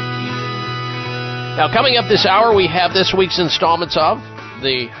 Now, coming up this hour, we have this week's installments of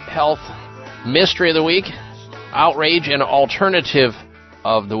the Health Mystery of the Week, Outrage, and Alternative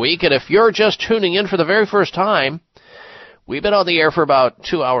of the Week. And if you're just tuning in for the very first time, we've been on the air for about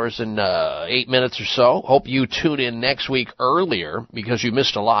 2 hours and 8 minutes or so. Hope you tune in next week earlier because you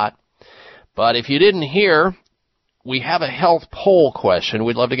missed a lot. But if you didn't hear, we have a health poll question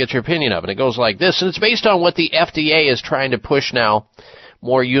we'd love to get your opinion of. And it goes like this, and it's based on what the FDA is trying to push now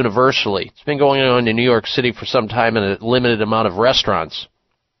more universally. It's been going on in New York City for some time in a limited amount of restaurants.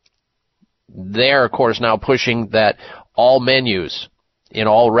 They're, of course, now pushing that all menus in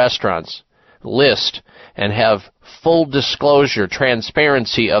all restaurants list and have full disclosure,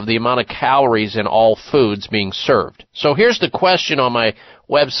 transparency of the amount of calories in all foods being served. So here's the question on my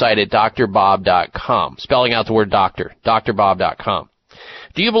website at drbob.com, spelling out the word doctor, drbob.com.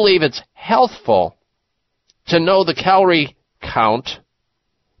 Do you believe it's healthful to know the calorie count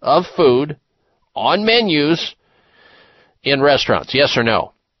of food on menus in restaurants? Yes or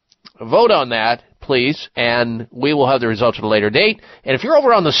no? Vote on that, please, and we will have the results at a later date. And if you're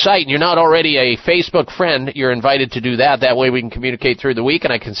over on the site and you're not already a Facebook friend, you're invited to do that. That way we can communicate through the week,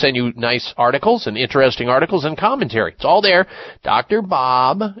 and I can send you nice articles and interesting articles and commentary. It's all there,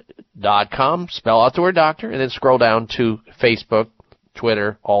 drbob.com, spell out the word doctor, and then scroll down to Facebook,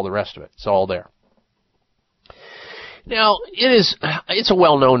 Twitter, all the rest of it. It's all there. Now, it's a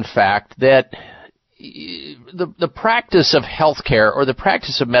well-known fact that the practice of healthcare or the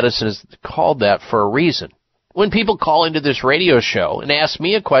practice of medicine is called that for a reason. When people call into this radio show and ask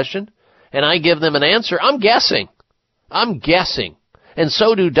me a question and I give them an answer, I'm guessing. And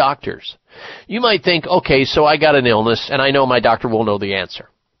so do doctors. You might think, okay, so I got an illness and I know my doctor will know the answer.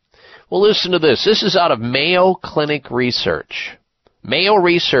 Well, listen to this. This is out of Mayo Clinic research. Mayo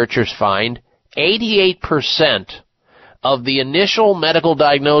researchers find 88% of the initial medical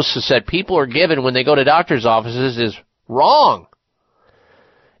diagnosis that people are given when they go to doctor's offices is wrong.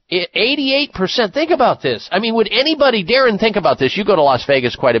 88%. Think about this. I mean, would anybody dare and think about this? You go to Las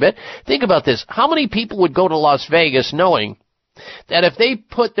Vegas quite a bit. Think about this. How many people would go to Las Vegas knowing that if they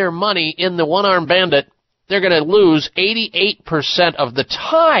put their money in the one-armed bandit, they're going to lose 88% of the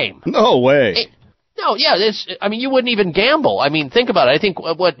time? No way. No, yeah, you wouldn't even gamble. I mean, think about it. I think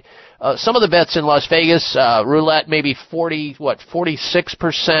what some of the bets in Las Vegas, roulette maybe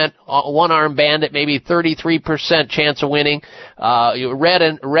 46%, one-arm bandit maybe 33% chance of winning,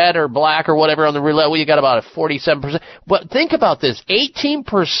 red or black or whatever on the roulette, well, you got about a 47%. But think about this,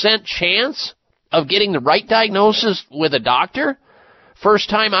 18% chance of getting the right diagnosis with a doctor first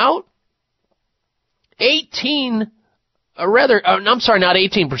time out? 12%,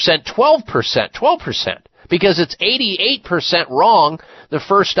 because it's 88% wrong the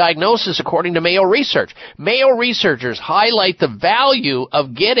first diagnosis according to Mayo Research. Mayo researchers highlight the value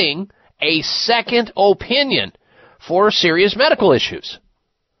of getting a second opinion for serious medical issues.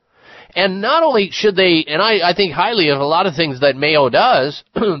 And not only should they, and I think highly of a lot of things that Mayo does,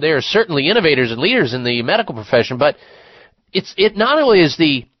 they are certainly innovators and leaders in the medical profession, but it not only is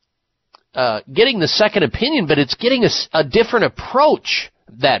the getting the second opinion, but it's getting a different approach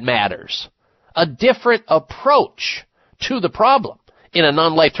that matters. A different approach to the problem in a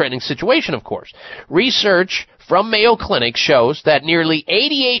non-life-threatening situation, of course. Research from Mayo Clinic shows that nearly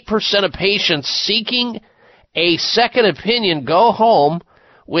 88% of patients seeking a second opinion go home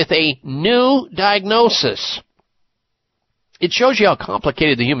with a new diagnosis. It shows you how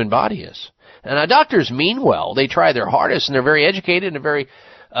complicated the human body is. And now, doctors mean well. They try their hardest, and they're very educated and very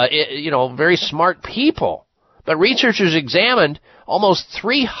smart people. But researchers examined almost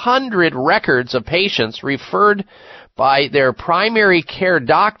 300 records of patients referred by their primary care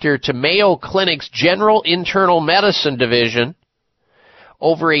doctor to Mayo Clinic's General Internal Medicine Division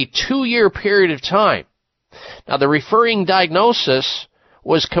over a 2-year period of time. Now, the referring diagnosis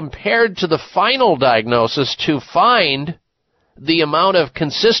was compared to the final diagnosis to find the amount of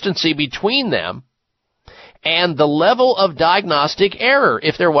consistency between them and the level of diagnostic error,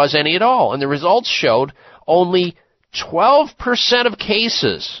 if there was any at all. And the results showed only 12% of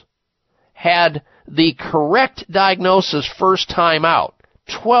cases had the correct diagnosis first time out.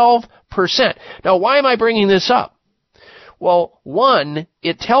 12%. Now, why am I bringing this up? Well, one,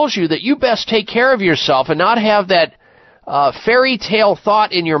 it tells you that you best take care of yourself and not have that fairy tale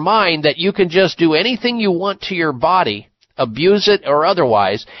thought in your mind that you can just do anything you want to your body, abuse it or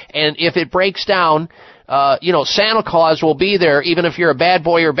otherwise, and if it breaks down, Santa Claus will be there even if you're a bad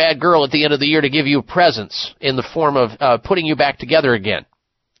boy or bad girl at the end of the year to give you presents in the form of putting you back together again.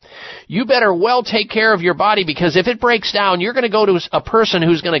 You better well take care of your body, because if it breaks down, you're going to go to a person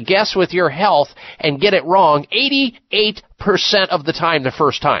who's going to guess with your health and get it wrong 88% of the time the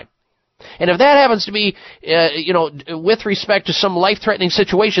first time. And if that happens to be, with respect to some life-threatening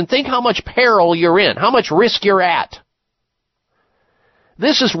situation, think how much peril you're in, how much risk you're at.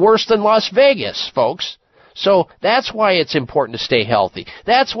 This is worse than Las Vegas, folks. So that's why it's important to stay healthy.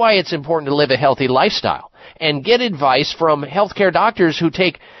 That's why it's important to live a healthy lifestyle and get advice from healthcare doctors who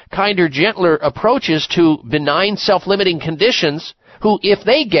take kinder, gentler approaches to benign, self-limiting conditions who, if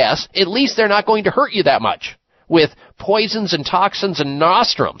they guess, at least they're not going to hurt you that much with poisons and toxins and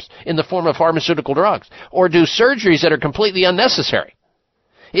nostrums in the form of pharmaceutical drugs, or do surgeries that are completely unnecessary.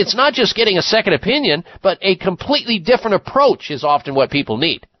 It's not just getting a second opinion, but a completely different approach is often what people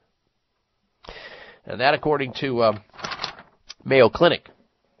need. And that according to Mayo Clinic.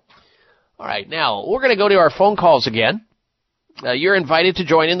 All right, now we're going to go to our phone calls again. You're invited to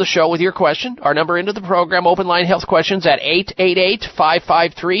join in the show with your question. Our number into the program, open line health questions at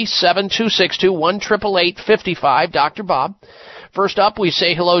 888-553-7262, 1-888-55, Dr. Bob. First up, we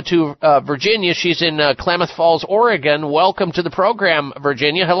say hello to Virginia. She's in Klamath Falls, Oregon. Welcome to the program,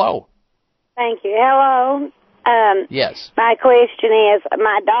 Virginia. Hello. Thank you. Hello. Yes. My question is,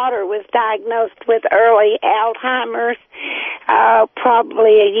 my daughter was diagnosed with early Alzheimer's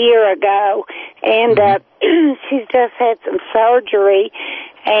probably a year ago, and she's just had some surgery,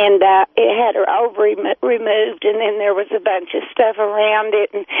 and it had her ovary removed, and then there was a bunch of stuff around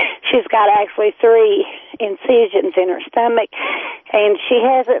it, and she's got actually 3 incisions in her stomach, and she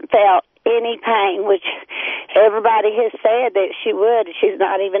hasn't felt any pain, which everybody has said that she would. She's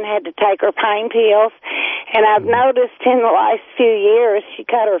not even had to take her pain pills. And I've noticed in the last few years she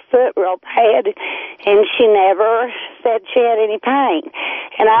cut her foot real bad, and she never said she had any pain.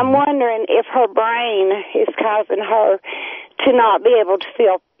 And I'm wondering if her brain is causing her to not be able to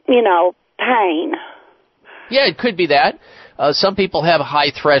feel, pain. Yeah, it could be that. Some people have a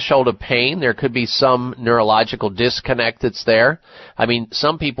high threshold of pain. There could be some neurological disconnect that's there. I mean,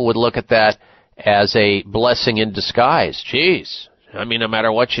 some people would look at that as a blessing in disguise. Jeez. I mean, no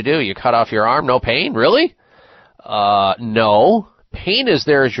matter what you do, you cut off your arm, no pain? Really? No. Pain is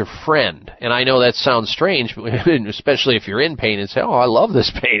there as your friend. And I know that sounds strange, especially if you're in pain and say, oh, I love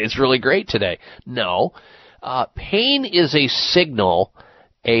this pain. It's really great today. No. Pain is a signal,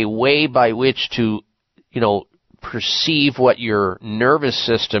 a way by which to perceive what your nervous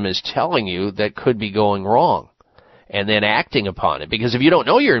system is telling you that could be going wrong, and then acting upon it. Because if you don't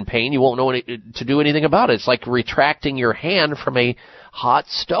know you're in pain, you won't know to do anything about it. It's like retracting your hand from a hot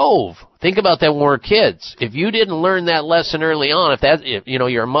stove. Think about that when we're kids. If you didn't learn that lesson early on, if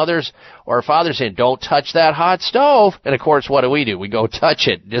your mother's or father's saying, don't touch that hot stove, and of course, what do? We go touch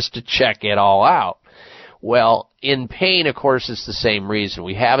it just to check it all out. Well, in pain, of course, it's the same reason.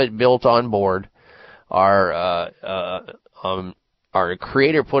 We have it built on board. Our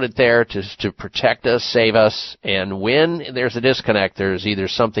Creator put it there to protect us, save us, and when there's a disconnect, there's either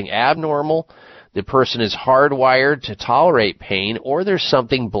something abnormal, the person is hardwired to tolerate pain, or there's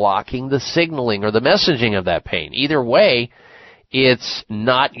something blocking the signaling or the messaging of that pain. Either way, it's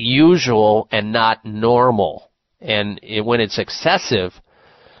not usual and not normal. And when it's excessive,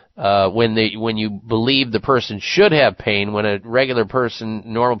 when you believe the person should have pain, when a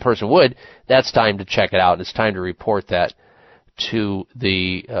normal person would, that's time to check it out. It's time to report that to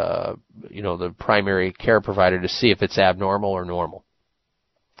the primary care provider to see if it's abnormal or normal.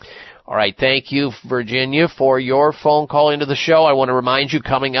 All right, thank you, Virginia, for your phone call into the show. I want to remind you,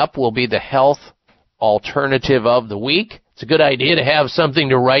 coming up will be the Health Alternative of the Week. It's a good idea to have something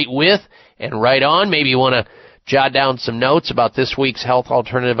to write with and write on. Maybe you want to jot down some notes about this week's Health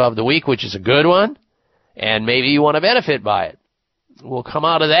Alternative of the Week, which is a good one, and maybe you want to benefit by it. We'll come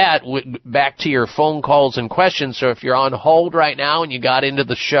out of that back to your phone calls and questions. So if you're on hold right now and you got into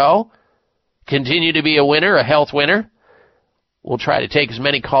the show, continue to be a winner, a health winner. We'll try to take as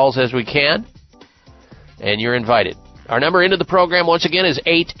many calls as we can, and you're invited. Our number into the program, once again, is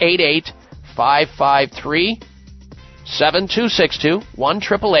 888-553-7262,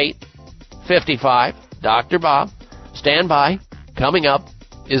 1-888-55. Dr. Bob, stand by. Coming up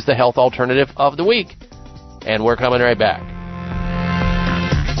is the Health Alternative of the Week, and we're coming right back.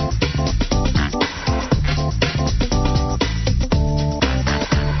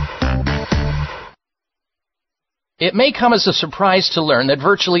 It may come as a surprise to learn that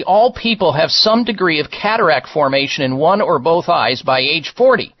virtually all people have some degree of cataract formation in one or both eyes by age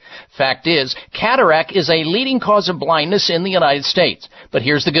 40. Fact is, cataract is a leading cause of blindness in the United States. But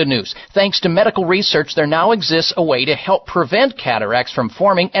here's the good news. Thanks to medical research, there now exists a way to help prevent cataracts from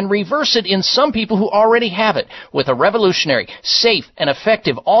forming and reverse it in some people who already have it with a revolutionary, safe, and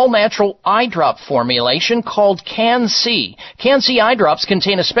effective all-natural eye drop formulation called Can-C. Can-C eye drops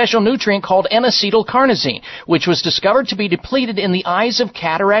contain a special nutrient called N-acetylcarnosine, which was discovered to be depleted in the eyes of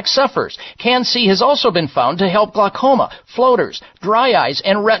cataract sufferers. Can-C has also been found to help glaucoma, floaters, dry eyes,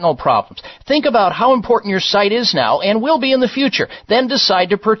 and retinal problems. Think about how important your sight is now and will be in the future. Then decide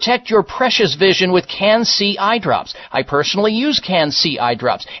to protect your precious vision with Can-C eye drops. I personally use Can-C eye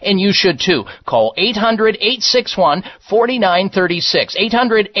drops, and you should too. Call 800-861-4936.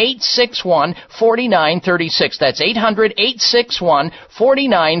 800-861-4936. That's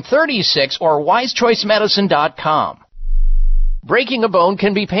 800-861-4936 or wisechoicemedicine.com. Breaking a bone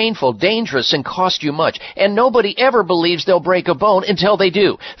can be painful, dangerous, and cost you much, and nobody ever believes they'll break a bone until they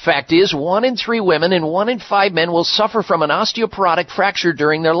do. Fact is, 1 in 3 women and 1 in 5 men will suffer from an osteoporotic fracture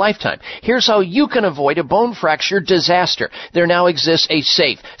during their lifetime. Here's how you can avoid a bone fracture disaster. There now exists a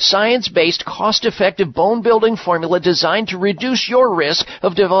safe, science-based, cost-effective bone-building formula designed to reduce your risk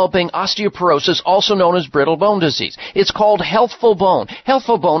of developing osteoporosis, also known as brittle bone disease. It's called Healthful Bone.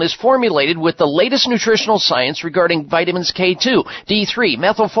 Healthful Bone is formulated with the latest nutritional science regarding vitamins K2, D3,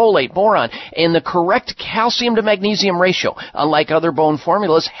 methylfolate, boron, and the correct calcium to magnesium ratio. Unlike other bone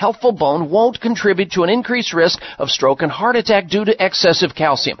formulas, Healthful Bone won't contribute to an increased risk of stroke and heart attack due to excessive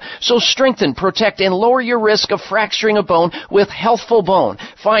calcium. So strengthen, protect, and lower your risk of fracturing a bone with Healthful Bone.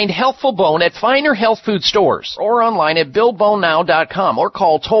 Find Healthful Bone at finer health food stores or online at BuildBoneNow.com or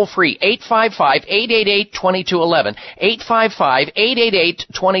call toll-free 855-888-2211.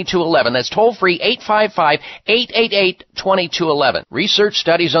 855-888-2211. That's toll-free 855-888-2211. Research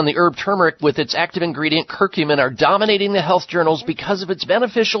studies on the herb turmeric with its active ingredient curcumin are dominating the health journals because of its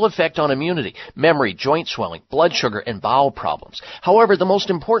beneficial effect on immunity, memory, joint swelling, blood sugar, and bowel problems. However, the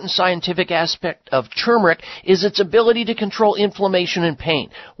most important scientific aspect of turmeric is its ability to control inflammation and pain.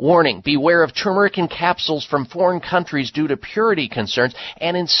 Warning, beware of turmeric in capsules from foreign countries due to purity concerns,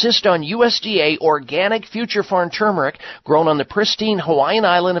 and insist on USDA organic Future Farm turmeric grown on the pristine Hawaiian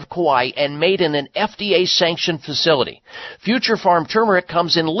island of Kauai and made in an FDA-sanctioned facility. Future Farm turmeric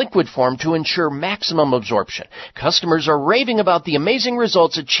comes in liquid form to ensure maximum absorption. Customers are raving about the amazing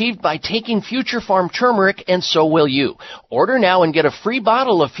results achieved by taking Future Farm turmeric, and so will you. Order now and get a free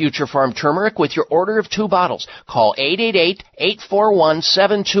bottle of Future Farm turmeric with your order of 2 bottles. Call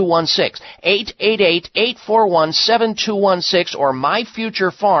 888-841-7216, 888-841-7216, or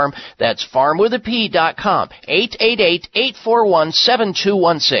MyFutureFarm, that's farmwithap.com,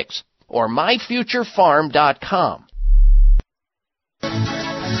 888-841-7216, or MyFutureFarm.com.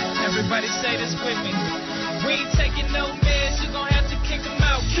 Everybody say this with me. We ain't taking no meds, you're gonna have to kick them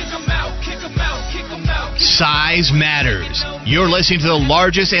out, kick them out, kick them out, kick them out. Size matters. You're listening to the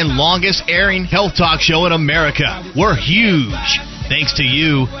largest and longest airing health talk show in America. We're huge. Thanks to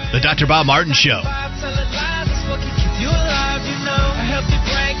you, the Dr. Bob Martin Show.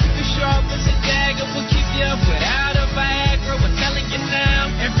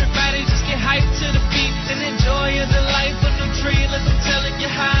 Everybody just get hyped to the beat and enjoy the life of the tree. Let them telling you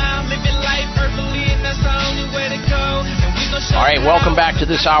how. Live your life earthly, and that's the only way to go. All right, welcome back to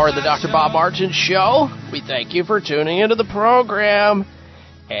this hour of the Dr. Bob Martin Show. We thank you for tuning into the program.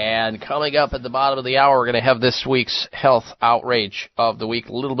 And coming up at the bottom of the hour, we're going to have this week's Health Outrage of the Week.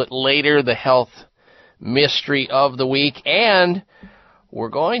 A little bit later, the Health Mystery of the Week. And we're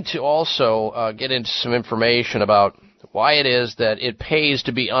going to also get into some information about why it is that it pays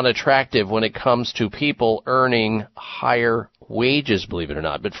to be unattractive when it comes to people earning higher wages, believe it or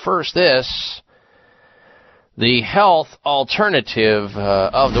not. But first, this, the health alternative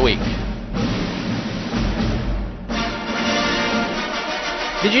of the week.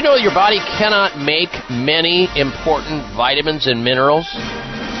 Did you know your body cannot make many important vitamins and minerals?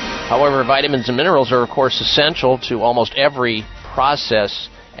 However, vitamins and minerals are, of course, essential to almost every process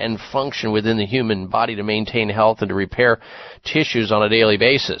and function within the human body to maintain health and to repair tissues on a daily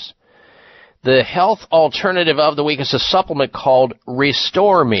basis. The health alternative of the week is a supplement called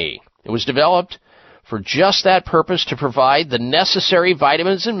Restore Me. It was developed for just that purpose, to provide the necessary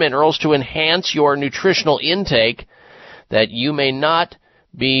vitamins and minerals to enhance your nutritional intake that you may not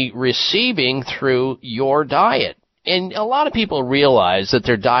be receiving through your diet. And a lot of people realize that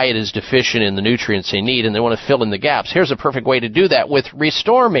their diet is deficient in the nutrients they need, and they want to fill in the gaps. Here's a perfect way to do that with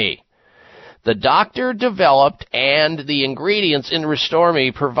Restore Me. The doctor developed and the ingredients in Restore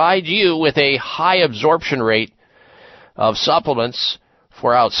Me provide you with a high absorption rate of supplements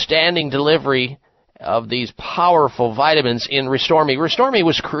for outstanding delivery of these powerful vitamins in Restore Me. Restore Me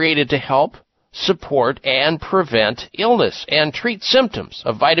was created to help, support, and prevent illness and treat symptoms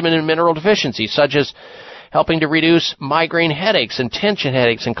of vitamin and mineral deficiency, such as helping to reduce migraine headaches and tension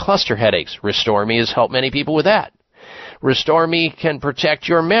headaches and cluster headaches. Restore Me has helped many people with that. Restore Me can protect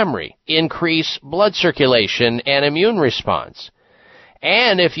your memory, increase blood circulation and immune response.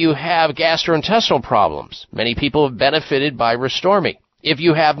 And if you have gastrointestinal problems, many people have benefited by Restore Me. If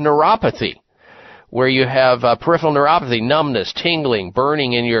you have neuropathy, where you have peripheral neuropathy, numbness, tingling,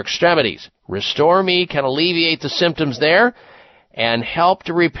 burning in your extremities, Restore Me can alleviate the symptoms there and help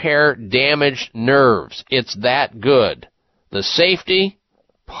to repair damaged nerves. It's that good. The safety,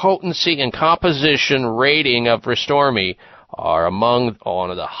 potency, and composition rating of Restore Me are among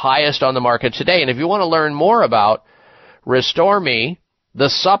one of the highest on the market today. And if you want to learn more about Restore Me, the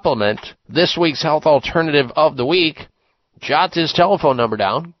supplement, this week's health alternative of the week, jot his telephone number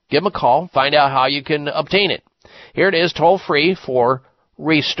down, give him a call, find out how you can obtain it. Here it is, toll free for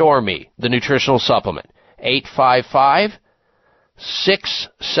Restore Me, the nutritional supplement,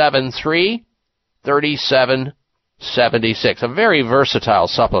 855-673-3776. A very versatile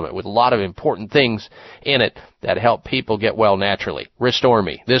supplement with a lot of important things in it that help people get well naturally. Restore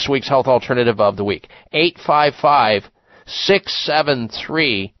Me, this week's health alternative of the week,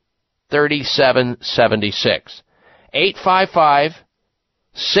 855-673-3776.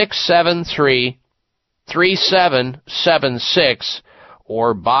 855-673-3776,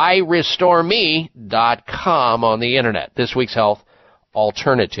 or buyrestoreme.com on the internet. This week's health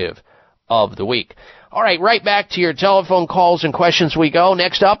alternative of the week. All right, right back to your telephone calls and questions we go.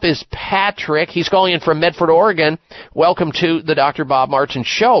 Next up is Patrick. He's calling in from Medford, Oregon. Welcome to the Dr. Bob Martin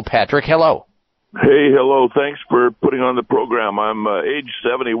Show. Patrick, hello. Hey, hello. Thanks for putting on the program. I'm age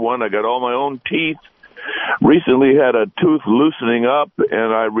 71. I got all my own teeth. Recently had a tooth loosening up,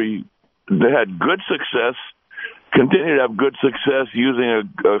 and I had good success, continue to have good success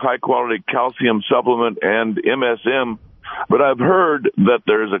using a high-quality calcium supplement and MSM. But I've heard that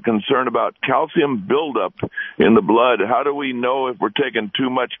there's a concern about calcium buildup in the blood. How do we know if we're taking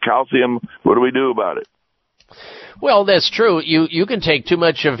too much calcium? What do we do about it? Well, that's true. You can take too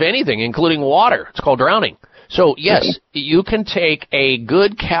much of anything, including water. It's called drowning. So, yes, you can take a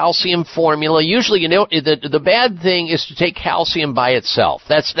good calcium formula. Usually, the bad thing is to take calcium by itself.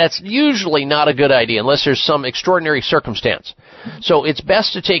 That's usually not a good idea unless there's some extraordinary circumstance. So it's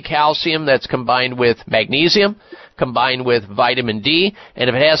best to take calcium that's combined with magnesium, combined with vitamin D, and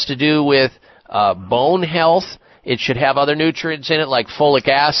if it has to do with bone health, it should have other nutrients in it like folic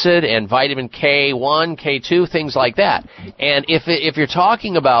acid and vitamin K1, K2, things like that. And if you're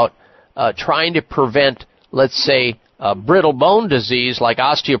talking about trying to prevent, let's say, brittle bone disease like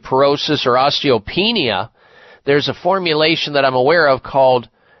osteoporosis or osteopenia, there's a formulation that I'm aware of called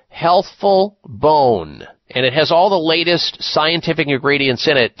Healthful Bone. And it has all the latest scientific ingredients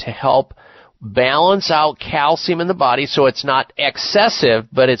in it to help balance out calcium in the body so it's not excessive,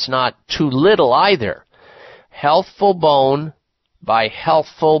 but it's not too little either. Healthful Bone by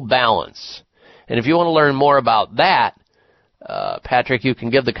Healthful Balance. And if you want to learn more about that, Patrick, you can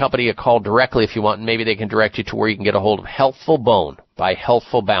give the company a call directly if you want, and maybe they can direct you to where you can get a hold of Healthful Bone by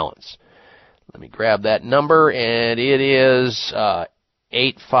Healthful Balance. Let me grab that number, and it is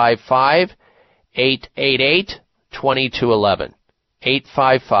 855-888-2211.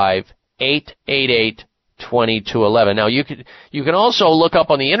 855-888-2211. Now, you can also look up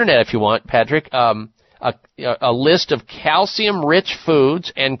on the internet if you want, Patrick, a list of calcium-rich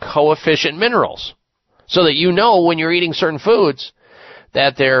foods and coefficient minerals, so that you know when you're eating certain foods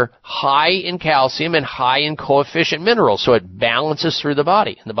that they're high in calcium and high in coefficient minerals, so it balances through the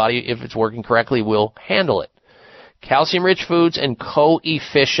body. And the body, if it's working correctly, will handle it. Calcium-rich foods and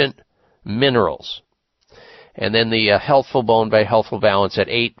coefficient minerals. And then the Healthful Bone by Healthful Balance at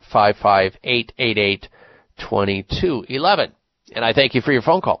 855-888-2211. And I thank you for your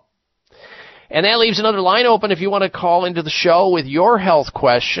phone call. And that leaves another line open if you want to call into the show with your health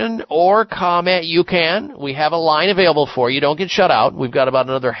question or comment. You can. We have a line available for you. Don't get shut out. We've got about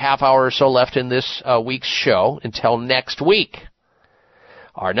another half hour or so left in this week's show until next week.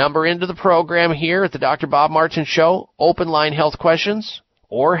 Our number into the program here at the Dr. Bob Martin Show, open line health questions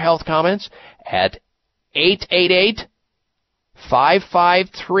or health comments at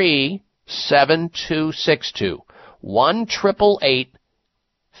 888-553-7262.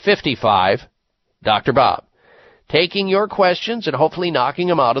 1-888-55 Dr. Bob. Taking your questions and hopefully knocking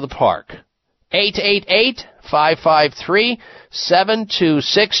them out of the park.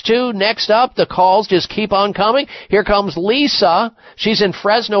 888-553-7262. Next up, the calls just keep on coming. Here comes Lisa. She's in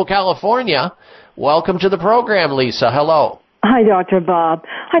Fresno, California. Welcome to the program, Lisa. Hello. Hi, Dr. Bob.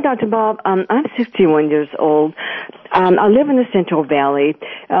 I'm 61 years old. I live in the Central Valley.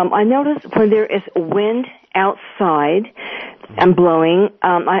 I notice when there is wind outside and blowing,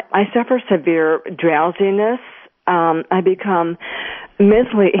 I suffer severe drowsiness. I become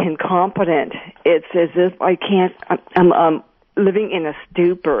mentally incompetent. It's as if I'm living in a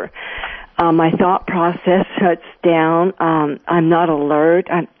stupor. My thought process shuts down. I'm not alert.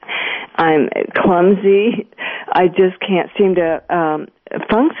 I'm clumsy. I just can't seem to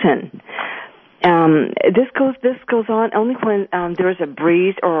function. This goes on only when there's a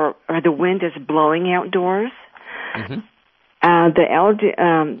breeze or the wind is blowing outdoors. Mm-hmm.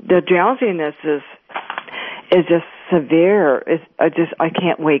 The drowsiness is just severe. I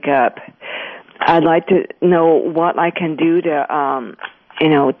can't wake up. I'd like to know what I can do to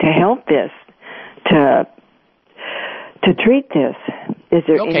help this, to treat this. Is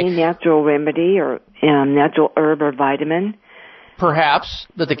there any natural remedy or natural herb or vitamin? Perhaps,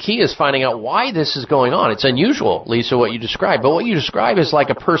 but the key is finding out why this is going on. It's unusual, Lisa, what you described, but what you describe is like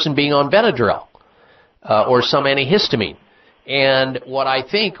a person being on Benadryl or some antihistamine. And what I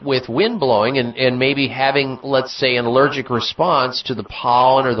think with wind blowing and maybe having, let's say, an allergic response to the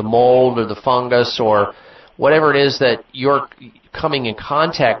pollen or the mold or the fungus or whatever it is that you're coming in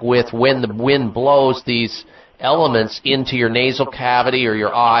contact with when the wind blows these elements into your nasal cavity or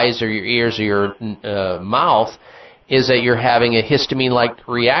your eyes or your ears or your mouth, is that you're having a histamine-like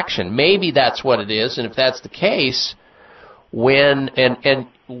reaction. Maybe that's what it is, and if that's the case, and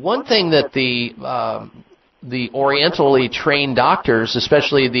one thing that the orientally trained doctors,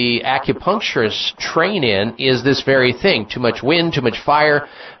 especially the acupuncturists, train in is this very thing: too much wind, too much fire,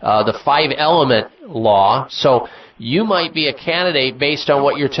 the 5-element law. So you might be a candidate, based on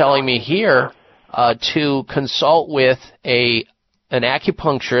what you're telling me here, to consult with an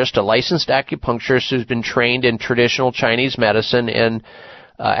acupuncturist, a licensed acupuncturist who's been trained in traditional Chinese medicine and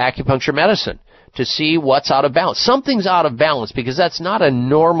acupuncture medicine, to see what's out of balance. Something's out of balance, because that's not a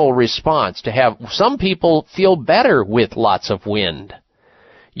normal response to have. Some people feel better with lots of wind.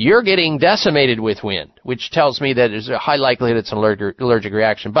 You're getting decimated with wind, which tells me that there's a high likelihood it's an allergic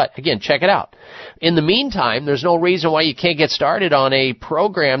reaction. But again, check it out. In the meantime, there's no reason why you can't get started on a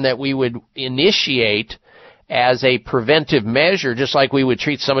program that we would initiate as a preventive measure, just like we would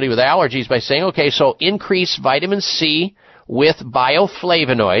treat somebody with allergies by saying, okay, so increase vitamin C with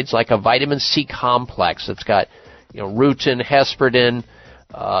bioflavonoids, like a vitamin C complex that's got, rutin, hesperidin,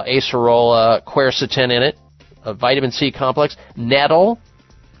 acerola, quercetin in it, a vitamin C complex, nettle,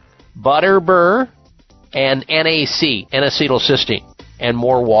 butterbur, and NAC, N-acetylcysteine, and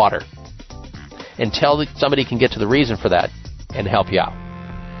more water. Until somebody can get to the reason for that and help you out.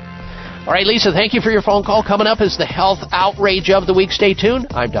 All right, Lisa, thank you for your phone call. Coming up is the health outrage of the week. Stay tuned.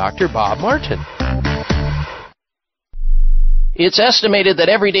 I'm Dr. Bob Martin. It's estimated that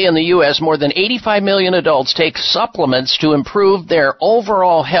every day in the U.S., more than 85 million adults take supplements to improve their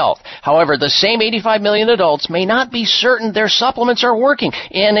overall health. However, the same 85 million adults may not be certain their supplements are working,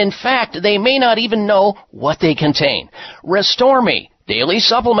 and in fact, they may not even know what they contain. Restore Me daily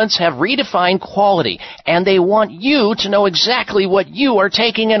supplements have redefined quality, and they want you to know exactly what you are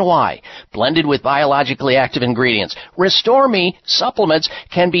taking and why. Blended with biologically active ingredients, Restore Me supplements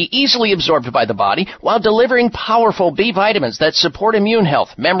can be easily absorbed by the body while delivering powerful B vitamins that support immune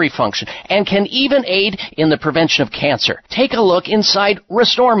health, memory function, and can even aid in the prevention of cancer. Take a look inside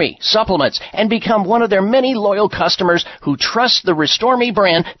Restore Me supplements and become one of their many loyal customers who trust the Restore Me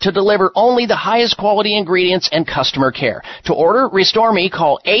brand to deliver only the highest quality ingredients and customer care. To order Restore Me,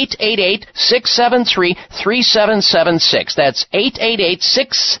 call 888-673-3776. That's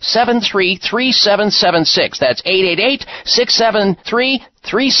 888-673-3776. That's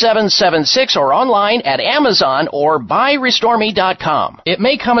 888-673-3776, or online at Amazon or buyrestoreme.com. It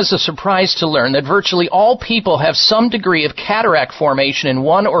may come as a surprise to learn that virtually all people have some degree of cataract formation in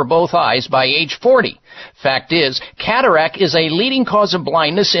one or both eyes by age 40. Fact is, cataract is a leading cause of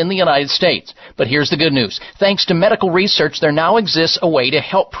blindness in the United States. But here's the good news. Thanks to medical research, there now exists a way to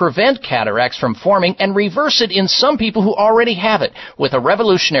help prevent cataracts from forming and reverse it in some people who already have it with a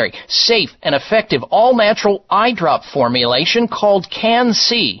revolutionary, safe, and effective all-natural eye drop formulation called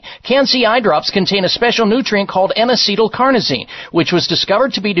Can-C. Can-C eye drops contain a special nutrient called N-acetylcarnosine, which was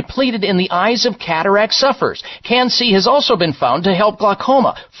discovered to be depleted in the eyes of cataract sufferers. Can-C has also been found to help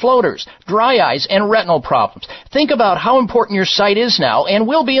glaucoma, floaters, dry eyes, and retinal problems. Think about how important your sight is now and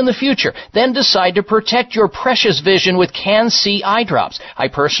will be in the future. Then decide to protect your precious vision with Can-C eye drops. I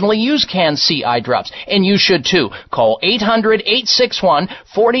personally use Can-C eye drops, and you should too. Call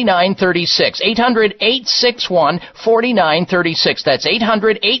 800-861-4936. 800-861-4936. That's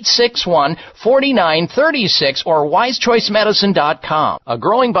 800-861-4936 or wisechoicemedicine.com. A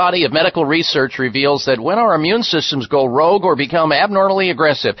growing body of medical research reveals that when our immune systems go rogue or become abnormally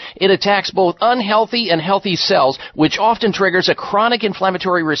aggressive, it attacks both unhealthy and healthy cells, which often triggers a chronic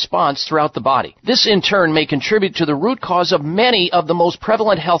inflammatory response throughout the body. This in turn may contribute to the root cause of many of the most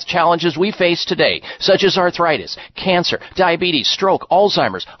prevalent health challenges we face today, such as arthritis, cancer, diabetes, stroke,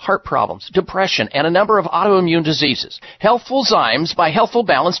 Alzheimer's, heart problems, depression, and a number of autoimmune diseases. Healthful Zymes by Healthful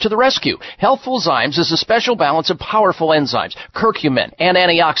Balance to the rescue. Healthful Zymes is a special balance of powerful enzymes, curcumin, and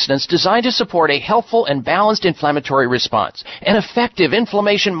antioxidants designed to support a healthful and balanced inflammatory response. An effective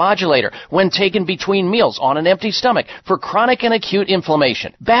inflammation modulator when taken between meals on an empty stomach for chronic and acute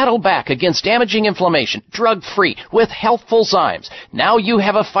inflammation. Battle back against damaging inflammation, drug-free, with Healthful Zymes. Now you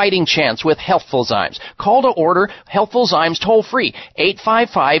have a fighting chance with Healthful Zymes. Call to order Healthful Zymes toll-free,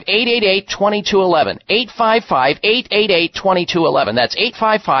 855-888-2211, 855-888-2211. That's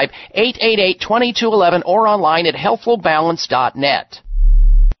 855-888-2211 or online at healthfulbalance.net.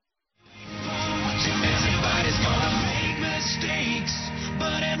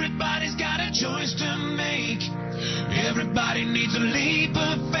 Everybody needs a leap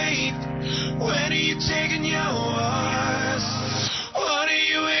of faith. When are you taking yours? What are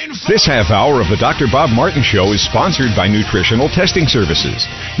you waiting for? This half hour of the Dr. Bob Martin Show is sponsored by Nutritional Testing Services.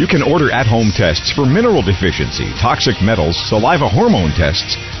 You can order at-home tests for mineral deficiency, toxic metals, saliva hormone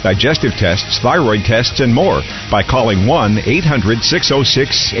tests, digestive tests, thyroid tests, and more by calling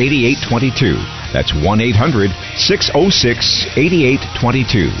 1-800-606-8822. That's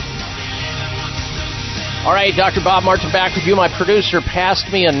 1-800-606-8822. All right, Dr. Bob Martin back with you. My producer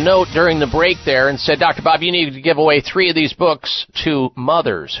passed me a note during the break there and said, Dr. Bob, you need to give away 3 of these books to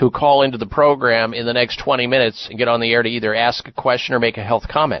mothers who call into the program in the next 20 minutes and get on the air to either ask a question or make a health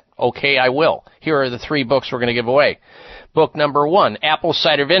comment. Okay, I will. Here are the 3 books we're going to give away. Book number 1, Apple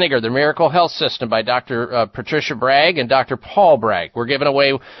Cider Vinegar, The Miracle Health System by Dr. Patricia Bragg and Dr. Paul Bragg. We're giving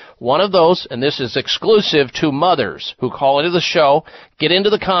away one of those, and this is exclusive to mothers who call into the show. Get into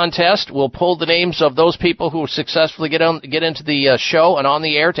the contest. We'll pull the names of those people who successfully get into the show and on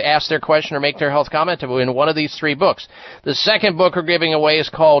the air to ask their question or make their health comment to win one of these 3 books. The second book we're giving away is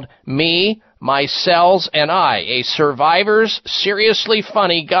called Me, My Cells and I, a survivor's seriously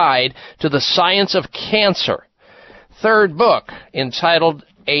funny guide to the science of cancer. Third book, entitled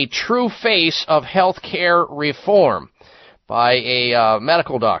A True Face of Healthcare Reform, by a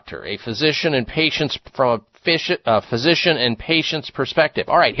medical doctor, a physician and patient's from a physician and patient's perspective.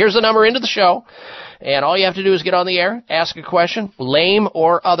 All right, here's the number into the show, and all you have to do is get on the air, ask a question, lame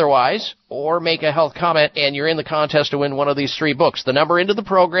or otherwise, or make a health comment, and you're in the contest to win one of these 3 books. The number into the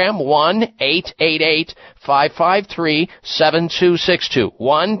program,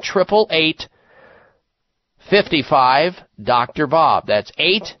 1-888-553-7262. 1-888-55-Dr. Bob. That's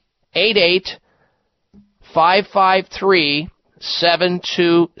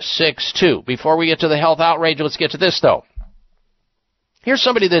 888-553-7262. Before we get to the health outrage, let's get to this, though. Here's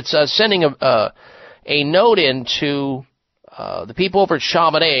somebody that's sending a note in to the people over at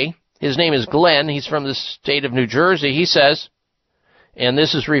Chamonix. His name is Glenn. He's from the state of New Jersey. He says, and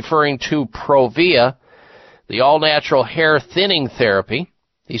this is referring to Provia, the all-natural hair thinning therapy.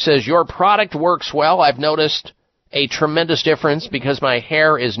 He says, your product works well. I've noticed a tremendous difference because my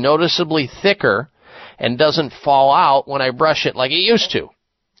hair is noticeably thicker and doesn't fall out when I brush it like it used to.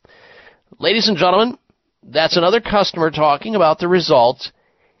 Ladies and gentlemen, that's another customer talking about the results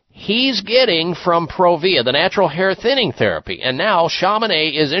he's getting from Provia, the natural hair thinning therapy. And now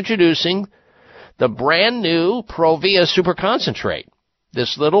Chamonix is introducing the brand new Provia Super Concentrate.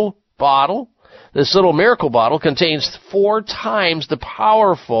 This little bottle, this little miracle bottle, contains 4 times the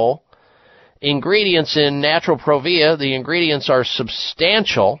powerful ingredients in natural Provia. The ingredients are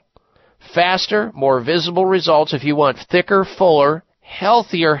substantial. Faster, more visible results if you want thicker, fuller,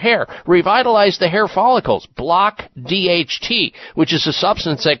 healthier hair. Revitalize the hair follicles. Block DHT, which is a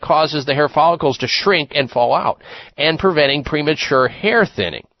substance that causes the hair follicles to shrink and fall out, and preventing premature hair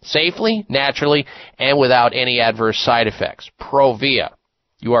thinning. Safely, naturally, and without any adverse side effects. Provia.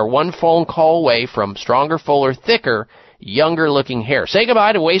 You are 1 phone call away from stronger, fuller, thicker, younger-looking hair. Say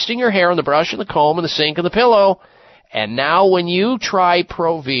goodbye to wasting your hair on the brush and the comb and the sink and the pillow. And now when you try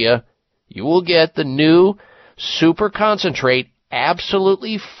Provia, you will get the new Super Concentrate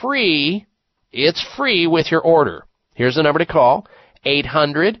absolutely free. It's free with your order. Here's the number to call,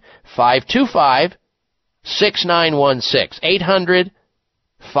 800-525-6916.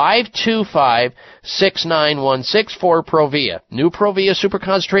 800-525-6916 for Provia. New Provia Super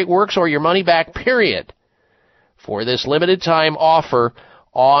Concentrate works or your money back, period, for this limited time offer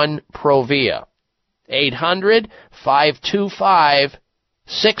on Provia.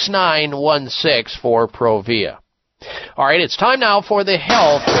 800-525-6916 for Provia. All right, it's time now for the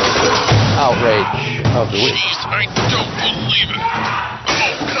health outrage of the week. Jeez, I don't believe it.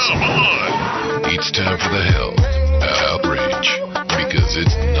 Oh, come on. It's time for the health outrage, because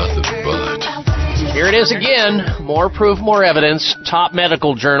it's nothing but. Here it is again. More proof, more evidence. Top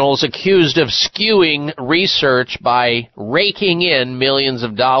medical journals accused of skewing research by raking in millions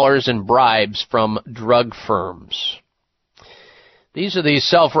of dollars in bribes from drug firms. These are these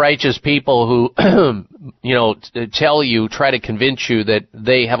self-righteous people who, tell you, try to convince you that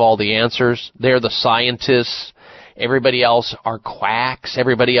they have all the answers. They're the scientists. Everybody else are quacks.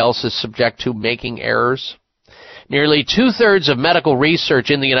 Everybody else is subject to making errors. Nearly 2/3 of medical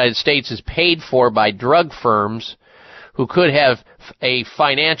research in the United States is paid for by drug firms who could have a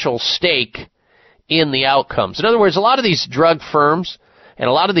financial stake in the outcomes. In other words, a lot of these drug firms and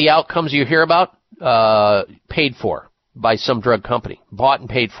a lot of the outcomes you hear about, paid for by some drug company, bought and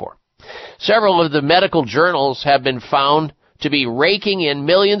paid for. Several of the medical journals have been found to be raking in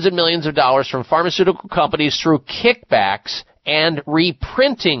millions and millions of dollars from pharmaceutical companies through kickbacks and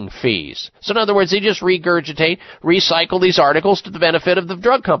reprinting fees. So in other words, they just regurgitate, recycle these articles to the benefit of the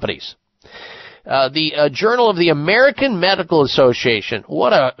drug companies. The Journal of the American Medical Association,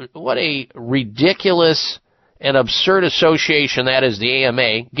 what a ridiculous and absurd association that is, the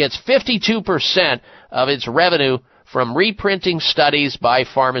AMA, gets 52% of its revenue from reprinting studies by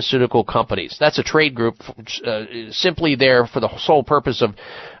pharmaceutical companies. That's a trade group simply there for the sole purpose of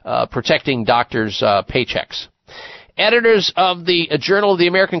protecting doctors' paychecks. Editors of the Journal of the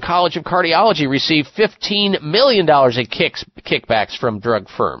American College of Cardiology received $15 million in kickbacks from drug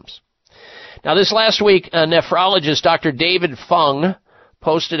firms. Now, this last week, nephrologist Dr. David Fung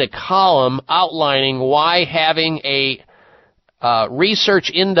posted a column outlining why having a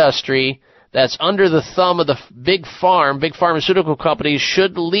research industry that's under the thumb of the big pharmaceutical companies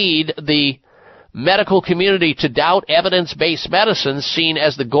should lead the medical community to doubt evidence-based medicine, seen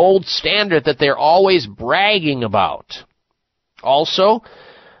as the gold standard that they're always bragging about. Also,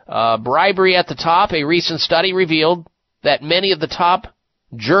 bribery at the top. A recent study revealed that many of the top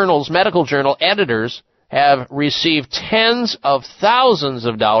medical journal editors have received tens of thousands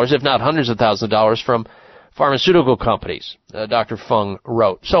of dollars, if not hundreds of thousands of dollars, from pharmaceutical companies, Dr. Fung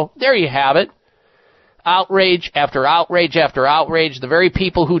wrote. So there you have it. Outrage after outrage after outrage. The very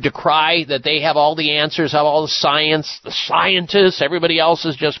people who decry that they have all the answers, have all the science, the scientists, everybody else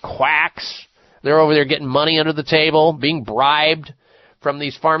is just quacks. They're over there getting money under the table, being bribed from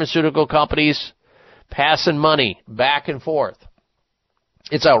these pharmaceutical companies, passing money back and forth.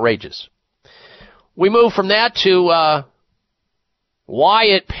 It's outrageous. We move from that to why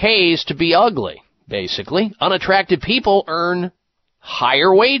it pays to be ugly, basically. Unattractive people earn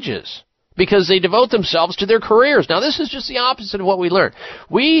higher wages because they devote themselves to their careers. Now, this is just the opposite of what we learned.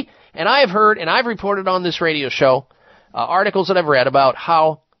 And I have heard, and I've reported on this radio show, articles that I've read about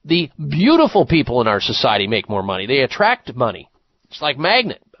how the beautiful people in our society make more money. They attract money. It's like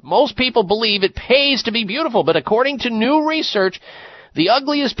magnet. Most people believe it pays to be beautiful, but according to new research, the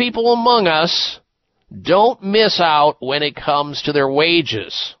ugliest people among us don't miss out when it comes to their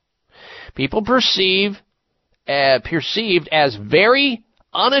wages. People perceived as very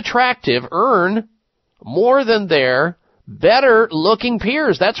unattractive earn more than their better-looking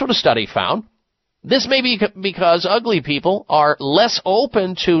peers. That's what a study found. This may be because ugly people are less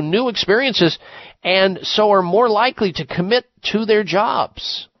open to new experiences and so are more likely to commit to their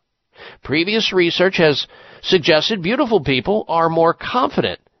jobs. Previous research has suggested beautiful people are more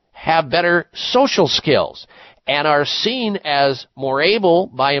confident, have better social skills, and are seen as more able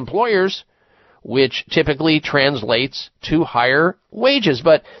by employers, which typically translates to higher wages.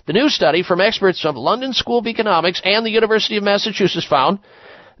 But the new study from experts of London School of Economics and the University of Massachusetts found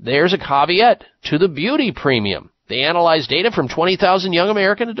there's a caveat to the beauty premium. They analyzed data from 20,000 young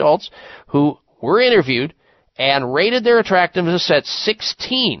American adults who were interviewed and rated their attractiveness at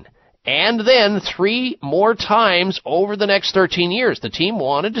 16, and then 3 more times over the next 13 years. The team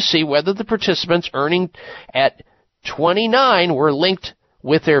wanted to see whether the participants earning at 29 were linked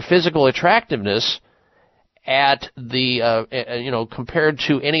with their physical attractiveness at the, compared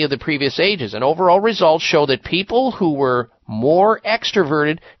to any of the previous ages. And overall results show that people who were more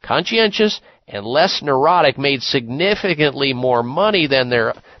extroverted, conscientious, and less neurotic made significantly more money than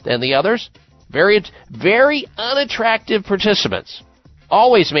the others. Very, very unattractive participants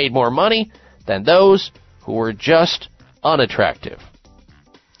always made more money than those who were just unattractive.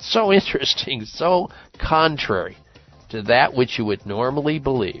 So interesting, so contrary to that which you would normally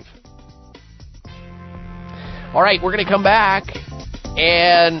believe. All right, we're going to come back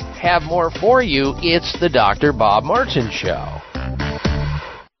and have more for you. It's the Dr. Bob Martin Show.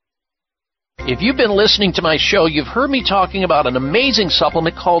 If you've been listening to my show, you've heard me talking about an amazing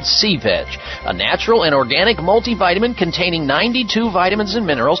supplement called C-Veg, a natural and organic multivitamin containing 92 vitamins and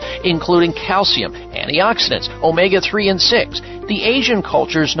minerals, including calcium, antioxidants, omega-3 and 6. The Asian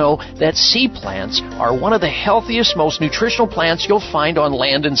cultures know that sea plants are one of the healthiest, most nutritional plants you'll find on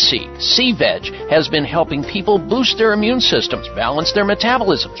land and sea. C-Veg has been helping people boost their immune systems, balance their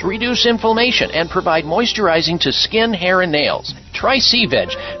metabolisms, reduce inflammation, and provide moisturizing to skin, hair, and nails. Try C-Veg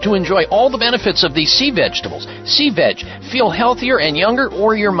to enjoy all the benefits of these sea vegetables. C-Veg, feel healthier and younger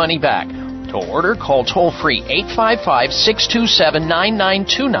or your money back. To order, call toll-free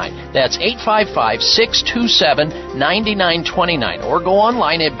 855-627-9929. That's 855-627-9929. Or go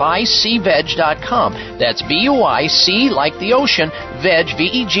online at buycveg.com. That's B-U-I-C like the ocean, veg,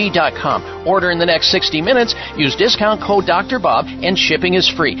 V-E-G.com. Order in the next 60 minutes. Use discount code Dr. Bob and shipping is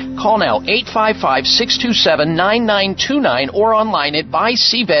free. Call now 855-627-9929 or online at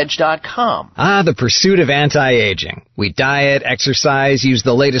buycveg.com. The pursuit of anti-aging. We diet, exercise, use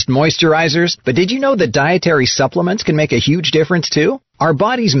the latest moisturizers, but did you know that dietary supplements can make a huge difference too? Our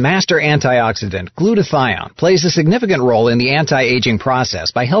body's master antioxidant, glutathione, plays a significant role in the anti-aging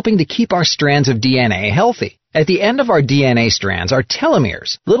process by helping to keep our strands of DNA healthy. At the end of our DNA strands are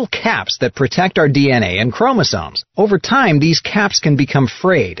telomeres, little caps that protect our DNA and chromosomes. Over time, these caps can become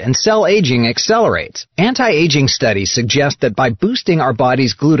frayed and cell aging accelerates. Anti-aging studies suggest that by boosting our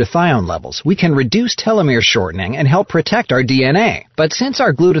body's glutathione levels, we can reduce telomere shortening and help protect our DNA. But since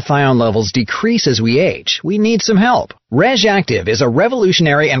our glutathione levels decrease as we age, we need some help. RegActive is a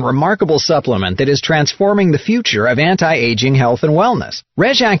revolutionary and remarkable supplement that is transforming the future of anti-aging health and wellness.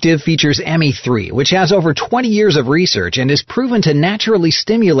 RegActive features ME3, which has over 20 years of research and is proven to naturally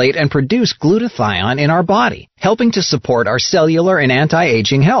stimulate and produce glutathione in our body, helping to support our cellular and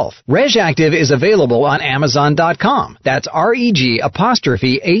anti-aging health. RegActive is available on Amazon.com. That's REG''ACTIV.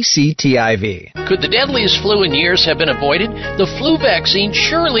 Could the deadliest flu in years have been avoided? The flu vaccine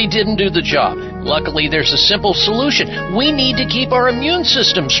surely didn't do the job. Luckily, there's a simple solution. We need to keep our immune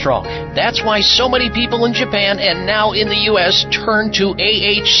system strong. That's why so many people in Japan and now in the U.S. turn to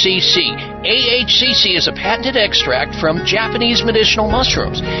AHCC. AHCC is a patented extract from Japanese medicinal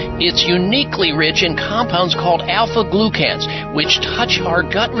mushrooms. It's uniquely rich in compounds called alpha-glucans, which touch our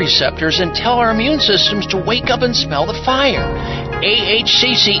gut receptors and tell our immune systems to wake up and smell the fire.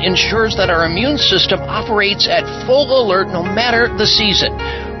 AHCC ensures that our immune system operates at full alert no matter the season.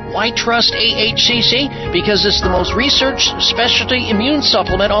 Why trust AHCC? Because it's the most researched specialty immune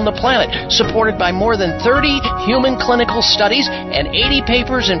supplement on the planet, supported by more than 30 human clinical studies and 80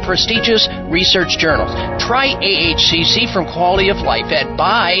 papers in prestigious research journals. Try AHCC from Quality of Life at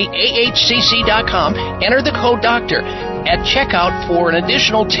buyahcc.com. Enter the code DOCTOR at checkout for an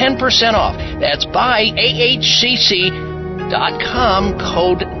additional 10% off. That's buyahcc.com,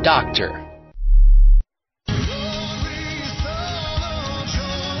 code DOCTOR.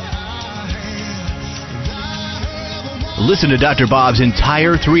 Listen to Dr. Bob's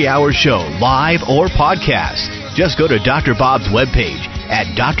entire 3-hour show, live or podcast. Just go to Dr. Bob's webpage at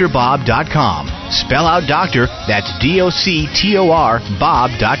drbob.com. Spell out doctor, that's DOCTOR,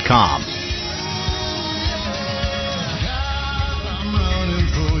 Bob.com.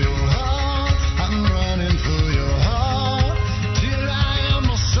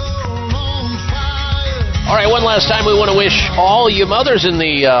 All right, one last time, we want to wish all you mothers in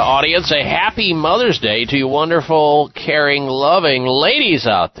the audience a happy Mother's Day to you wonderful, caring, loving ladies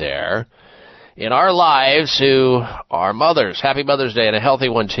out there in our lives who are mothers. Happy Mother's Day and a healthy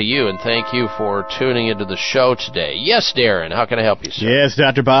one to you, and thank you for tuning into the show today. Yes, Darren, how can I help you, sir? Yes,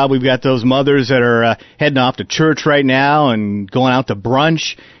 Dr. Bob, we've got those mothers that are heading off to church right now and going out to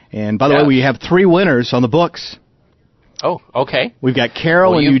brunch. And by the way, we have 3 winners on the books. Oh, okay. We've got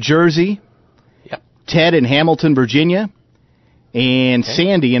Carol in New Jersey, Ted in Hamilton, Virginia, and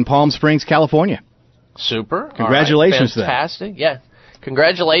Sandy in Palm Springs, California. Super. Congratulations to them. Fantastic. Yeah.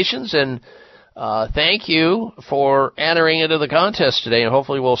 Congratulations, and thank you for entering into the contest today, and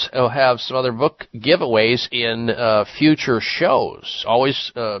hopefully we'll have some other book giveaways in future shows.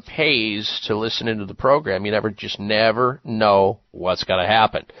 Always pays to listen into the program. You never know what's going to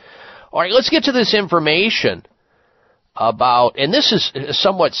happen. All right, let's get to this information about, and this is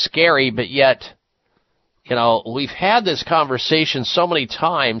somewhat scary, but yet, we've had this conversation so many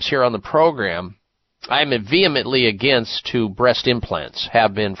times here on the program. I'm vehemently against to breast implants,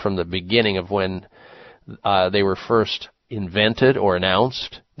 have been from the beginning of when they were first invented or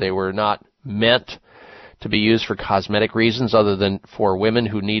announced. They were not meant to be used for cosmetic reasons other than for women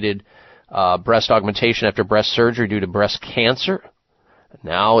who needed breast augmentation after breast surgery due to breast cancer.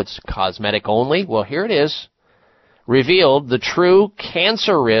 Now it's cosmetic only. Well, here it is. Revealed the true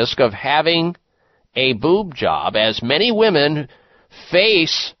cancer risk of having a boob job, as many women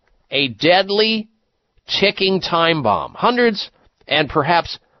face a deadly ticking time bomb. Hundreds and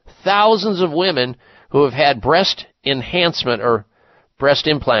perhaps thousands of women who have had breast enhancement or breast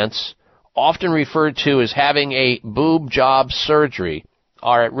implants, often referred to as having a boob job surgery,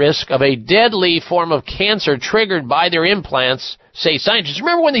 are at risk of a deadly form of cancer triggered by their implants, say scientists.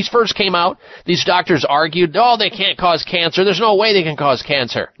 Remember when these first came out? These doctors argued, they can't cause cancer. There's no way they can cause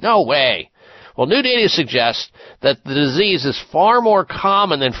cancer. No way. Well, new data suggests that the disease is far more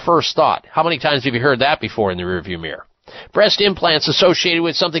common than first thought. How many times have you heard that before in the rearview mirror? Breast implants associated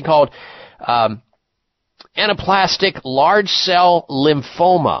with something called anaplastic large cell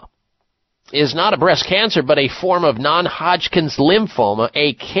lymphoma is not a breast cancer, but a form of non-Hodgkin's lymphoma,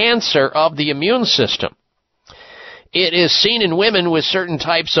 a cancer of the immune system. It is seen in women with certain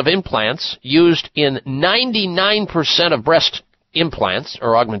types of implants used in 99% of breast implants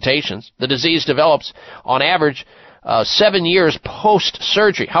or augmentations. The disease develops on average 7 years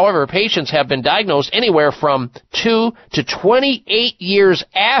post-surgery. However, patients have been diagnosed anywhere from 2 to 28 years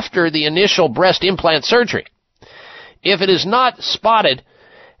after the initial breast implant surgery. If it is not spotted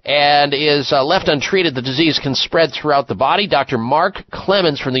and is left untreated, the disease can spread throughout the body. Dr. Mark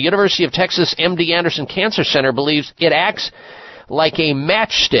Clemens from the University of Texas MD Anderson Cancer Center believes it acts like a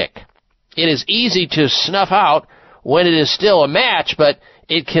matchstick. It is easy to snuff out when it is still a match, but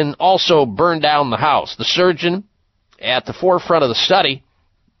it can also burn down the house. The surgeon at the forefront of the study,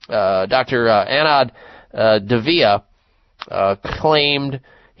 Dr. Anand Devia, claimed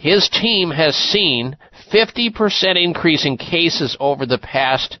his team has seen 50% increase in cases over the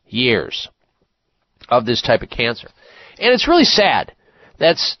past years of this type of cancer. And it's really sad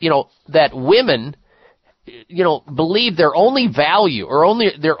that women, believe their only value or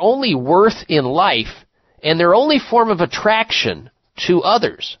their only worth in life and their only form of attraction to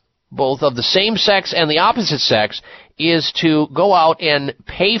others, both of the same sex and the opposite sex, is to go out and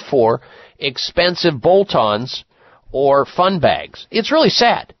pay for expensive bolt-ons or fun bags. It's really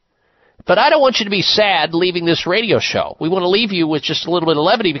sad. But I don't want you to be sad leaving this radio show. We want to leave you with just a little bit of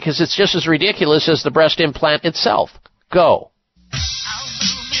levity because it's just as ridiculous as the breast implant itself. Go.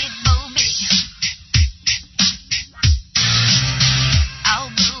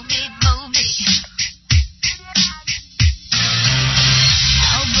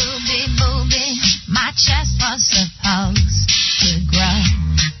 My chest was supposed to grow.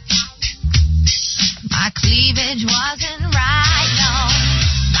 My cleavage wasn't right, no.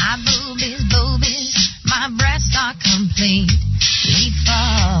 My boobies, my breasts are completely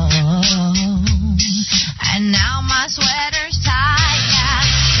full. And now my sweater's tight, yeah.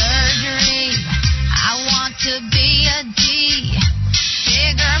 Surgery, I want to be a D.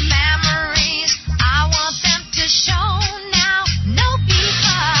 Bigger memories, I want them to show now. No beef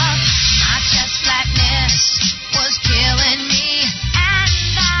up. My chest flatness was killing me,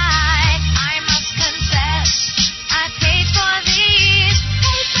 and I must confess, I paid for these.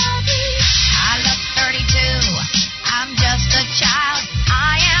 I look 32, I'm just a child,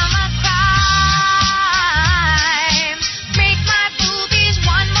 I am a crime. Make my boobies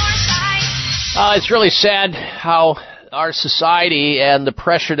one more size. It's really sad how our society and the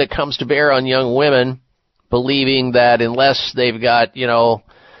pressure that comes to bear on young women, believing that unless they've got,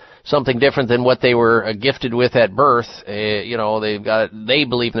 something different than what they were gifted with at birth, they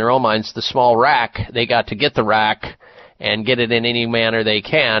believe in their own minds the small rack, they got to get the rack and get it in any manner they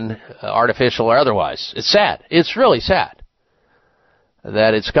can, artificial or otherwise. It's sad. It's really sad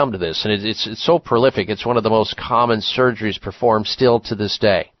that it's come to this, and it's so prolific. It's one of the most common surgeries performed still to this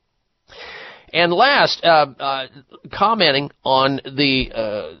day. And last, commenting on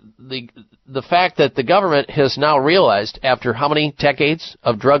the fact that the government has now realized, after how many decades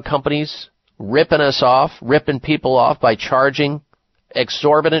of drug companies ripping people off by charging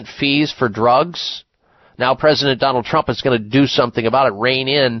exorbitant fees for drugs, now President Donald Trump is going to do something about it, rein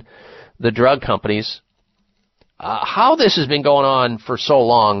in the drug companies. How this has been going on for so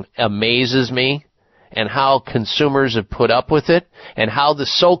long amazes me, and how consumers have put up with it, and how the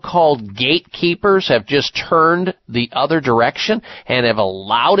so-called gatekeepers have just turned the other direction and have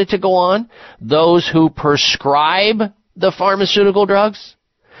allowed it to go on. Those who prescribe the pharmaceutical drugs,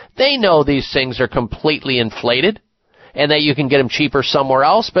 they know these things are completely inflated and that you can get them cheaper somewhere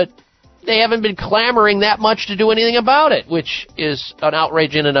else, but they haven't been clamoring that much to do anything about it, which is an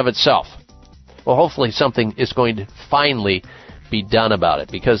outrage in and of itself. Well, hopefully something is going to finally be done about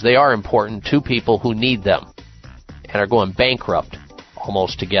it, because they are important to people who need them and are going bankrupt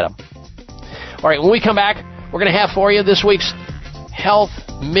almost to get them. All right, when we come back, we're going to have for you this week's Health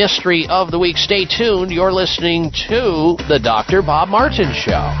Mystery of the Week. Stay tuned. You're listening to the Dr. Bob Martin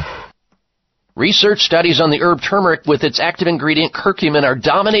Show. Research studies on the herb turmeric with its active ingredient curcumin are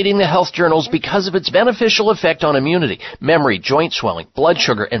dominating the health journals because of its beneficial effect on immunity, memory, joint swelling, blood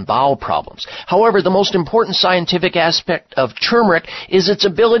sugar, and bowel problems. However, the most important scientific aspect of turmeric is its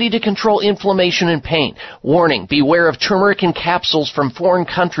ability to control inflammation and pain. Warning, beware of turmeric in capsules from foreign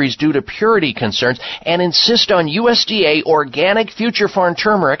countries due to purity concerns, and insist on USDA organic Future Farm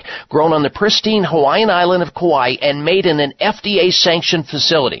turmeric grown on the pristine Hawaiian island of Kauai and made in an FDA-sanctioned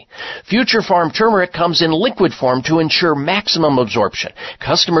facility. Future Farm turmeric comes in liquid form to ensure maximum absorption.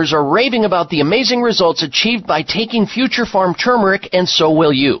 Customers are raving about the amazing results achieved by taking Future Farm turmeric, and so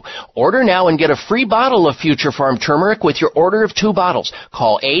will you. Order now and get a free bottle of Future Farm turmeric with your order of 2 bottles.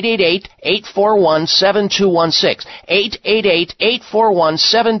 Call 888-841-7216,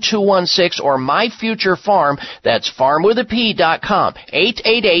 888-841-7216, or MyFutureFarm, that's farmwithap.com,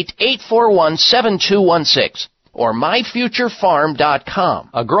 888-841-7216. or myfuturefarm.com.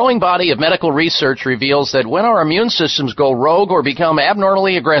 A growing body of medical research reveals that when our immune systems go rogue or become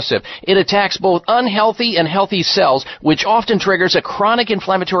abnormally aggressive, it attacks both unhealthy and healthy cells, which often triggers a chronic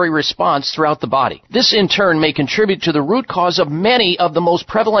inflammatory response throughout the body. This, in turn, may contribute to the root cause of many of the most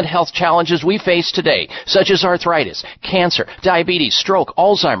prevalent health challenges we face today, such as arthritis, cancer, diabetes, stroke,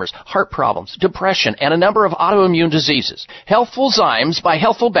 Alzheimer's, heart problems, depression, and a number of autoimmune diseases. Healthful Zymes by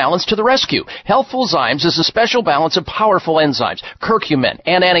Healthful Balance to the rescue. Healthful Zymes is a special balance of powerful enzymes, curcumin,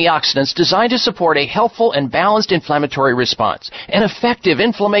 and antioxidants designed to support a healthful and balanced inflammatory response. An effective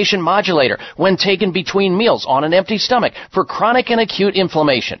inflammation modulator when taken between meals on an empty stomach for chronic and acute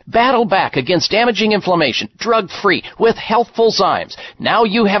inflammation. Battle back against damaging inflammation, drug-free, with Healthful Zymes. Now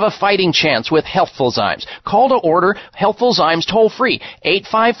you have a fighting chance with Healthful Zymes. Call to order Healthful Zymes toll-free,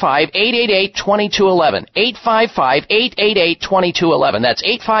 855-888-2211, 855-888-2211. That's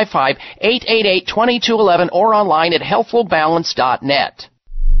 855-888-2211, or online at healthfulbalance.net.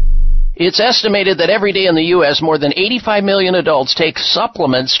 It's estimated that every day in the U.S., more than 85 million adults take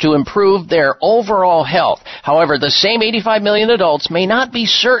supplements to improve their overall health. However, the same 85 million adults may not be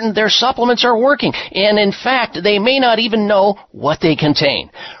certain their supplements are working, and in fact, they may not even know what they contain.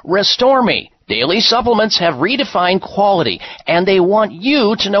 Restore Me daily supplements have redefined quality, and they want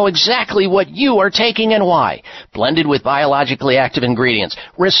you to know exactly what you are taking and why. Blended with biologically active ingredients,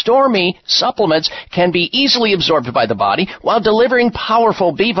 Restore Me supplements can be easily absorbed by the body while delivering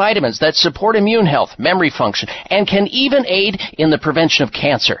powerful B vitamins that support immune health, memory function, and can even aid in the prevention of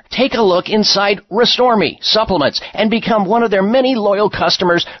cancer. Take a look inside Restore Me supplements and become one of their many loyal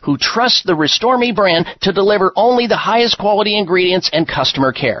customers who trust the Restore Me brand to deliver only the highest quality ingredients and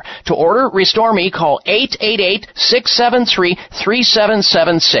customer care. To order Restore Me, call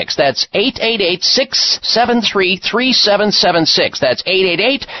 888-673-3776. That's 888-673-3776. That's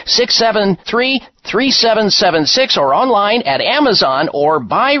 888-673-3776, or online at Amazon or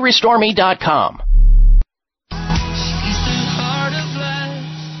buyrestoreme.com.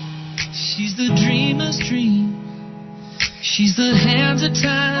 She's the dreamer's dream. She's the hands of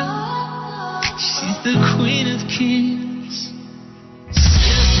time. She's the queen of kings.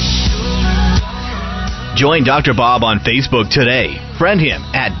 Join Dr. Bob on Facebook today. Friend him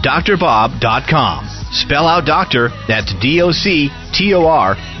at drbob.com. Spell out doctor, that's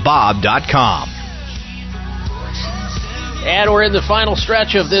D-O-C-T-O-R, bob.com. And we're in the final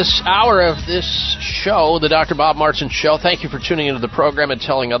stretch of this hour of this show, the Dr. Bob Martin Show. Thank you for tuning into the program and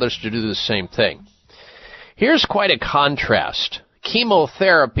telling others to do the same thing. Here's quite a contrast.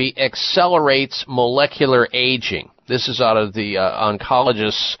 Chemotherapy accelerates molecular aging. This is out of the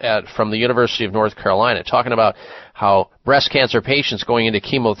oncologists from the University of North Carolina, talking about how breast cancer patients going into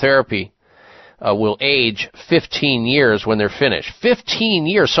chemotherapy will age 15 years when they're finished. 15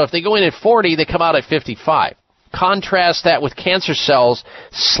 years. So if they go in at 40, they come out at 55. Contrast that with cancer cells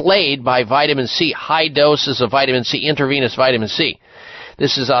slayed by vitamin C, high doses of vitamin C, intravenous vitamin C.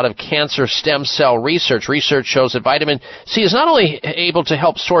 This is out of cancer stem cell research. Research shows that vitamin C is not only able to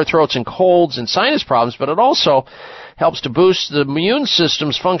help sore throats and colds and sinus problems, but it also helps to boost the immune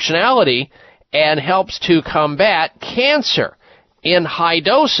system's functionality and helps to combat cancer in high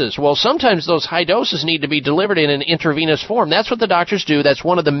doses. Well, sometimes those high doses need to be delivered in an intravenous form. That's what the doctors do. That's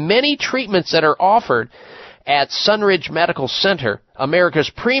one of the many treatments that are offered at Sunridge Medical Center,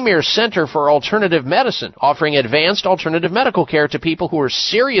 America's premier center for alternative medicine, offering advanced alternative medical care to people who are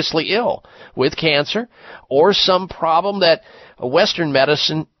seriously ill with cancer or some problem that Western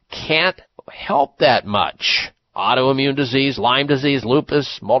medicine can't help that much. Autoimmune disease, Lyme disease,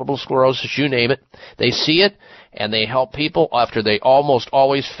 lupus, multiple sclerosis, you name it. They see it, and they help people after they almost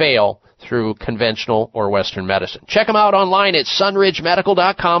always fail through conventional or Western medicine. Check them out online at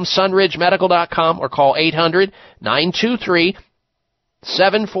sunridgemedical.com, sunridgemedical.com, or call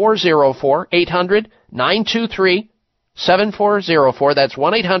 800-923-7404, 800-923-7404. That's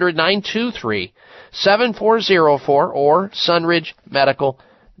 1-800-923-7404, or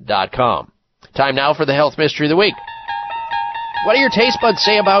sunridgemedical.com. Time now for the Health Mystery of the Week. What do your taste buds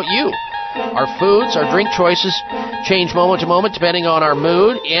say about you? Our foods, our drink choices change moment to moment depending on our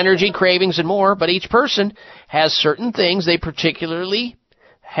mood, energy, cravings, and more, but each person has certain things they particularly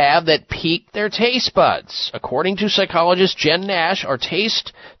have that pique their taste buds. According to psychologist Jen Nash, our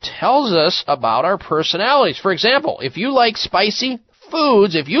taste tells us about our personalities. For example, if you like spicy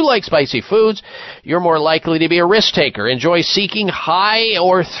foods, you're more likely to be a risk taker. Enjoy seeking high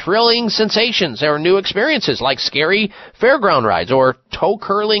or thrilling sensations or new experiences like scary fairground rides or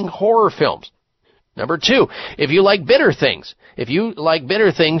toe-curling horror films. Number 2, if you like bitter things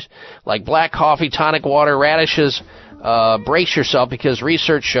like black coffee, tonic water, radishes, brace yourself, because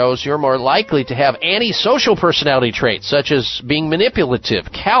research shows you're more likely to have antisocial personality traits such as being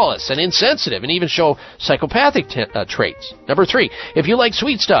manipulative, callous, and insensitive, and even show psychopathic traits. Number 3, if you like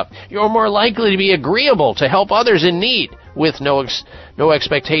sweet stuff, you're more likely to be agreeable to help others in need with no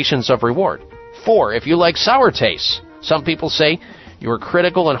expectations of reward. 4, if you like sour tastes, some people say you're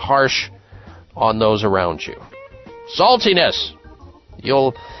critical and harsh on those around you. Saltiness,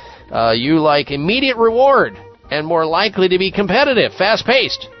 you like immediate reward and more likely to be competitive,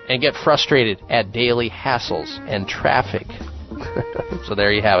 fast-paced, and get frustrated at daily hassles and traffic. So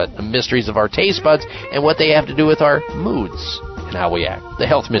there you have it, the mysteries of our taste buds and what they have to do with our moods and how we act. The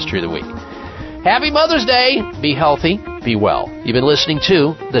Health Mystery of the Week. Happy Mother's Day! Be healthy, be well. You've been listening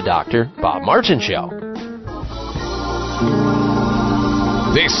to The Dr. Bob Martin Show.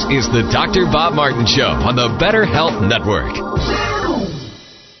 This is The Dr. Bob Martin Show on the Better Health Network.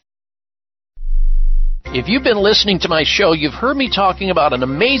 If you've been listening to my show, you've heard me talking about an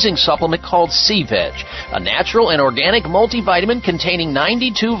amazing supplement called C-Veg, a natural and organic multivitamin containing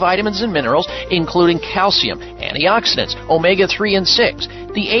 92 vitamins and minerals, including calcium, antioxidants, omega-3 and 6.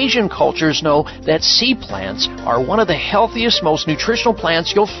 The Asian cultures know that sea plants are one of the healthiest, most nutritional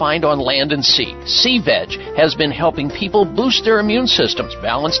plants you'll find on land and sea. C-Veg has been helping people boost their immune systems,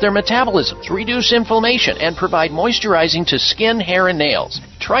 balance their metabolisms, reduce inflammation, and provide moisturizing to skin, hair, and nails.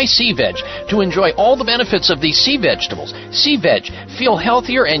 Try C-Veg to enjoy all the benefits of these sea vegetables. C-Veg, feel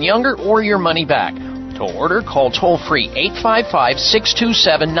healthier and younger or your money back. To order, call toll-free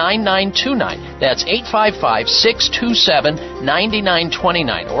 855-627-9929. That's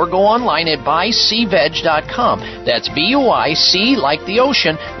 855-627-9929. Or go online at buycveg.com. That's B-U-I-C like the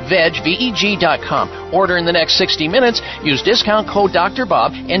ocean, veg, V-E-G.com. Order in the next 60 minutes. Use discount code Dr.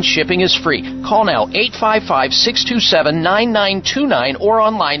 Bob, and shipping is free. Call now 855-627-9929 or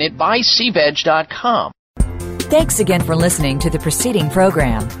online at buycveg.com. Thanks again for listening to the preceding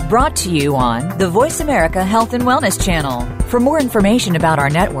program, brought to you on the Voice America Health and Wellness Channel. For more information about our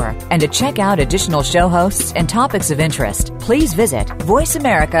network and to check out additional show hosts and topics of interest, please visit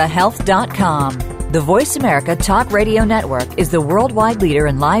voiceamericahealth.com. The Voice America Talk Radio Network is the worldwide leader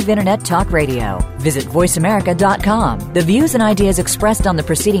in live Internet talk radio. Visit voiceamerica.com. The views and ideas expressed on the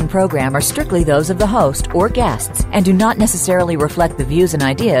preceding program are strictly those of the host or guests and do not necessarily reflect the views and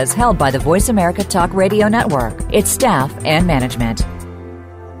ideas held by the Voice America Talk Radio Network, its staff, and management.